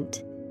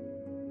unpleasant.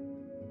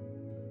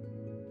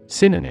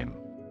 Synonym: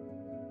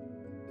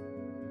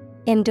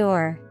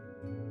 Endure,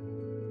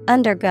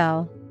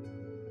 undergo,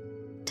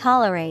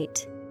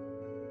 tolerate.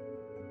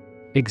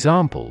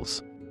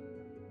 Examples: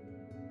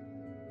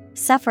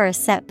 Suffer a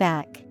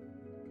setback.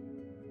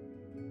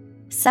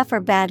 Suffer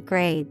bad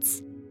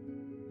grades.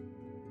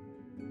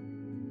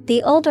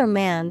 The older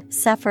man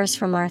suffers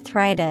from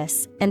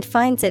arthritis and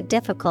finds it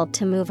difficult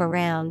to move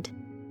around.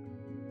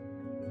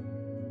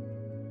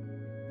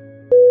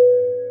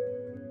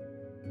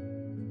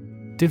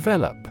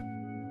 Develop.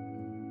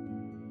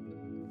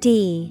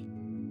 D-E-V-E-L-O-P.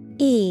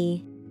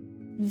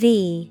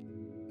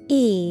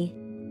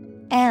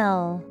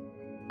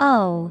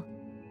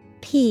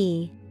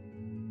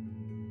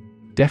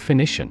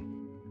 Definition: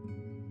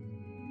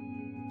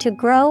 to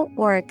grow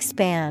or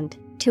expand,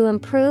 to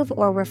improve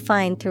or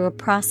refine through a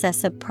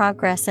process of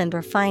progress and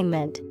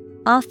refinement,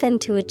 often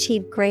to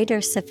achieve greater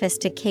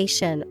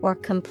sophistication or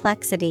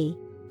complexity,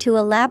 to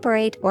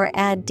elaborate or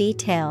add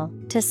detail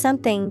to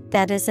something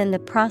that is in the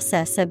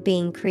process of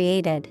being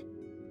created.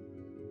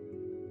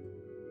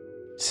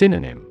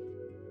 Synonym: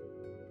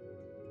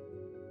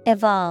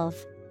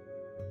 Evolve,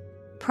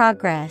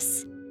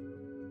 progress,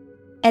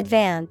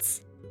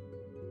 advance.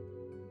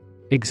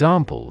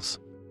 Examples: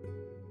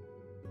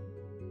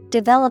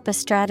 develop a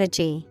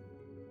strategy.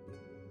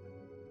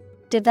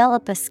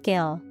 Develop a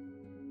skill.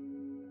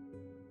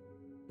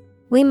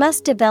 We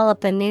must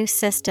develop a new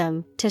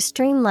system to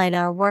streamline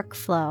our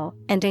workflow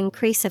and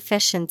increase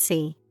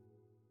efficiency.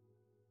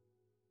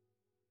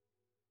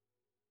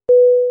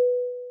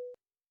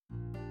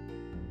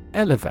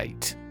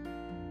 Elevate.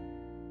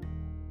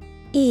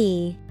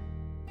 E-L-E-V-A-T-E.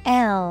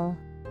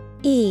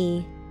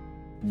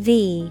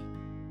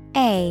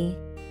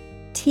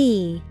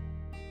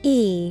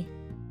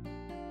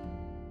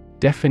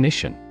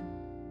 Definition: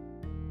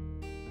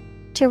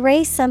 to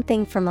raise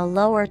something from a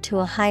lower to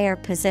a higher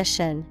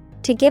position,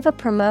 to give a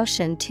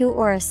promotion to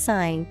or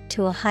assign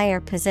to a higher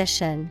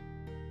position.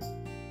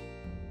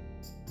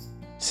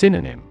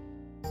 Synonym: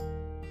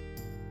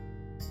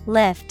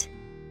 lift,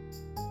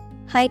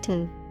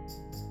 heighten,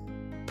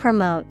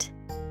 promote.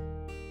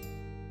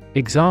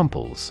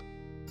 Examples: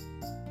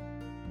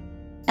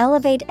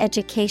 elevate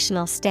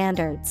educational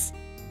standards.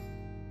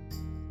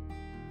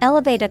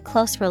 Elevate a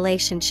close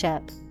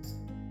relationship.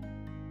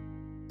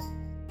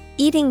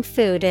 Eating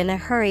food in a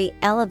hurry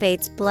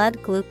elevates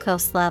blood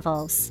glucose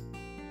levels.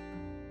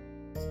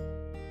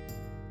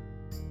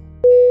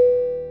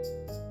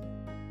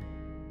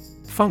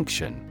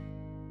 Function.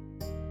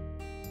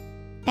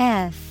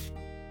 F-U-N-C-T-I-O-N.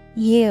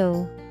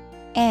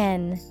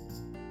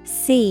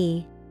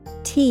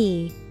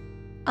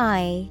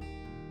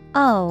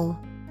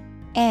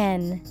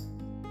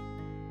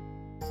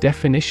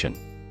 Definition: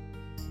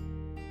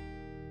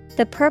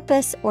 the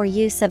purpose or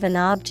use of an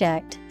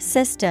object,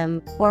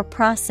 system, or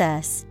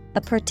process,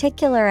 a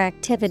particular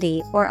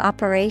activity or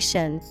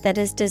operation that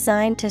is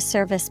designed to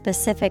serve a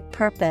specific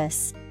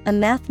purpose, a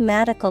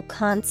mathematical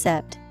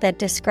concept that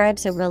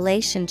describes a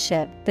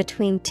relationship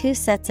between two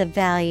sets of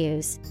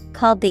values,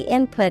 called the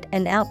input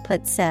and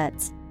output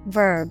sets.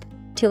 Verb,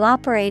 to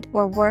operate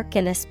or work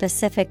in a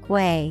specific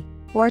way,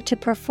 or to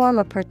perform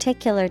a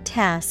particular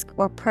task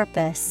or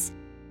purpose.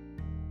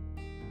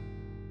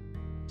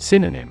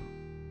 Synonym: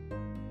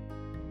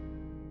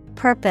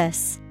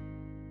 purpose,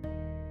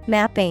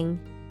 mapping,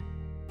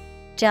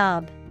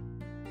 job.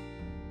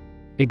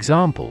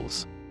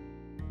 Examples: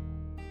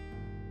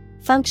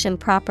 function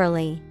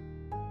properly.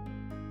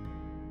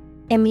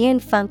 Immune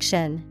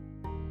function.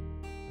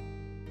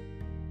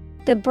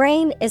 The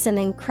brain is an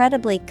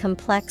incredibly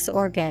complex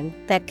organ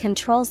that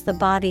controls the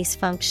body's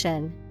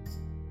function.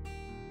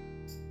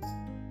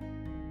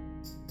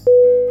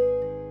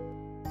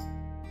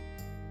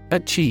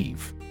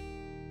 Achieve.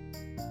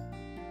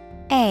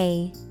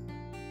 A-C-H-I-E-V-E.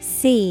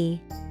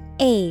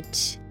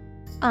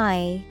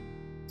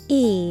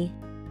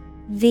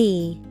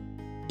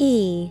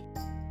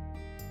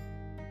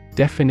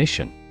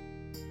 Definition: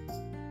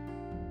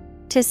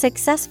 to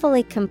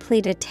successfully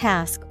complete a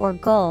task or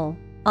goal,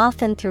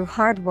 often through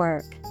hard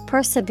work,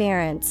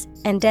 perseverance,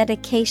 and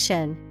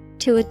dedication,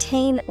 to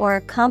attain or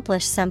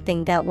accomplish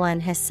something that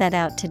one has set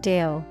out to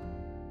do.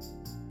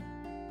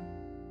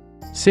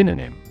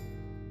 Synonym: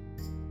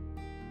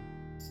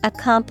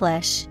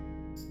 accomplish,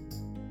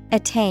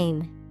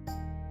 attain,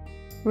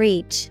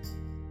 reach.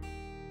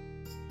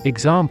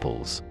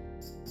 Examples: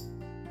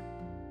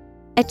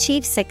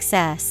 Achieve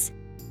success.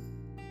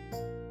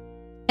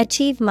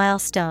 Achieve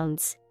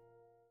milestones.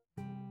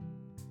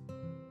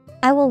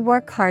 I will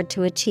work hard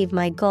to achieve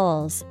my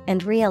goals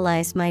and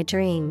realize my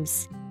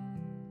dreams.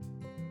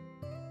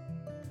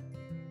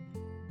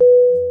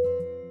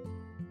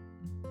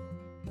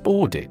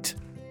 Audit.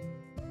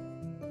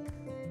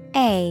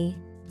 A-U-D-I-T.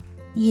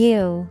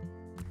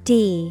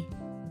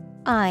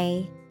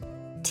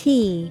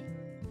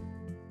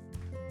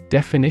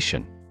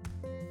 Definition: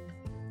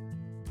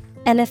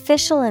 an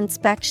official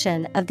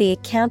inspection of the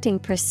accounting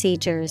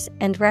procedures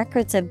and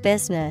records of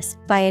business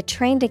by a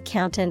trained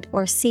accountant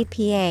or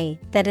CPA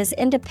that is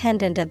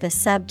independent of the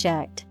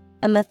subject,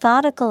 a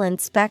methodical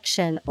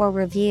inspection or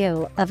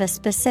review of a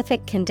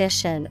specific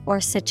condition or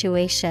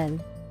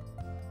situation.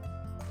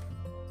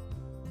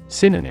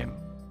 Synonym: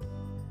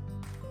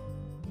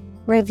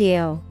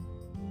 Review,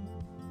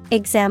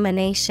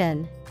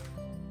 examination,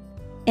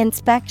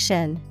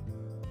 inspection.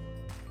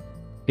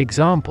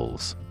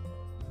 Examples: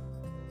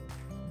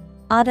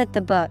 Audit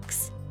the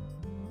books.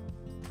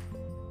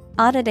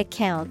 Audit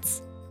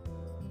accounts.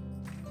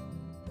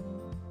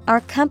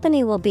 Our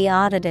company will be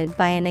audited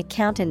by an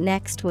accountant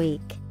next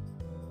week.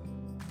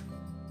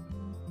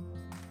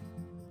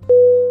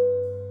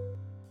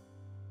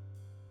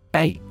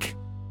 Ache.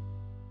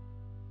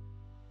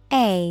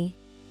 A-C-H-E.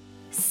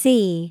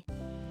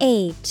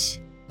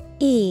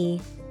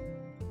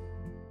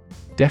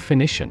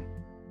 Definition: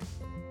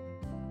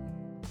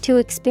 to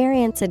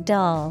experience a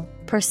dull,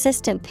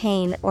 persistent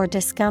pain or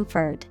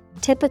discomfort,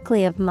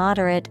 typically of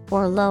moderate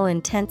or low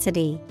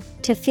intensity,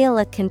 to feel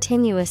a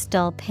continuous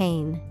dull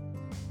pain.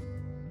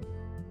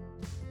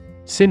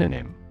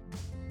 Synonym: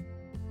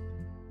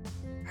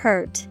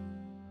 Hurt,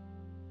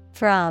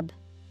 throb,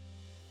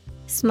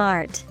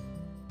 smart.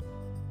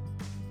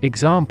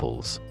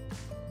 Examples: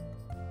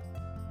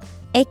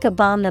 ache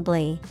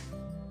abominably.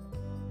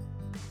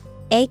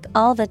 Ache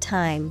all the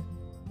time.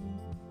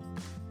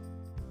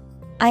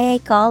 I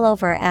ache all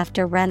over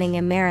after running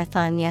a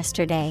marathon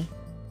yesterday.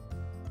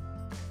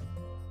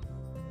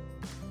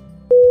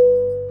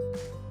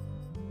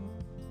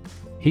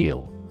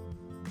 Heal.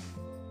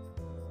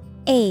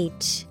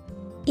 H-E-A-L.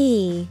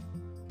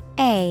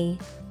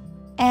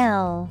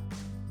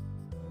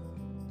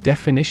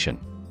 Definition: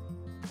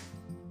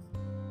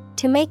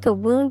 to make a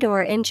wound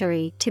or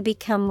injury to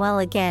become well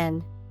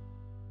again.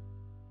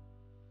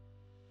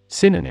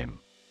 Synonym: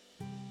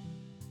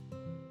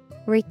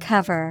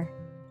 recover,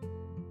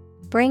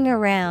 bring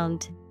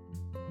around,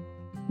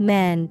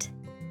 mend.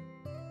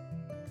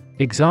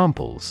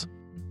 Examples: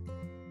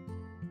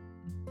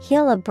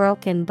 heal a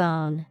broken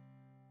bone.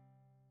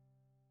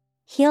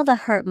 Heal the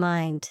hurt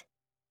mind.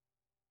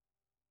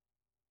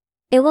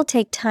 It will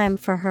take time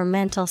for her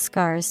mental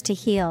scars to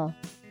heal.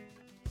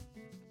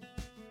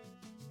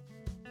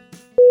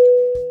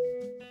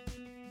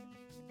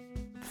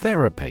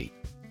 Therapy.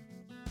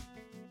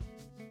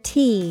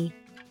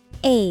 T-H-E-R-A-P-Y.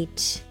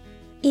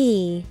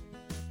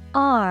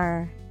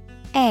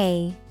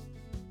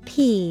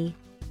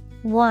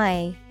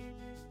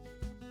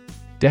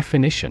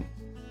 Definition: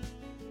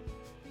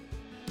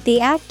 the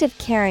act of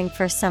caring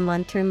for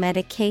someone through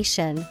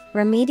medication,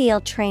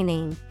 remedial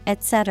training,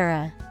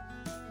 etc.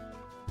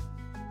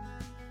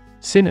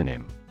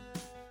 Synonym: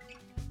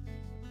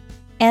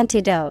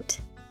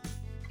 antidote,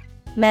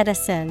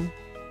 medicine,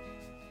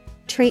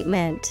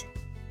 treatment.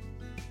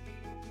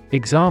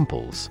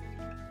 Examples: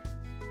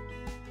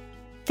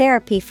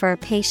 therapy for a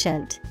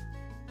patient.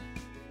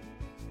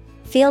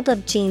 Field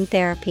of gene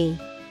therapy.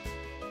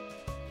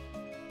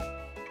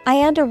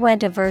 I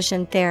underwent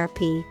aversion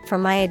therapy for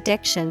my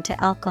addiction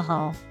to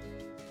alcohol.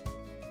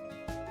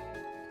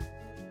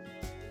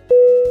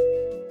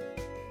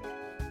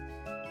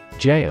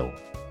 Jail.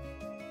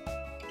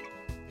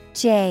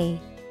 J-A-I-L.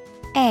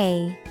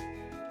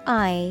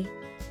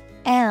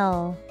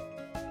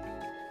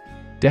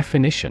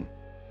 Definition: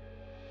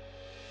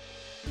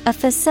 a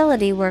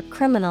facility where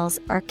criminals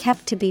are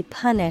kept to be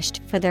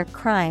punished for their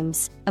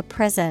crimes, a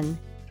prison.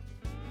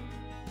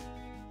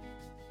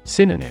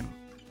 Synonym: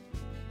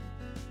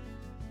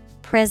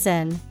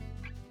 prison,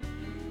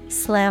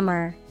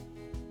 slammer,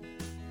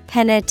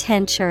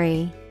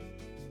 penitentiary.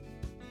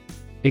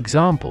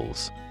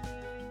 Examples: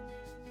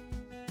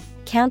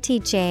 county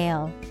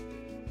jail.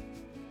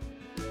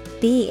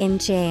 Be in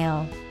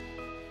jail.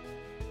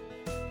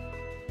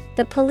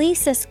 The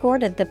police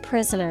escorted the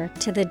prisoner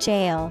to the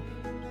jail.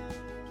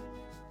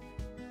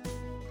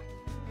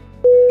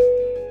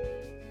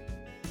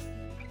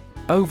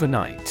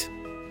 Overnight.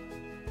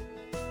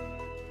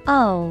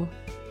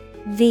 O-V-E-R-N-I-G-H-T.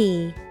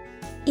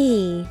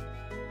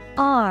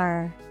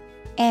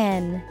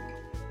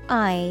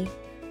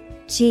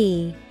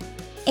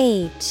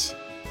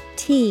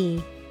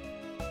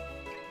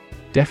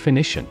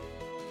 Definition: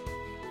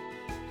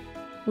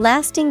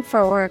 lasting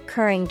for or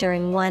occurring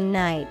during one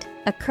night,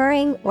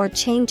 occurring or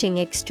changing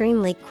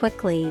extremely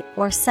quickly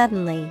or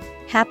suddenly,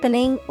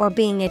 happening or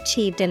being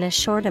achieved in a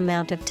short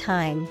amount of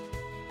time.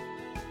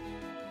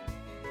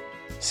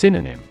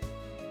 Synonym: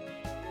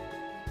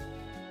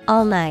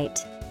 all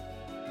night,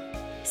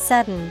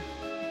 sudden,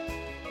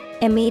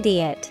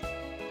 Immediate.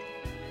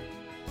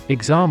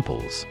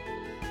 Examples: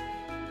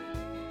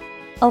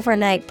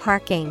 Overnight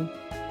parking.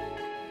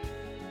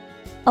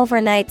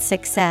 Overnight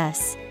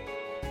success.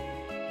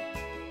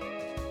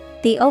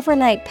 The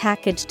overnight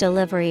package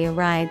delivery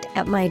arrived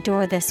at my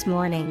door this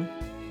morning.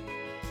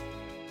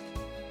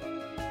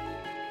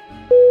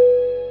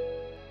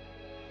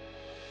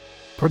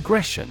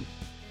 Progression.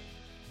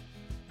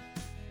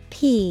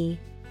 Progression.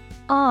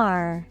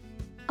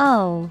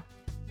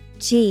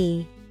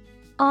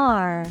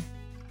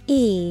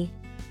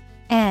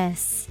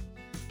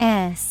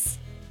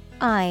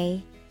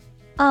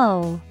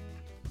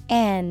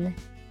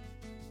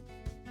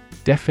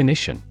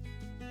 Definition: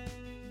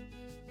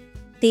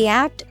 The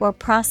act or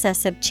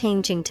process of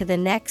changing to the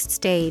next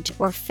stage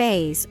or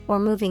phase or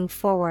moving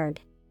forward.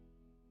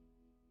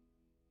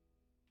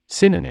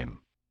 Synonym: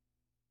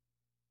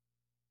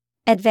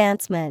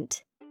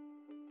 Advancement,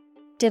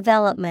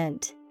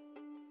 development,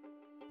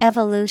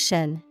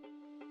 evolution.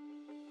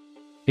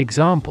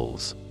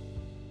 Examples: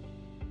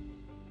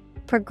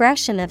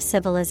 Progression of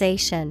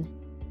civilization.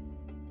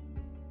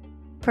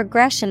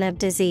 Progression of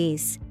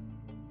disease.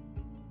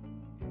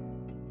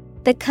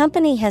 The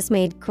company has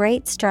made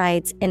great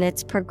strides in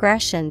its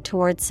progression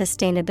towards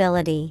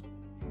sustainability.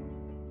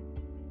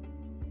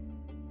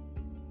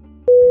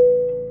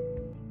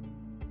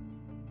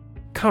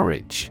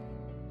 Courage. Courage.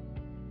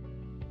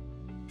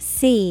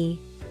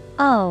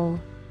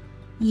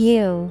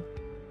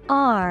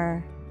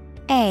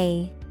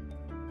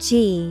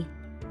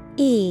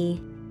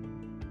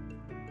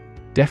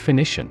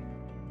 Definition: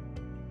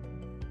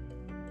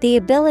 The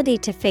ability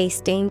to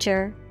face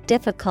danger,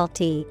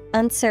 difficulty,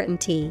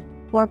 uncertainty,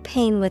 or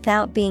pain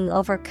without being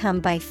overcome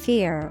by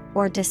fear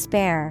or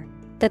despair.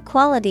 The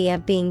quality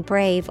of being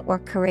brave or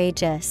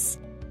courageous.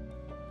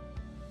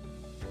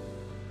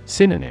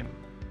 Synonym: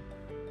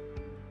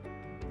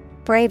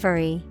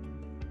 Bravery,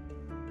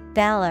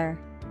 valor,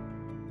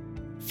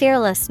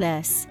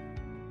 fearlessness.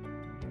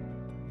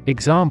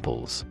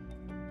 Examples: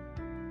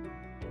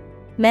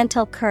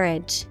 Mental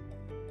courage.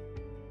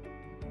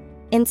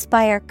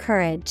 Inspire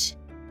courage.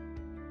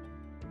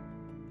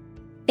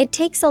 It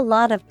takes a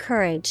lot of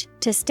courage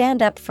to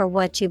stand up for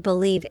what you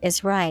believe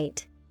is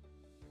right.